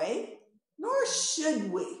same way, nor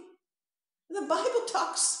should we. The Bible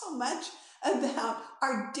talks so much about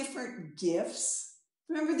our different gifts.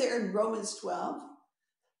 Remember there in Romans 12?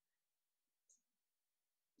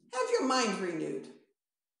 Have your mind renewed.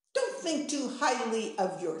 Don't think too highly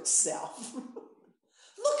of yourself.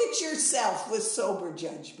 Look at yourself with sober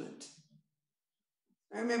judgment.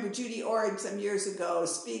 I remember Judy Ord some years ago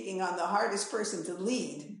speaking on the hardest person to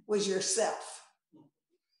lead was yourself.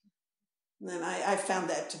 And I found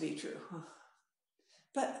that to be true.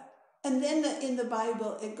 And then in the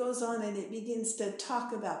Bible, it goes on and it begins to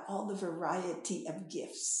talk about all the variety of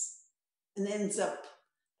gifts. And ends up,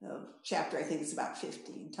 the chapter, I think it's about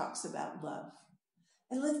 15, talks about love.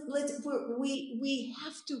 And we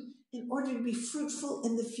have to, in order to be fruitful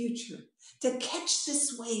in the future, to catch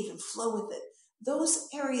this wave and flow with it, those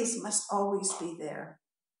areas must always be there.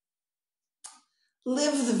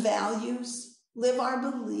 Live the values, live our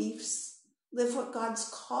beliefs, live what God's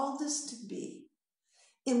called us to be.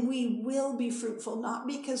 And we will be fruitful, not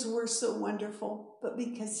because we're so wonderful, but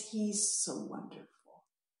because He's so wonderful.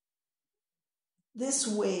 This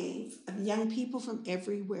wave of young people from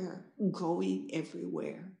everywhere, going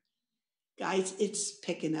everywhere. Guys, it's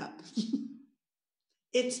picking up.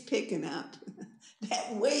 It's picking up.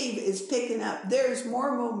 That wave is picking up. There's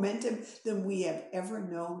more momentum than we have ever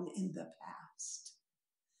known in the past.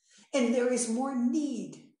 And there is more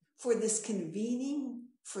need for this convening,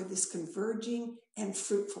 for this converging and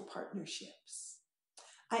fruitful partnerships.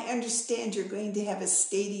 I understand you're going to have a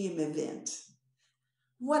stadium event.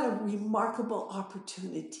 What a remarkable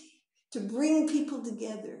opportunity to bring people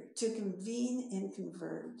together, to convene and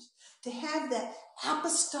converge, to have that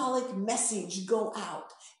apostolic message go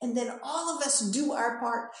out, and then all of us do our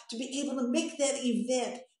part to be able to make that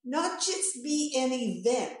event not just be an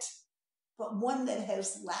event, but one that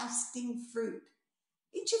has lasting fruit.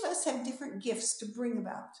 Each of us have different gifts to bring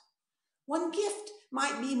about. One gift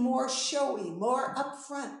might be more showy, more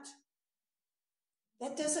upfront.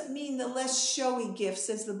 That doesn't mean the less showy gift,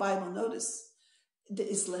 says the Bible, notice,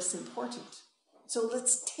 is less important. So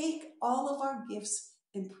let's take all of our gifts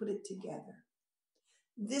and put it together.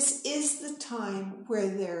 This is the time where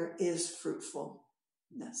there is fruitfulness.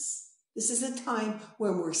 This is a time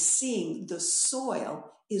when we're seeing the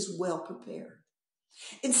soil is well prepared.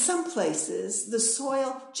 In some places, the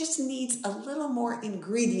soil just needs a little more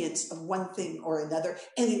ingredients of one thing or another,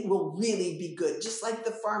 and it will really be good. Just like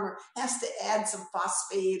the farmer has to add some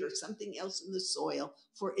phosphate or something else in the soil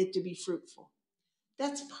for it to be fruitful.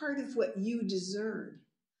 That's part of what you discern.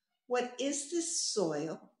 What is this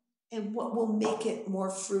soil and what will make it more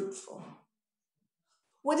fruitful?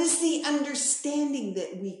 What is the understanding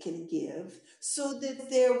that we can give so that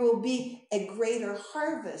there will be a greater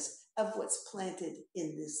harvest of what's planted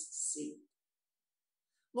in this seed?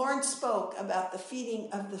 Loren spoke about the feeding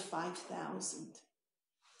of the 5,000.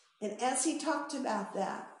 And as he talked about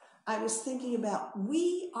that, I was thinking about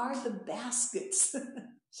we are the baskets.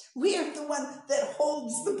 We are the one that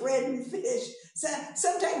holds the bread and fish. So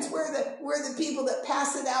sometimes we're the people that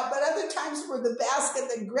pass it out, but other times we're the basket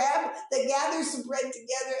that gathers the bread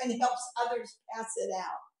together and helps others pass it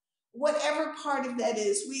out. Whatever part of that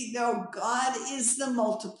is, we know God is the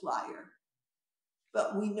multiplier,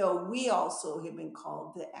 but we know we also have been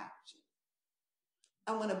called to action.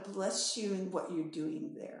 I want to bless you in what you're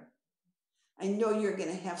doing there. I know you're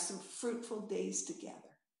going to have some fruitful days together.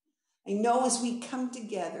 I know as we come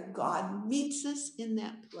together, God meets us in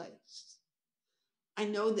that place. I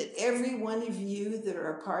know that every one of you that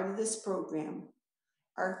are a part of this program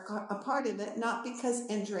are a part of it, not because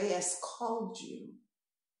Andreas called you,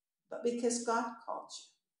 but because God called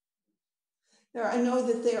you. I know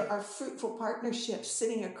that there are fruitful partnerships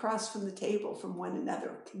sitting across from the table from one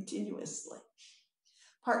another continuously.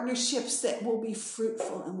 Partnerships that will be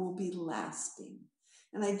fruitful and will be lasting.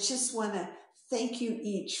 And I just want to thank you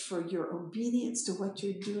each for your obedience to what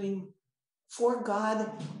you're doing for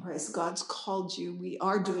God, or as God's called you. We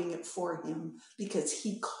are doing it for Him because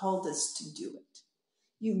He called us to do it.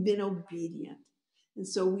 You've been obedient. And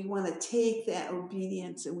so we want to take that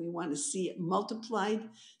obedience and we want to see it multiplied,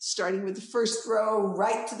 starting with the first row,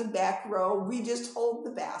 right to the back row. We just hold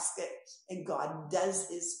the basket and God does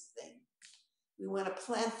His thing. We want to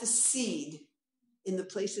plant the seed in the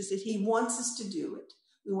places that He wants us to do it.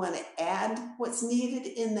 We want to add what's needed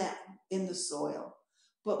in the soil,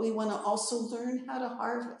 but we want to also learn how to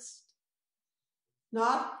harvest.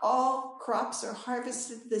 Not all crops are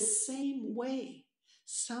harvested the same way.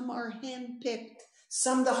 Some are hand-picked.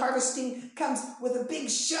 Some, the harvesting comes with a big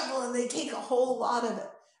shovel and they take a whole lot of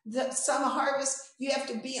it. Some harvest, you have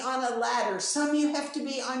to be on a ladder. Some you have to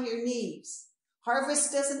be on your knees.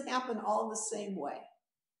 Harvest doesn't happen all the same way.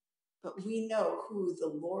 But we know who the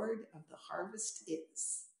Lord of the harvest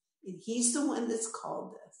is. And He's the one that's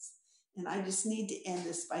called us. And I just need to end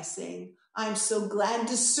this by saying, I'm so glad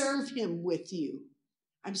to serve Him with you.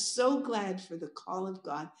 I'm so glad for the call of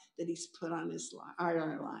God that He's put on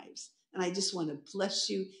our lives. And I just want to bless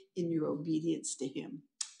you in your obedience to Him.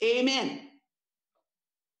 Amen.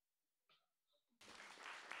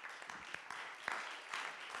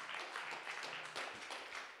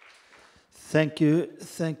 Thank you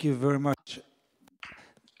very much.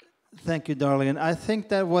 Thank you, Darlene. I think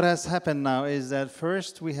that what has happened now is that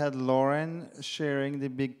first we had Loren sharing the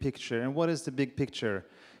big picture. And what is the big picture?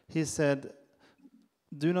 He said,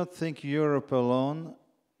 do not think Europe alone,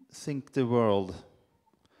 think the world.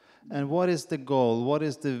 And what is the goal? What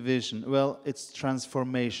is the vision? Well, it's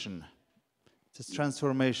transformation. It's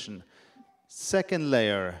transformation. Second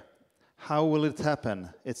layer, how will it happen?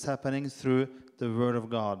 It's happening through the Word of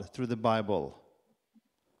God, through the Bible.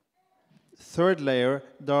 Third layer,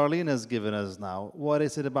 Darlene has given us now. What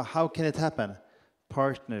is it about? How can it happen?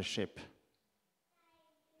 Partnership.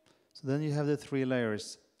 So then you have the three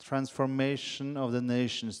layers. Transformation of the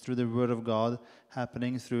nations through the Word of God,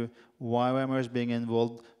 happening through YWAMers being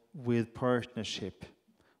involved with partnership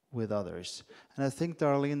with others. And I think,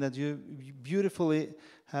 Darlene, that you beautifully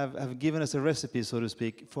have given us a recipe, so to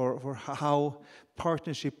speak, for how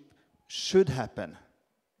partnership should happen.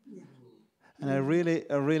 Yeah. And I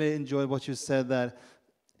really enjoyed what you said, that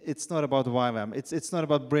it's not about YWAM. It's not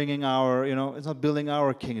about bringing our, it's not building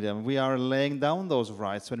our kingdom. We are laying down those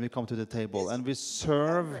rights when we come to the table, and we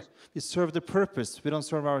serve the purpose. We don't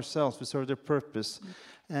serve ourselves. We serve the purpose.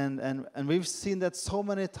 And we've seen that so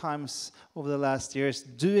many times over the last years,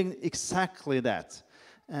 doing exactly that.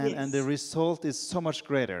 And the result is so much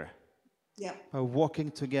greater. Yeah. By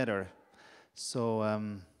walking together. So,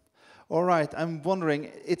 all right, I'm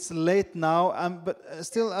wondering, it's late now, but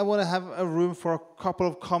still I want to have a room for a couple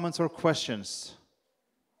of comments or questions,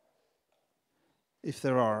 if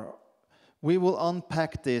there are. We will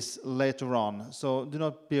unpack this later on, so do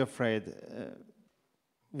not be afraid.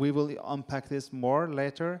 We will unpack this more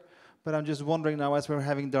later, but I'm just wondering now, as we're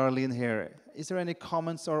having Darlene here, is there any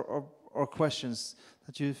comments or questions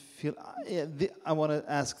that you feel, I want to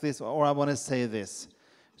ask this, or I want to say this?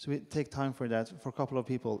 So we take time for that for a couple of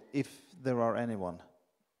people, if there are anyone.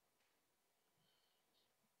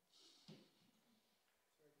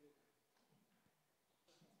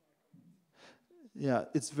 Yeah,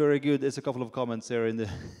 it's very good. There's a couple of comments there in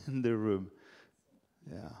the room.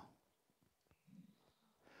 Yeah.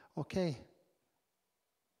 Okay.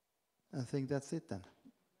 I think that's it then.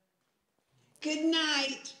 Good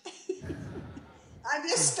night. I'm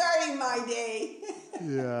just starting my day.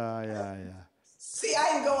 Yeah. See, I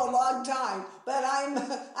can go a long time, but I'm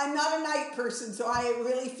not a night person, so I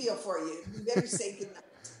really feel for you. You better say good night.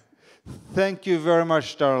 Thank you very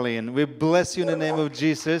much, Darlene. We bless you in the name of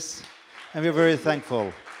Jesus, and we're very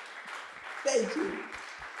thankful. Thank you.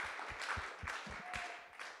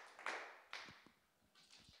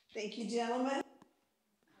 Thank you, gentlemen.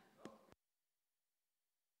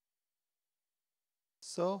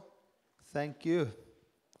 So, thank you.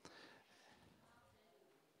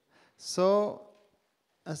 So,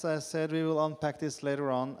 as I said, we will unpack this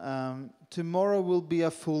later on. Tomorrow will be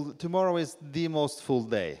tomorrow is the most full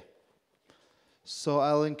day. So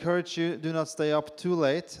I'll encourage you, do not stay up too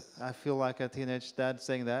late. I feel like a teenage dad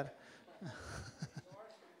saying that.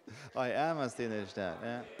 I am a teenage dad,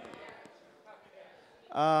 yeah.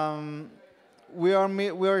 We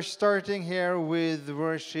are starting here with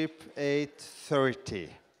worship 8:30.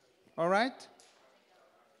 All right?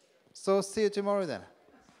 So see you tomorrow then.